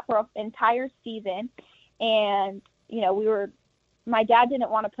did that for an entire season. And, my dad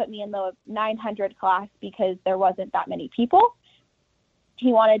didn't want to put me in the 900 class because there wasn't that many people.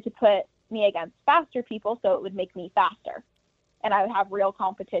 He wanted to put me against faster people so it would make me faster and I would have real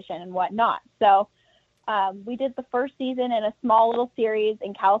competition and whatnot. So, we did the first season in a small little series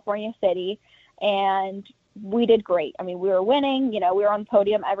in California City, and we did great. I mean, we were winning, we were on the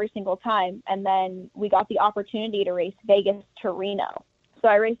podium every single time. And then we got the opportunity to race Vegas to Reno. So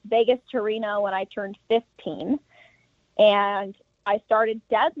I raced Vegas to Reno when I turned 15, and I started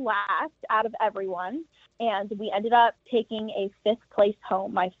dead last out of everyone. And we ended up taking a 5th place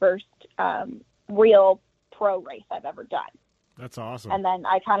home, my first real pro race I've ever done. That's awesome. And then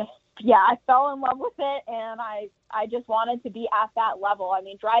I fell in love with it, and I just wanted to be at that level. I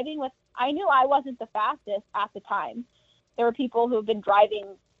mean, I knew I wasn't the fastest at the time. There were people who have been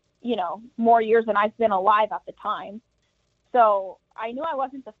driving, more years than I've been alive at the time. So I knew I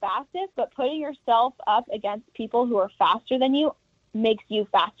wasn't the fastest, but putting yourself up against people who are faster than you makes you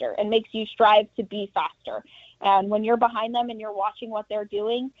faster and makes you strive to be faster. And when you're behind them and you're watching what they're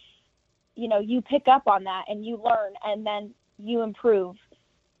doing, you pick up on that and you learn, and then you improve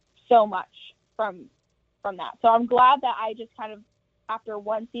so much from that. So I'm glad that I just kind of, after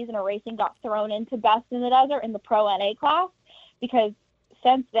one season of racing, got thrown into Best in the Desert in the Pro NA class, because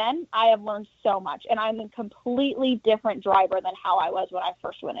since then, I have learned so much, and I'm a completely different driver than how I was when I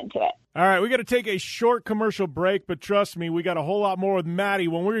first went into it. All right, we got to take a short commercial break, but trust me, we got a whole lot more with Maddie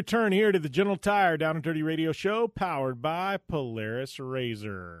when we return here to the General Tire Down and Dirty Radio Show, powered by Polaris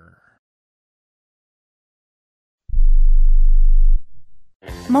RZR.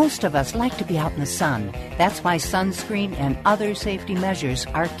 Most of us like to be out in the sun. That's why sunscreen and other safety measures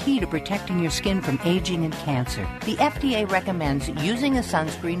are key to protecting your skin from aging and cancer. The FDA recommends using a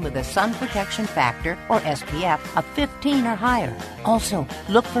sunscreen with a sun protection factor, or SPF, of 15 or higher. Also,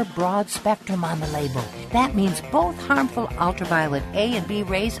 look for broad spectrum on the label. That means both harmful ultraviolet A and B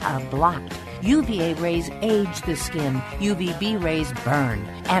rays are blocked. UVA rays age the skin, UVB rays burn,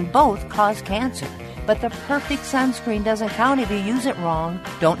 and both cause cancer. But the perfect sunscreen doesn't count if you use it wrong.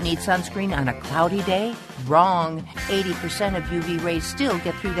 Don't need sunscreen on a cloudy day? Wrong. 80% of UV rays still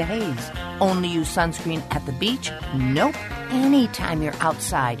get through the haze. Only use sunscreen at the beach? Nope. Anytime you're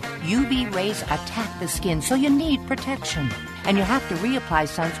outside, UV rays attack the skin, so you need protection. And you have to reapply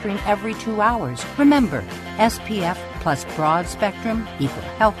sunscreen every 2 hours. Remember, SPF plus broad spectrum equal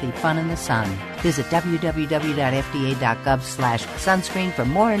healthy fun in the sun. Visit www.fda.gov/sunscreen for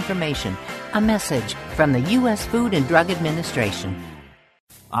more information. A message from the U.S. Food and Drug Administration.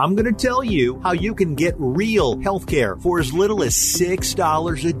 I'm going to tell you how you can get real health care for as little as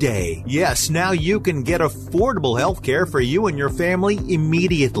 $6 a day. Yes, now you can get affordable health care for you and your family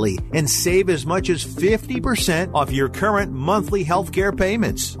immediately and save as much as 50% off your current monthly health care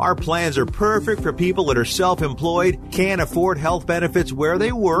payments. Our plans are perfect for people that are self-employed, can't afford health benefits where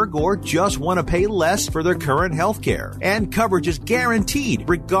they work, or just want to pay less for their current health care. And coverage is guaranteed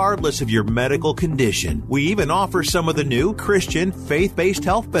regardless of your medical condition. We even offer some of the new Christian faith-based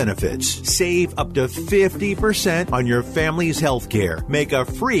health benefits. Save up to 50% on your family's health care. Make a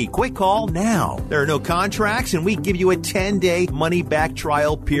free quick call now. There are no contracts, and we give you a 10-day money-back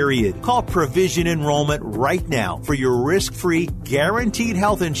trial period. Call Provision Enrollment right now for your risk-free, guaranteed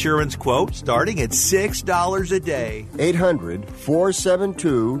health insurance quote starting at $6 a day.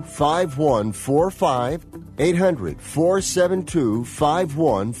 800-472-5145.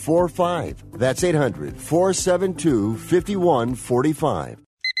 800-472-5145. That's 800-472-5145.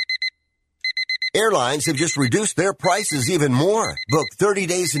 Airlines have just reduced their prices even more. Book 30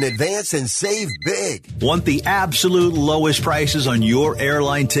 days in advance and save big. Want the absolute lowest prices on your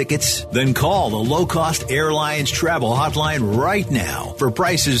airline tickets? Then call the Low Cost Airlines Travel Hotline right now. For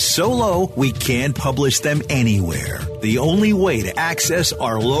prices so low, we can't publish them anywhere. The only way to access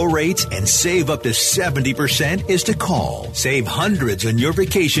our low rates and save up to 70% is to call. Save hundreds on your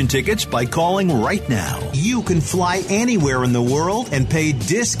vacation tickets by calling right now. You can fly anywhere in the world and pay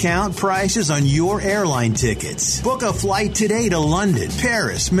discount prices on your airline tickets. Book a flight today to London,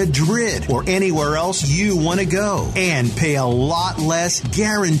 Paris, Madrid, or anywhere else you want to go and pay a lot less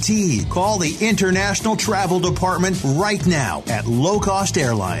guaranteed. Call the International Travel Department right now at Low Cost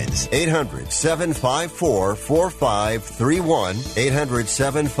Airlines. 800-754-4531.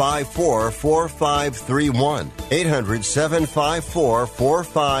 800-754-4531.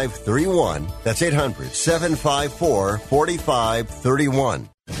 800-754-4531. That's 800-754-4531.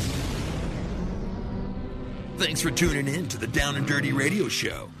 Thanks for tuning in to the Down and Dirty Radio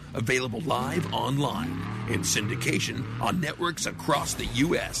Show, available live online, in syndication on networks across the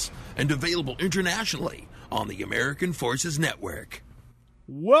U.S., and available internationally on the American Forces Network.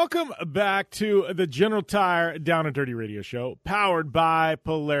 Welcome back to the General Tire Down and Dirty Radio Show, powered by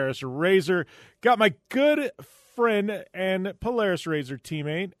Polaris RZR. Got my good friend and Polaris RZR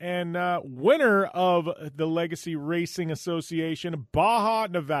teammate and winner of the Legacy Racing Association, Baja,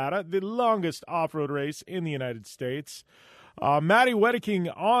 Nevada, the longest off-road race in the United States. Maddie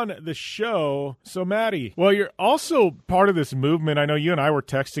Wedeking on the show. So, Maddie, well, you're also part of this movement. I know you and I were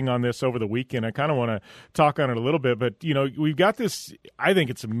texting on this over the weekend. I kind of want to talk on it a little bit, but, you know, we've got this, I think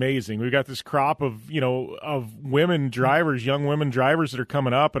it's amazing. We've got this crop of, you know, of women drivers, young women drivers that are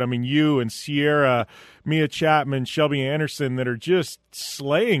coming up. And I mean, you and Sierra, Mia Chapman, Shelby Anderson that are just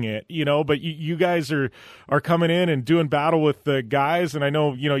slaying it, you know, but you guys are coming in and doing battle with the guys. And I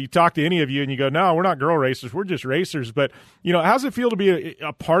know, you know, you talk to any of you and you go, no, we're not girl racers. We're just racers. But, you know, how's it feel to be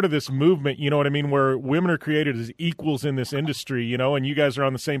a part of this movement, you know what I mean, where women are created as equals in this industry, you know, and you guys are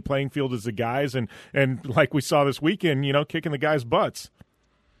on the same playing field as the guys and like we saw this weekend, you know, kicking the guys' butts.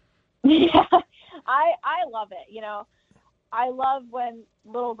 Yeah, I love it, you know. I love when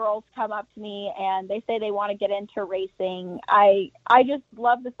little girls come up to me and they say they want to get into racing. I just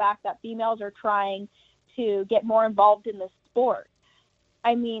love the fact that females are trying to get more involved in the sport.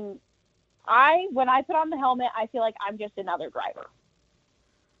 I mean, when I put on the helmet, I feel like I'm just another driver.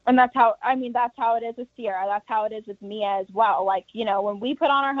 And that's how it is with Sierra. That's how it is with Mia as well. Like, you know, when we put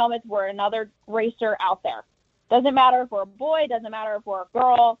on our helmets, we're another racer out there. Doesn't matter if we're a boy, doesn't matter if we're a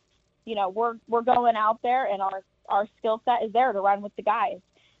girl, you know, we're going out there, and our skill set is there to run with the guys.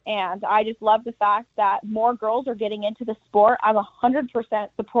 And I just love the fact that more girls are getting into the sport. I'm 100%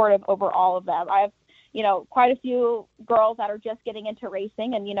 supportive over all of them. I have, you know, quite a few girls that are just getting into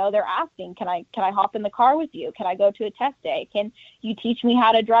racing, and, you know, they're asking, can I hop in the car with you? Can I go to a test day? Can you teach me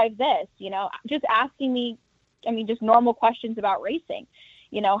how to drive this? You know, just asking me, I mean, just normal questions about racing.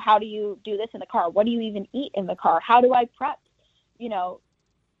 You know, how do you do this in the car? What do you even eat in the car? How do I prep, you know,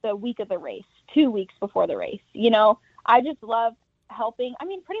 the week of the race, 2 weeks before the race? You know, I just love helping. I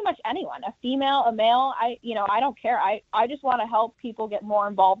mean, pretty much anyone, a female, a male, I don't care. I just want to help people get more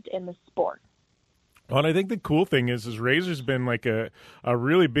involved in the sport. Well, and I think the cool thing is Razor's been like a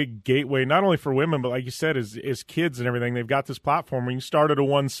really big gateway, not only for women, but like you said, as kids and everything. They've got this platform where you can start at a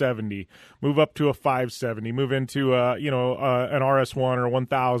 170, move up to a 570, move into an RS1 or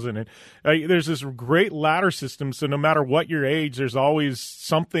 1000. And there's this great ladder system, so no matter what your age, there's always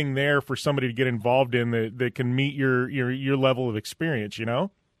something there for somebody to get involved in that can meet your level of experience, you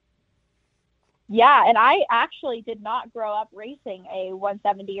know? Yeah, and I actually did not grow up racing a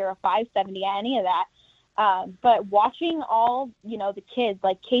 170 or a 570, any of that. But watching all, you know, the kids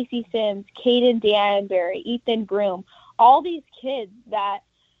like Casey Sims, Caden Danbury, Ethan Groom, all these kids that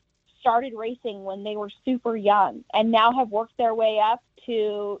started racing when they were super young and now have worked their way up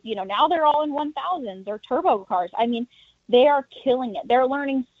to, you know, now they're all in 1000s or turbo cars. I mean, they are killing it. They're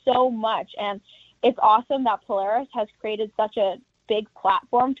learning so much. And it's awesome that Polaris has created such a big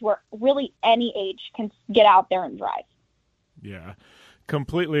platform to where really any age can get out there and drive. Yeah,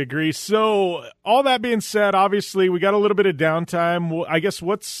 completely agree. So all that being said, obviously we got a little bit of downtime. I guess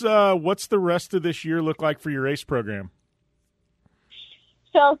what's the rest of this year look like for your race program?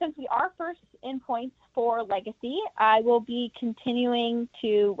 So since we are first in points for Legacy, I will be continuing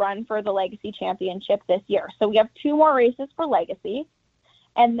to run for the Legacy Championship this year. So we have 2 more races for Legacy.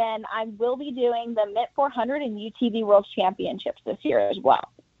 And then I will be doing the MIT 400 and UTV World Championships this year as well.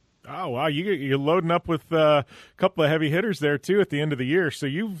 Oh, wow. You're loading up with a couple of heavy hitters there, too, at the end of the year. So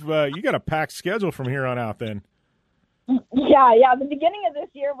you got a packed schedule from here on out then. Yeah. The beginning of this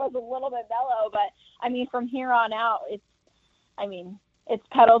year was a little bit mellow, but, I mean, from here on out, it's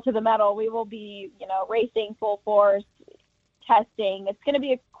pedal to the metal. We will be, you know, racing full force, testing. It's going to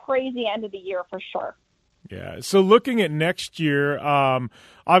be a crazy end of the year for sure. Yeah. So looking at next year,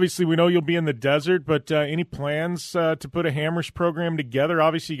 obviously we know you'll be in the desert, but any plans to put a Hammers program together?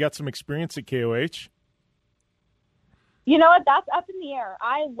 Obviously you got some experience at KOH. You know what? That's up in the air.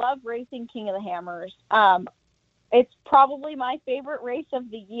 I love racing King of the Hammers. It's probably my favorite race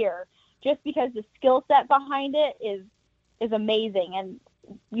of the year just because the skill set behind it is amazing. And,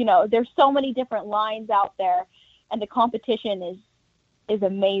 you know, there's so many different lines out there and the competition is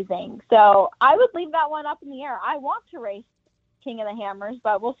amazing. So I would leave that one up in the air. I want to race King of the Hammers,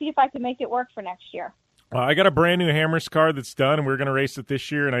 but we'll see if I can make it work for next year. I got a brand new Hammers car that's done, and we're going to race it this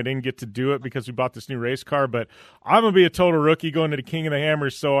year, and I didn't get to do it because we bought this new race car, but I'm going to be a total rookie going to the King of the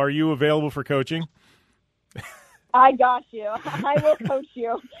Hammers, so are you available for coaching? I got you. I will coach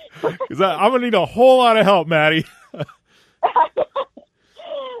you. Because I'm going to need a whole lot of help, Maddie.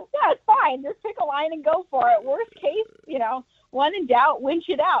 Yeah, it's fine. Just pick a line and go for it. Worst case, you know, when in doubt, winch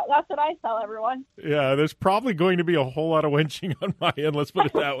it out. That's what I tell everyone. Yeah, there's probably going to be a whole lot of winching on my end. Let's put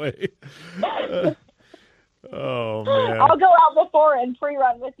it that way. Oh, man. I'll go out before and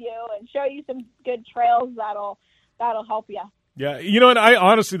pre-run with you and show you some good trails that'll help you. Yeah, you know, and I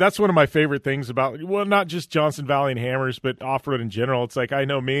honestly, that's one of my favorite things about, well, not just Johnson Valley and Hammers, but off-road in general. It's like, I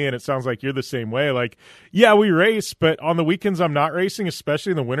know me, and it sounds like you're the same way. Like, yeah, we race, but on the weekends I'm not racing,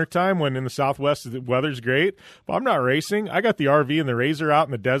 especially in the wintertime when in the Southwest the weather's great. But I'm not racing. I got the RV and the Razor out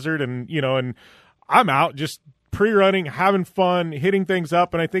in the desert, and, you know, and I'm out just pre-running, having fun, hitting things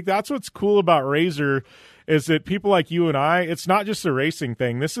up. And I think that's what's cool about Razor is that people like you and I, it's not just a racing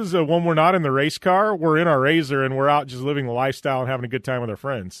thing. This is when we're not in the race car, we're in our Razor and we're out just living the lifestyle and having a good time with our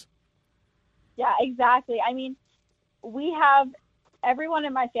friends. Yeah, exactly. I mean, we have everyone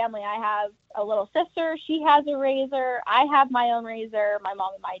in my family. I have a little sister. She has a Razor. I have my own Razor. My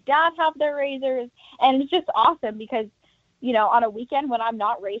mom and my dad have their Razors. And it's just awesome because, you know, on a weekend when I'm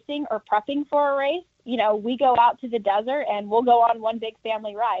not racing or prepping for a race, you know, we go out to the desert and we'll go on one big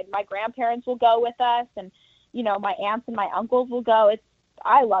family ride. My grandparents will go with us and, you know, my aunts and my uncles will go.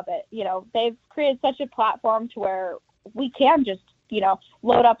 I love it. You know, they've created such a platform to where we can just, you know,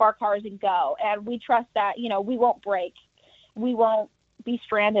 load up our cars and go. And we trust that, you know, we won't break. We won't be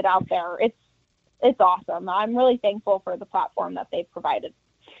stranded out there. It's awesome. I'm really thankful for the platform that they've provided.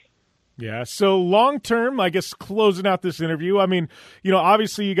 Yeah, so long-term, I guess, closing out this interview, I mean,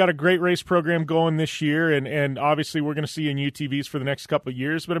 obviously you got a great race program going this year, and obviously we're going to see you in UTVs for the next couple of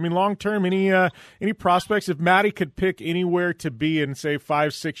years, but I mean, long-term, any prospects? If Maddie could pick anywhere to be in, say,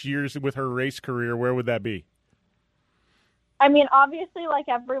 5-6 years with her race career, where would that be? I mean, obviously, like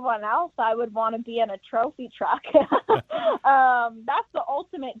everyone else, I would want to be in a trophy truck. That's the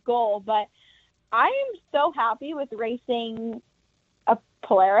ultimate goal, but I am so happy with racing a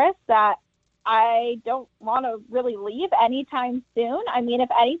Polaris that I don't want to really leave anytime soon. I mean, if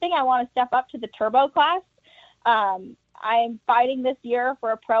anything, I want to step up to the turbo class. I'm fighting this year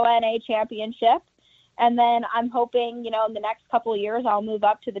for a Pro NA championship, and then I'm hoping, in the next couple of years, I'll move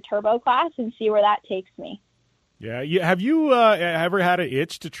up to the turbo class and see where that takes me. Yeah. Have you ever had an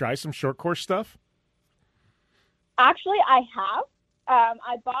itch to try some short course stuff? Actually, I have.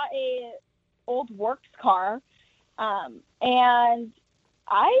 I bought a old works car, and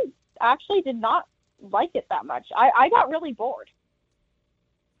I actually did not like it that much. I got really bored.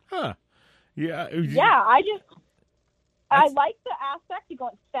 Huh. Yeah. Yeah, I like the aspect of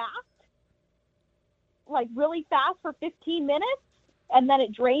going fast, like really fast for 15 minutes, and then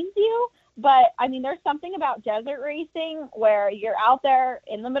it drains you. But, I mean, there's something about desert racing where you're out there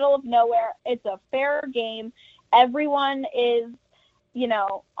in the middle of nowhere. It's a fair game. Everyone is,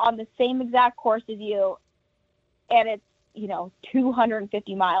 on the same exact course as you, and it's,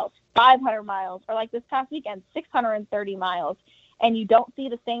 250 miles, 500 miles, or like this past weekend, 630 miles, and you don't see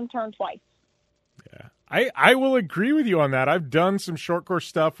the same turn twice. Yeah. I will agree with you on that. I've done some short course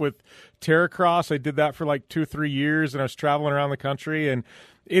stuff with Terracross. I did that for like 2 or 3 years, and I was traveling around the country, and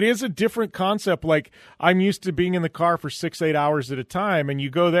it is a different concept. Like, I'm used to being in the car for 6-8 hours at a time, and you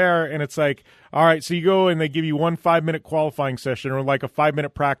go there, and it's like, all right, so you go and they give you 1 5-minute qualifying session or like a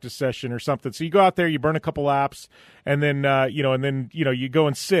 5-minute practice session or something. So you go out there, you burn a couple laps, and then you go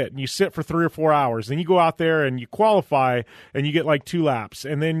and sit, and you sit for 3 or 4 hours. Then you go out there and you qualify, and you get like 2 laps,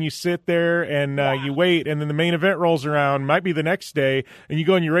 and then you sit there and you wait, and then the main event rolls around, might be the next day, and you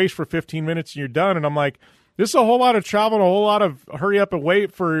go and you race for 15 minutes and you're done. And I'm like, this is a whole lot of travel and a whole lot of hurry up and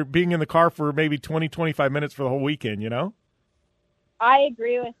wait for being in the car for maybe 20, 25 minutes for the whole weekend, I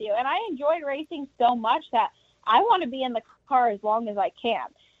agree with you. And I enjoy racing so much that I want to be in the car as long as I can.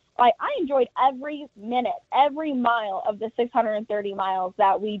 Like, I enjoyed every minute, every mile of the 630 miles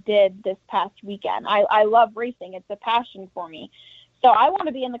that we did this past weekend. I love racing. It's a passion for me. So I want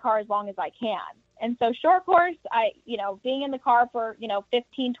to be in the car as long as I can. And so short course, being in the car for,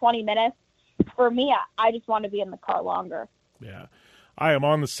 15, 20 minutes, for me, I just want to be in the car longer. Yeah, I am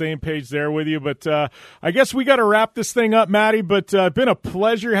on the same page there with you. But I guess we got to wrap this thing up, Maddie. But been a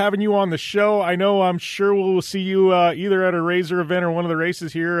pleasure having you on the show. I'm sure we'll see you either at a Razor event or one of the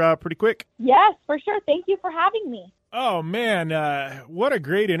races here pretty quick. Yes, for sure. Thank you for having me. Oh, man, what a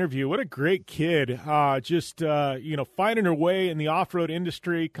great interview. What a great kid. Finding her way in the off-road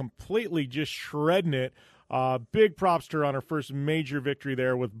industry, completely just shredding it. Big props to her on her first major victory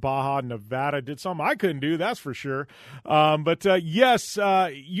there with Baja, Nevada. Did something I couldn't do, that's for sure. Yes,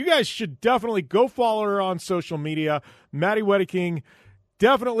 you guys should definitely go follow her on social media. Maddie Wedeking,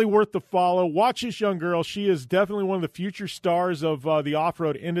 definitely worth the follow. Watch this young girl. She is definitely one of the future stars of the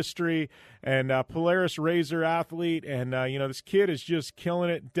off-road industry and Polaris Razor athlete. And, this kid is just killing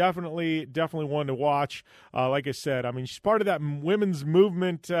it. Definitely one to watch. Like I said, I mean, she's part of that women's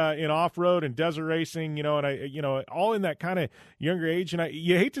movement in off-road and desert racing, and all in that kind of younger age. And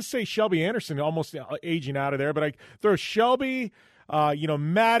you hate to say Shelby Anderson almost aging out of there, but I throw Shelby,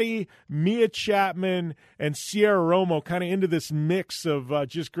 Maddie, Mia Chapman, and Sierra Romo kind of into this mix of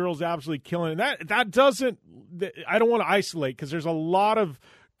just girls absolutely killing it. And that doesn't – I don't want to isolate because there's a lot of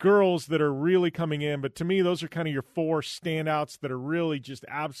girls that are really coming in, but to me, those are kind of your 4 standouts that are really just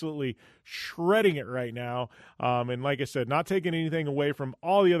absolutely shredding it right now. And like I said, not taking anything away from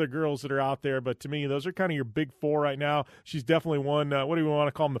all the other girls that are out there, but to me, those are kind of your big 4 right now. She's definitely one. What do we want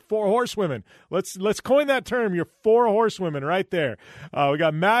to call them? The 4 horsewomen. Let's coin that term. Your 4 horsewomen right there. We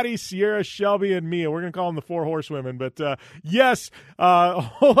got Maddie, Sierra, Shelby, and Mia. We're gonna call them the 4 horsewomen. But yes, a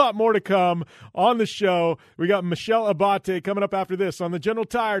whole lot more to come on the show. We got Michelle Abate coming up after this on the General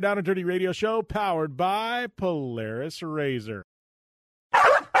Tire Down and Dirty Radio Show, powered by Polaris Razor.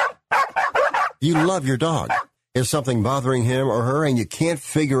 You love your dog. Is something bothering him or her and you can't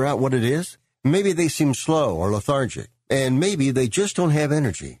figure out what it is? Maybe they seem slow or lethargic, and maybe they just don't have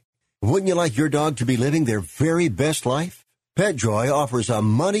energy. Wouldn't you like your dog to be living their very best life? PetJoy offers a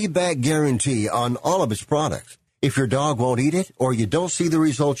money-back guarantee on all of its products. If your dog won't eat it or you don't see the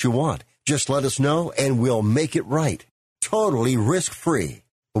results you want, just let us know and we'll make it right. Totally risk-free.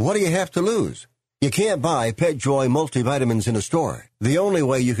 What do you have to lose? You can't buy PetJoy multivitamins in a store. The only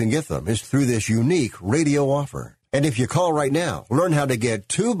way you can get them is through this unique radio offer. And if you call right now, learn how to get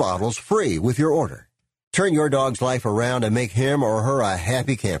 2 bottles free with your order. Turn your dog's life around and make him or her a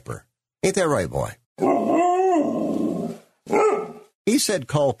happy camper. Ain't that right, boy? He said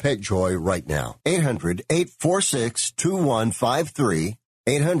call PetJoy right now. 800-846-2153.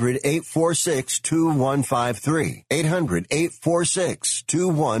 800-846-2153.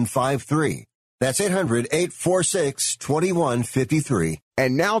 800-846-2153. That's 800-846-2153.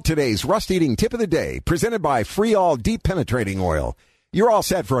 And now today's rust-eating tip of the day, presented by Freol Deep Penetrating Oil. You're all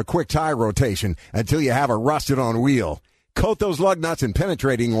set for a quick tire rotation until you have a rusted-on wheel. Coat those lug nuts in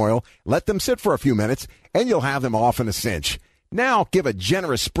penetrating oil, let them sit for a few minutes, and you'll have them off in a cinch. Now give a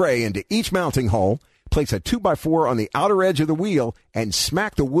generous spray into each mounting hole, place a 2x4 on the outer edge of the wheel, and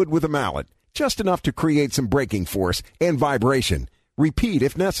smack the wood with a mallet, just enough to create some braking force and vibration. Repeat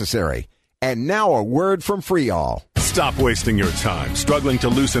if necessary. And now a word from Freol. Stop wasting your time struggling to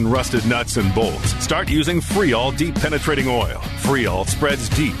loosen rusted nuts and bolts. Start using Freol Deep Penetrating Oil. Freol spreads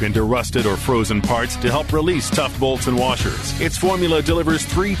deep into rusted or frozen parts to help release tough bolts and washers. Its formula delivers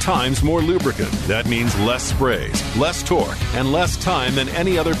 3 times more lubricant. That means less sprays, less torque, and less time than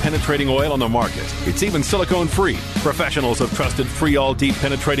any other penetrating oil on the market. It's even silicone-free. Professionals have trusted Freol Deep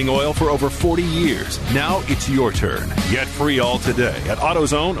Penetrating Oil for over 40 years. Now it's your turn. Get Freol today at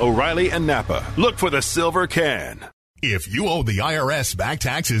AutoZone, O'Reilly, and Napa. Look for the silver can. If you owe the IRS back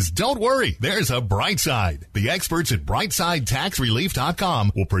taxes, don't worry. There's a bright side. The experts at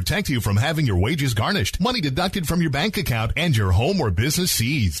BrightSideTaxRelief.com will protect you from having your wages garnished, money deducted from your bank account, and your home or business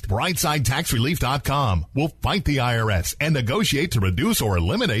seized. BrightSideTaxRelief.com will fight the IRS and negotiate to reduce or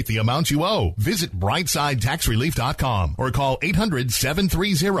eliminate the amount you owe. Visit BrightSideTaxRelief.com or call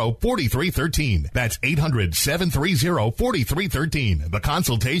 800-730-4313. That's 800-730-4313. The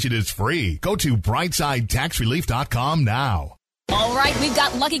consultation is free. Go to BrightSideTaxRelief.com now. All right, we've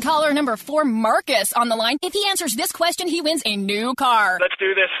got lucky caller number 4, Marcus, on the line. If he answers this question, he wins a new car. Let's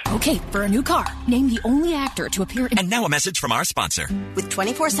do this. Okay, for a new car, name the only actor to appear in... And now a message from our sponsor. With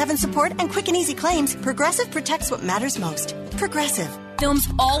 24/7 support and quick and easy claims, Progressive protects what matters most. Progressive. Films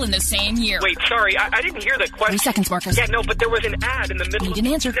all in the same year. Wait, sorry, I didn't hear the question. 3 seconds, Marcus. Yeah, no, but there was an ad in the middle. You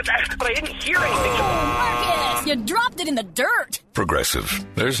didn't answer. But I didn't hear anything. Marcus, you dropped it in the dirt. Progressive.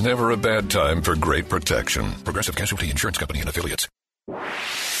 There's never a bad time for great protection. Progressive Casualty Insurance Company and Affiliates.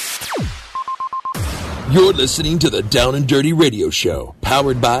 You're listening to the Down and Dirty Radio Show,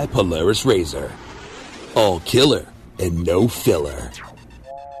 powered by Polaris Razor. All killer and no filler.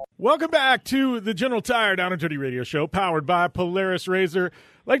 Welcome back to the General Tire Down and Dirty Radio Show, powered by Polaris Razor.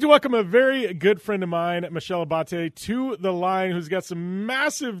 I'd like to welcome a very good friend of mine, Michelle Abate, to the line, who's got some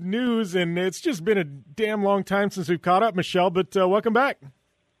massive news, and it's just been a damn long time since we've caught up, Michelle, but welcome back.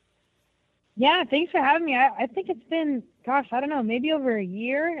 Yeah, thanks for having me. I think it's been, gosh, I don't know, maybe over a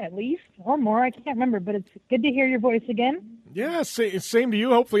year at least, or more. I can't remember, but it's good to hear your voice again. Yeah, same to you.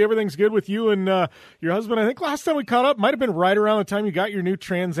 Hopefully everything's good with you and your husband. I think last time we caught up might have been right around the time you got your new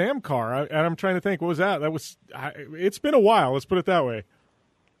Trans Am car. And I'm trying to think, what was that? It's been a while. Let's put it that way.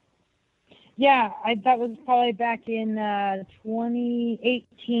 Yeah, that was probably back in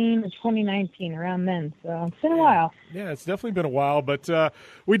 2018 or 2019, around then. So it's been a while. Yeah, it's definitely been a while, but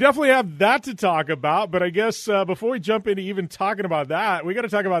we definitely have that to talk about. But I guess before we jump into even talking about that, we got to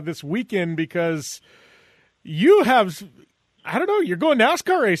talk about this weekend because you have, I don't know, you're going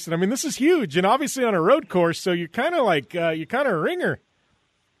NASCAR racing. I mean, this is huge, and obviously on a road course, so you're kind of like, you're kind of a ringer.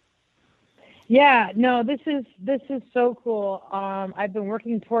 Yeah, no, this is so cool. I've been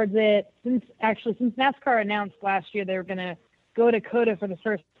working towards it since NASCAR announced last year they were going to go to COTA for the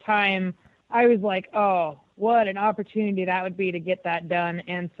first time. I was like, oh, what an opportunity that would be to get that done.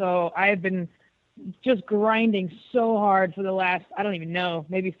 And so I've been just grinding so hard for the last, I don't even know,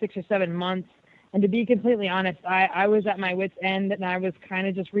 maybe 6 or 7 months. And to be completely honest, I was at my wit's end, and I was kind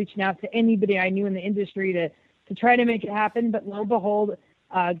of just reaching out to anybody I knew in the industry to try to make it happen. But lo and behold,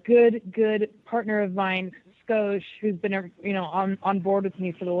 good partner of mine, Skosh, who's been on board with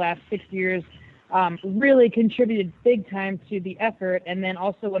me for the last 6 years, really contributed big time to the effort. And then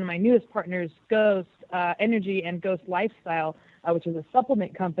also one of my newest partners, Ghost Energy and Ghost Lifestyle, which is a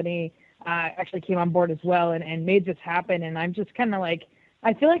supplement company, actually came on board as well and made this happen. And I'm just kind of like,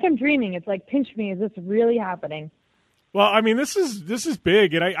 I feel like I'm dreaming. It's like, pinch me, is this really happening? Well, I mean, this is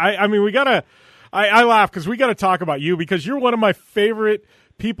big, and I mean, we gotta. I laugh because we got to talk about you because you're one of my favorite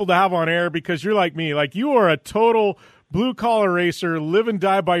people to have on air because you're like me. Like, you are a total blue-collar racer, live and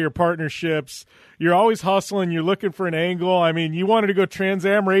die by your partnerships. You're always hustling. You're looking for an angle. I mean, you wanted to go Trans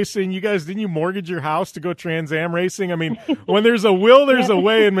Am racing. You guys, didn't you mortgage your house to go Trans Am racing? I mean, when there's a will, there's a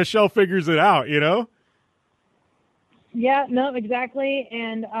way, and Michelle figures it out, you know? Yeah, no, exactly.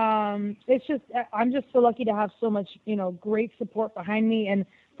 And it's just, I'm just so lucky to have so much, great support behind me. And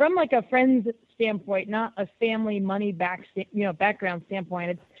from like a friend's standpoint, not a family money background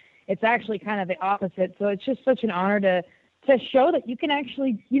standpoint, it's actually kind of the opposite. So it's just such an honor to show that you can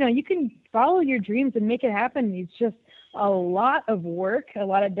actually, you can follow your dreams and make it happen. It's just a lot of work, a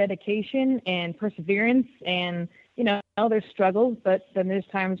lot of dedication and perseverance. And, there's struggles, but then there's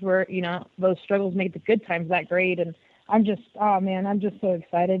times where, those struggles make the good times that great. And I'm just so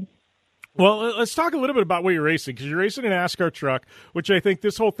excited. Well, let's talk a little bit about what you're racing, because you're racing an NASCAR truck, which I think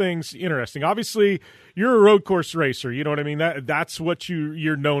this whole thing's interesting. Obviously, you're a road course racer. You know what I mean? That's what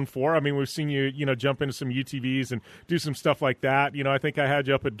you're known for. I mean, we've seen you, jump into some UTVs and do some stuff like that. I think I had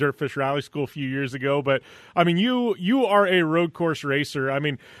you up at Dirtfish Rally School a few years ago. But, I mean, you are a road course racer. I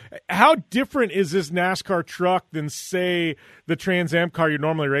mean, how different is this NASCAR truck than, say, the Trans Am car you're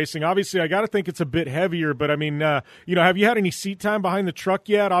normally racing? Obviously, I got to think it's a bit heavier. But, I mean, have you had any seat time behind the truck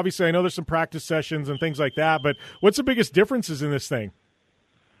yet? Obviously, I know there's some practice sessions and things like that. But what's the biggest differences in this thing?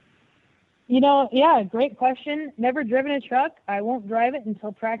 Yeah, great question. Never driven a truck. I won't drive it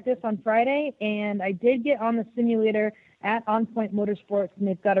until practice on Friday. And I did get on the simulator at On Point Motorsports, and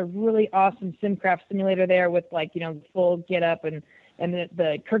they've got a really awesome SimCraft simulator there with the full get up and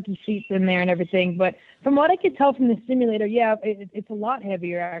the Kirky seats in there and everything. But from what I could tell from the simulator, yeah, it's a lot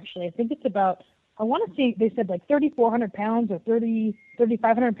heavier actually. I think it's about, I want to say they said 3,400 pounds or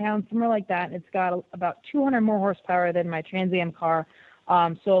 3,500 pounds, somewhere like that. It's got about 200 more horsepower than my Trans Am car.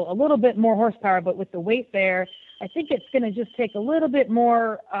 So a little bit more horsepower, but with the weight there, I think it's going to just take a little bit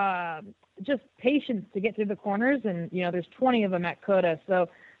more just patience to get through the corners. And, there's 20 of them at COTA. So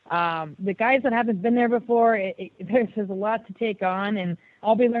the guys that haven't been there before, there's a lot to take on. And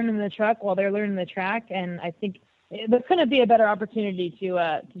I'll be learning the truck while they're learning the track. And I think there's going to be a better opportunity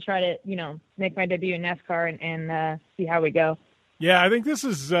to try to, make my debut in NASCAR and see how we go. Yeah, I think this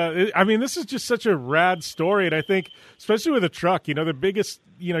is, this is just such a rad story. And I think, especially with a truck, the biggest,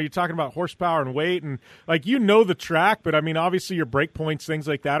 you're talking about horsepower and weight and the track, but I mean, obviously your brake points, things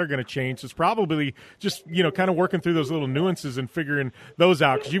like that are going to change. So it's probably just, kind of working through those little nuances and figuring those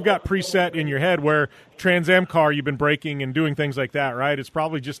out. Because you've got preset in your head where Trans Am car, you've been braking and doing things like that, right? It's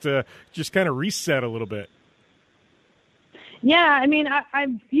probably just to kind of reset a little bit. Yeah, I mean, I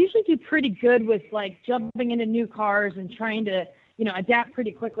usually do pretty good with jumping into new cars and trying to, adapt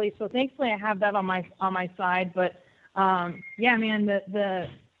pretty quickly. So thankfully I have that on my side. But yeah, man, the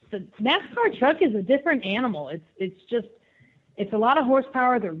NASCAR truck is a different animal. It's a lot of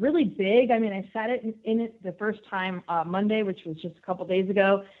horsepower. They're really big. I mean, I sat in it the first time Monday, which was just a couple days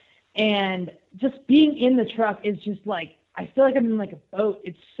ago, and just being in the truck is just I feel like I'm in a boat.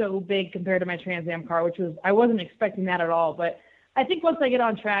 It's so big compared to my Trans Am car, I wasn't expecting that at all. But I think once I get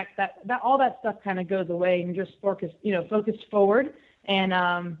on track, that all that stuff kind of goes away and just focus forward and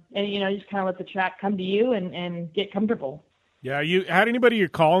just kind of let the track come to you and get comfortable. Yeah, you had anybody you're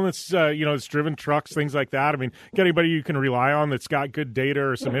calling that's that's driven trucks, things like that? I mean, got anybody you can rely on that's got good data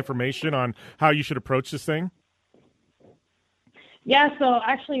or some information on how you should approach this thing? Yeah, so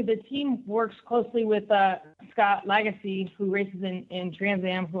actually the team works closely with Scott Lagacy, who races in Trans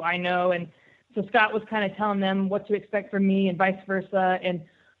Am, who I know, and so Scott was kind of telling them what to expect from me and vice versa. And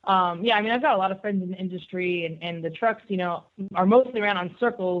yeah, I mean, I've got a lot of friends in the industry, and the trucks, are mostly around on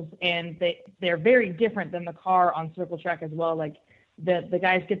circles, and they're very different than the car on circle track as well. The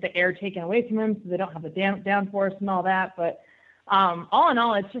guys get the air taken away from them, so they don't have the downforce and all that. But all in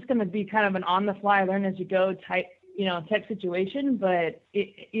all, it's just going to be kind of an on-the-fly, learn as you go type situation. But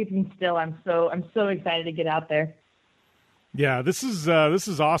even still, I'm so excited to get out there. Yeah, this is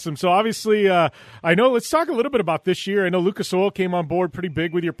awesome. So obviously, I know. Let's talk a little bit about this year. I know Lucas Oil came on board pretty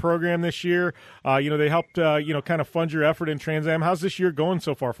big with your program this year. They helped kind of fund your effort in Trans Am. How's this year going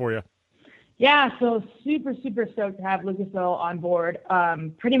so far for you? Yeah, so super stoked to have Lucas Oil on board.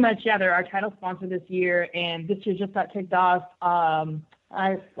 Pretty much, yeah, they're our title sponsor this year, and this year just got kicked off.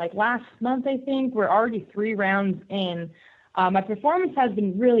 Last month, I think. We're already 3 rounds in. My performance has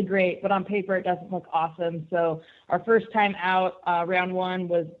been really great, but on paper it doesn't look awesome. So our first time out, round 1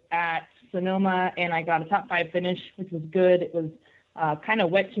 was at Sonoma, and I got a top 5 finish, which was good. It was kind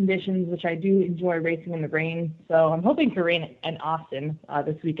of wet conditions, which I do enjoy racing in the rain. So I'm hoping for rain in Austin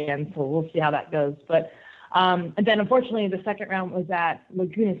this weekend, so we'll see how that goes. But and then unfortunately the second round was at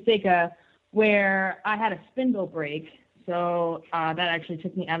Laguna Seca, where I had a spindle break. So that actually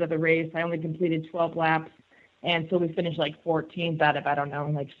took me out of the race. I only completed 12 laps. And so we finished like 14th out of, I don't know,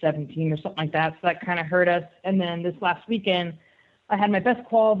 like 17 or something like that. So that kind of hurt us. And then this last weekend, I had my best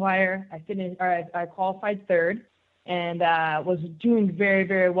qualifier. I qualified third and was doing very,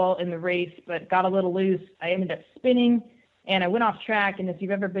 very well in the race, but got a little loose. I ended up spinning and I went off track. And if you've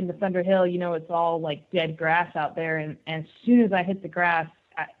ever been to Thunder Hill, you know it's all like dead grass out there. And as soon as I hit the grass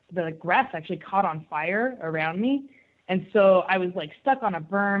actually caught on fire around me. And so I was like stuck on a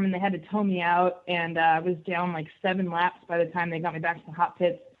berm and they had to tow me out. And I was down like 7 laps by the time they got me back to the hot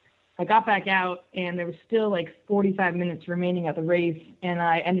pits. I got back out and there was still like 45 minutes remaining of the race. And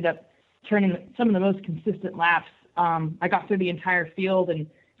I ended up turning some of the most consistent laps. I got through the entire field and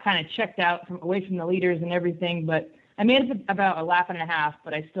kind of checked out away from the leaders and everything. But I made it about a lap and a half,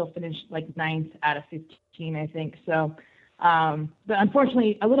 but I still finished like 9th out of 15, I think. So, but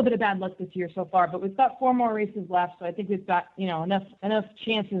unfortunately, a little bit of bad luck this year so far. But we've got 4 more races left, so I think we've got enough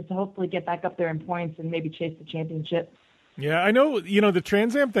chances to hopefully get back up there in points and maybe chase the championship. Yeah, I know. The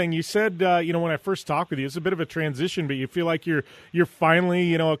Trans Am thing. You said, when I first talked with you, it's a bit of a transition, but you feel like you're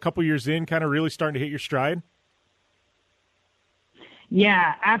finally, a couple years in, kind of really starting to hit your stride.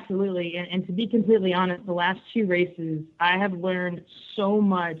 Yeah, absolutely. And to be completely honest, the last 2 races, I have learned so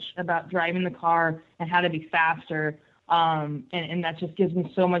much about driving the car and how to be faster. And that just gives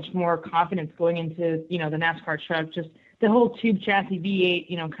me so much more confidence going into, the NASCAR truck, just the whole tube chassis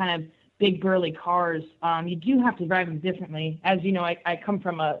V8, kind of big burly cars. You do have to drive them differently. As you know, I come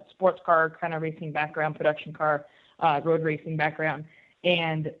from a sports car kind of racing background, production car, road racing background.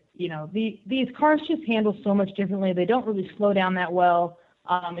 And, these cars just handle so much differently. They don't really slow down that well.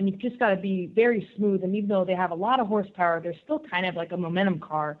 And you've just got to be very smooth. And even though they have a lot of horsepower, they're still kind of like a momentum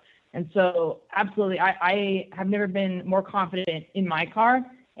car. And so, absolutely, I have never been more confident in my car,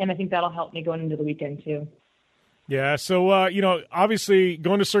 and I think that'll help me going into the weekend, too. Yeah, so, obviously,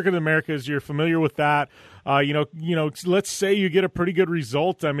 going to Circuit of the Americas, you're familiar with that. Let's say you get a pretty good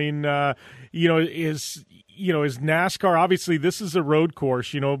result. I mean, is NASCAR, obviously, this is a road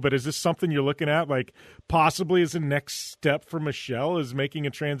course, but is this something you're looking at, like, possibly as a next step for Michelle, is making a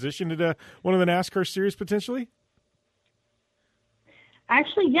transition into one of the NASCAR series, potentially?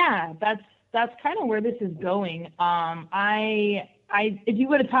 Actually, yeah, that's kind of where this is going. If you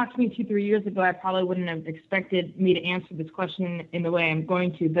would have talked to me 2-3 years ago, I probably wouldn't have expected me to answer this question in the way I'm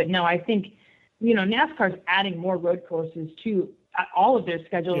going to. But no, I think, NASCAR's adding more road courses to all of their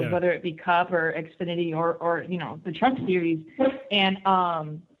schedules, whether it be Cup or Xfinity or the Truck Series. And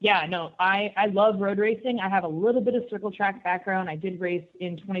I love road racing. I have a little bit of circle track background. I did race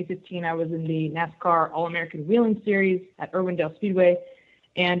in 2015. I was in the NASCAR All-American Wheeling Series at Irwindale Speedway.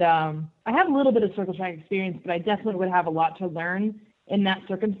 And I have a little bit of circle track experience, but I definitely would have a lot to learn in that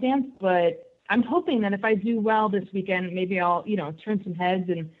circumstance. But I'm hoping that if I do well this weekend, maybe I'll, turn some heads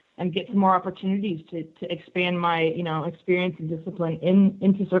and get some more opportunities to expand my, experience and discipline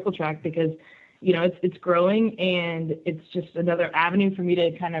into circle track because, it's growing and it's just another avenue for me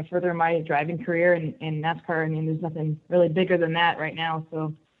to kind of further my driving career in NASCAR. I mean, there's nothing really bigger than that right now.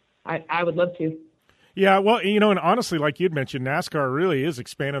 So I would love to. Yeah, well, and honestly, like you'd mentioned, NASCAR really is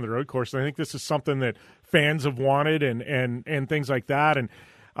expanding the road course. And I think this is something that fans have wanted and things like that. And,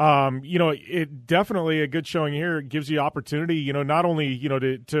 it definitely a good showing here. It gives you opportunity, not only,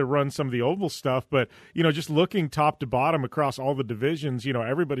 to run some of the oval stuff, but, just looking top to bottom across all the divisions,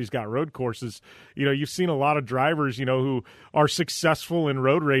 everybody's got road courses. You've seen a lot of drivers, who are successful in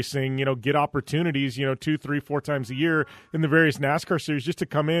road racing, get opportunities, 2, 3, 4 times a year in the various NASCAR series just to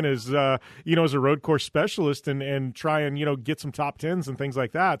come in as, as a road course specialist and try and, get some top 10s and things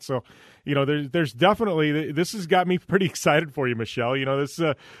like that. So, there's definitely, this has got me pretty excited for you, Michelle. This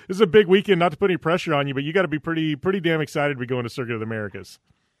is a big weekend, not to put any pressure on you, but you got to be pretty damn excited to be going to Circuit of the Americas.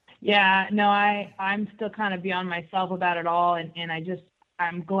 Yeah, no, I'm still kind of beyond myself about it all. And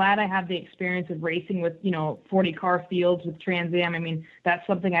I'm glad I have the experience of racing with, 40 car fields with Trans Am. I mean, that's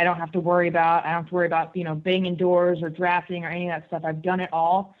something I don't have to worry about. I don't have to worry about, banging doors or drafting or any of that stuff. I've done it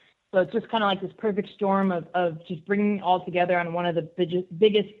all. So it's just kind of like this perfect storm of just bringing it all together on one of the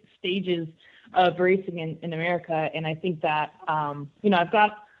biggest stages of racing in America. And I think that, I've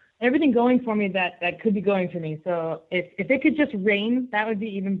got everything going for me that could be going for me. So if it could just rain, that would be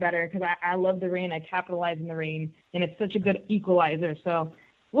even better because I love the rain. I capitalize in the rain, and it's such a good equalizer. So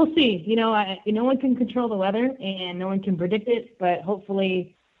we'll see. No one can control the weather, and no one can predict it. But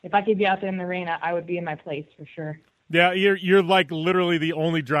hopefully, if I could be out there in the rain, I would be in my place for sure. Yeah, you're like literally the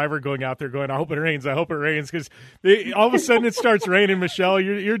only driver going out there going, I hope it rains, because all of a sudden it starts raining, Michelle.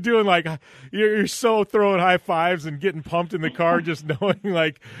 You're doing like, you're so throwing high fives and getting pumped in the car just knowing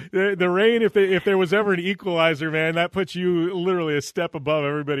like the rain, if there was ever an equalizer, man, that puts you literally a step above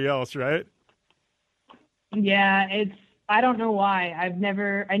everybody else, right? Yeah, I don't know why. I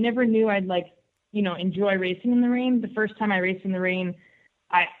never knew I'd enjoy racing in the rain. The first time I raced in the rain,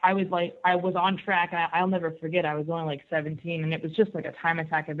 I was on track, and I'll never forget. I was only like 17, and it was just like a time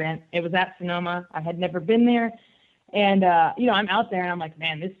attack event. It was at Sonoma. I had never been there, and I'm out there, and I'm like,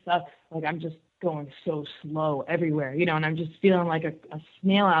 man, this sucks. Like, I'm just going so slow everywhere, and I'm just feeling like a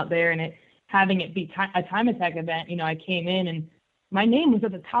snail out there, and having it be a time attack event. I came in, and my name was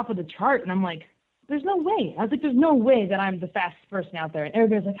at the top of the chart, and I'm like, there's no way. I was like, there's no way that I'm the fastest person out there. And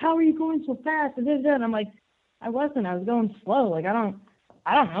everybody's like, how are you going so fast? And I'm like, I wasn't. I was going slow. Like, I don't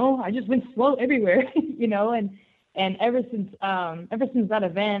know. I just went slow everywhere, and ever since that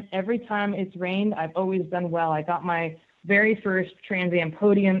event, every time it's rained, I've always done well. I got my very first Trans Am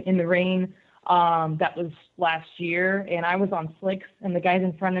podium in the rain. That was last year, and I was on slicks, and the guys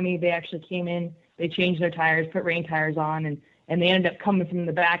in front of me, they actually came in, they changed their tires, put rain tires on, and they ended up coming from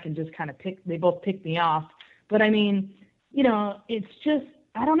the back and just kind of they both picked me off. But I mean, it's just,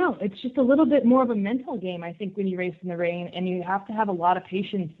 I don't know. It's just a little bit more of a mental game, I think, when you race in the rain, and you have to have a lot of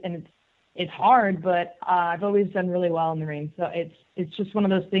patience, and it's hard, but I've always done really well in the rain. So it's just one of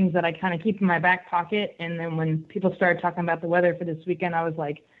those things that I kind of keep in my back pocket. And then when people started talking about the weather for this weekend, I was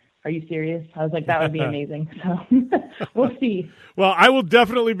like, are you serious? I was like, that would be amazing. So we'll see. Well, I will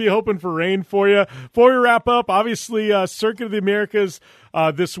definitely be hoping for rain for you. Before we wrap up, obviously, Circuit of the Americas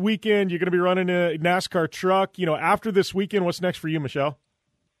this weekend, you're going to be running a NASCAR truck. After this weekend, what's next for you, Michelle?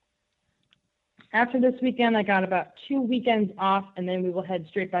 After this weekend, I got about 2 weekends off, and then we will head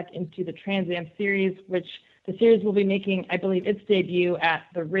straight back into the Trans Am Series, which the series will be making, I believe, its debut at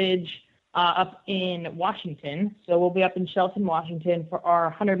the Ridge up in Washington. So we'll be up in Shelton, Washington for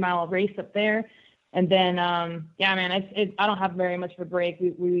our 100-mile race up there. And then, I don't have very much of a break.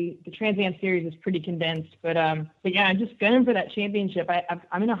 The Trans Am Series is pretty condensed, but yeah, I'm just gunning for that championship.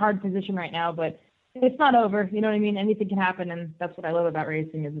 I'm in a hard position right now, but it's not over. You know what I mean? Anything can happen, and that's what I love about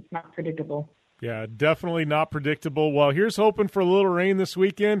racing is it's not predictable. Yeah, definitely not predictable. Well, here's hoping for a little rain this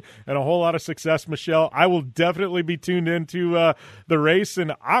weekend and a whole lot of success, Michelle. I will definitely be tuned into the race,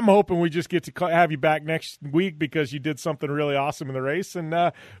 and I'm hoping we just get to have you back next week because you did something really awesome in the race,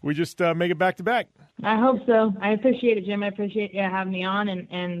 and we just make it back-to-back. I hope so. I appreciate it, Jim. I appreciate you having me on,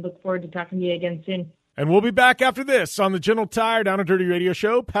 and look forward to talking to you again soon. And we'll be back after this on the General Tire Down and Dirty Radio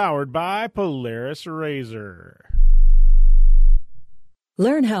Show, powered by Polaris Razor.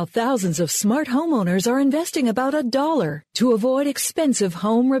 Learn how thousands of smart homeowners are investing about $1 to avoid expensive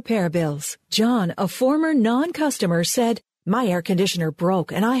home repair bills. John, a former non-customer, said, "My air conditioner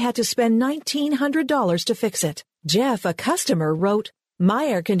broke and I had to spend $1,900 to fix it." Jeff, a customer, wrote, "My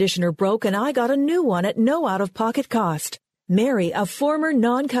air conditioner broke and I got a new one at no out-of-pocket cost." Mary, a former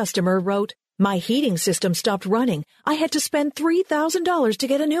non-customer, wrote, "My heating system stopped running. I had to spend $3,000 to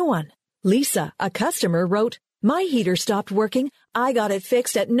get a new one." Lisa, a customer, wrote, "My heater stopped working. I got it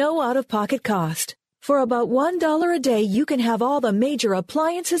fixed at no out-of-pocket cost." For about $1 a day, you can have all the major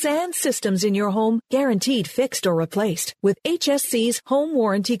appliances and systems in your home guaranteed fixed or replaced with HSC's home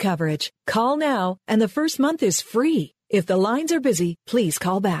warranty coverage. Call now, and the first month is free. If the lines are busy, please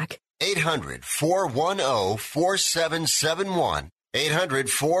call back. 800-410-4771.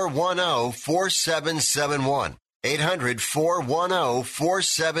 800-410-4771.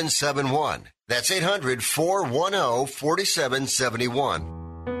 800-410-4771. That's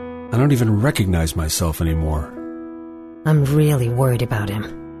 800-410-4771. I don't even recognize myself anymore. I'm really worried about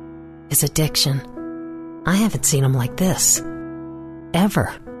him. His addiction. I haven't seen him like this.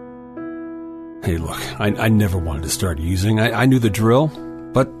 Ever. Hey, look, I never wanted to start using. I knew the drill,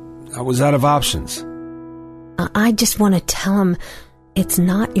 but I was out of options. I just want to tell him it's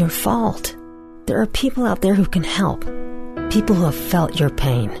not your fault. There are people out there who can help. People who have felt your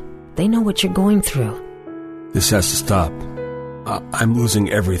pain. They know what you're going through. This has to stop. I'm losing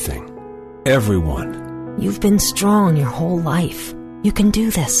everything. Everyone. You've been strong your whole life. You can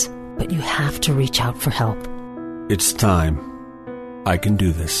do this, but you have to reach out for help. It's time. I can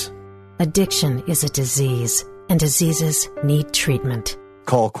do this. Addiction is a disease, and diseases need treatment.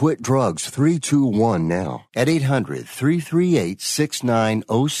 Call Quit Drugs 321 now at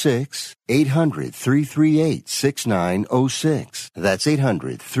 800-338-6906. 800-338-6906. That's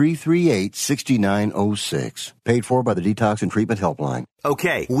 800-338-6906. Paid for by the Detox and Treatment Helpline.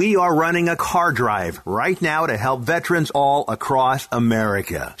 Okay, we are running a car drive right now to help veterans all across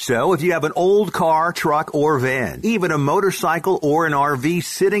America. So if you have an old car, truck, or van, even a motorcycle or an RV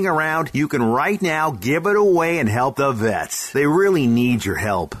sitting around, you can right now give it away and help the vets. They really need your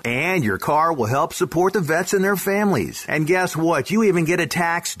help. And your car will help support the vets and their families. And guess what? You even get a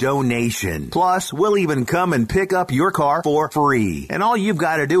tax donation. Plus, we'll even come and pick up your car for free. And all you've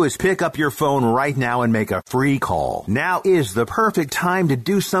got to do is pick up your phone right now and make a free call. Now is the perfect time to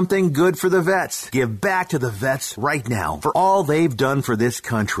do something good for the vets. Give back to the vets right now for all they've done for this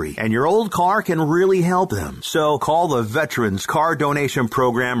country. And your old car can really help them. So call the Veterans Car Donation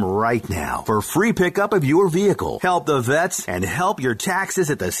Program right now for free pickup of your vehicle. Help the vets and help your taxes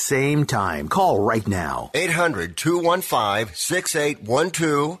at the same time. Call right now.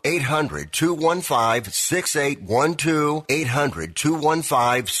 800-215-6812. 800-215-6812.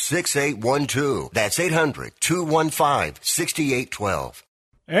 800-215-6812. That's 800-215-6812.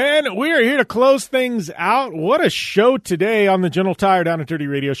 And we are here to close things out. What a show today on the General Tire Down and Dirty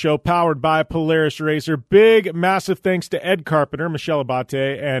Radio Show, powered by Polaris Razor. Big, massive thanks to Ed Carpenter, Michelle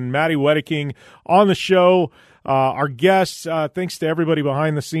Abate, and Maddie Wedeking on the show. Our guests, thanks to everybody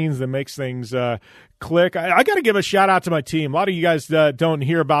behind the scenes that makes things click. I got to give a shout out to my team. A lot of you guys don't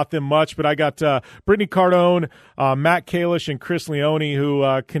hear about them much, but I got Brittany Cardone, Matt Kalish, and Chris Leone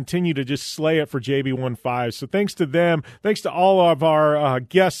who continue to just slay it for JB15. So thanks to them. Thanks to all of our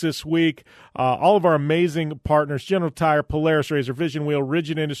guests this week, all of our amazing partners, General Tire, Polaris Razor, Vision Wheel,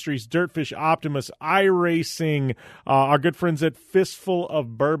 Rigid Industries, Dirtfish Optimus, iRacing, our good friends at Fistful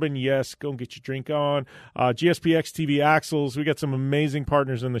of Bourbon. Yes, go and get your drink on. GSPX TV Axles. We got some amazing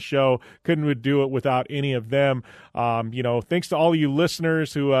partners in the show. Couldn't do it without any of them. Thanks to all of you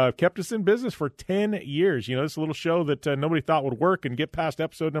listeners who kept us in business for 10 years. This little show that nobody thought would work and get past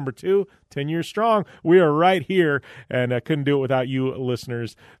episode number 2, 10 years strong. We are right here, and couldn't do it without you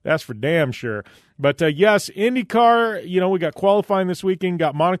listeners. That's for damn sure. But, yes, IndyCar, we got qualifying this weekend,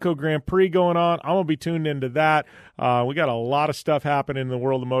 got Monaco Grand Prix going on. I'm going to be tuned into that. We got a lot of stuff happening in the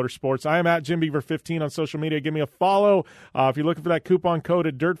world of motorsports. I am at JimBeaver15 on social media. Give me a follow. If you're looking for that coupon code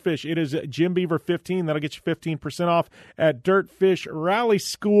at Dirtfish, it is JimBeaver15. That'll get you 15% off at Dirtfish Rally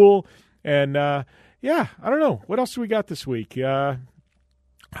School. And, I don't know. What else do we got this week?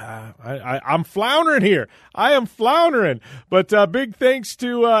 I'm floundering here. I am floundering. But big thanks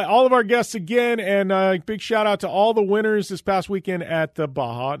to all of our guests again, and big shout out to all the winners this past weekend at the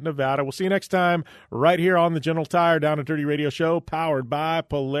Baja, Nevada. We'll see you next time right here on the General Tire Down and Dirty Radio Show, powered by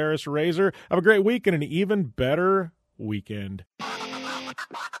Polaris Razor. Have a great week and an even better weekend.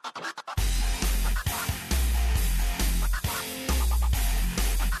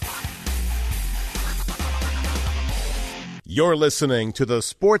 You're listening to the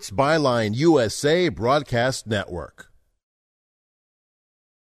Sports Byline USA Broadcast Network.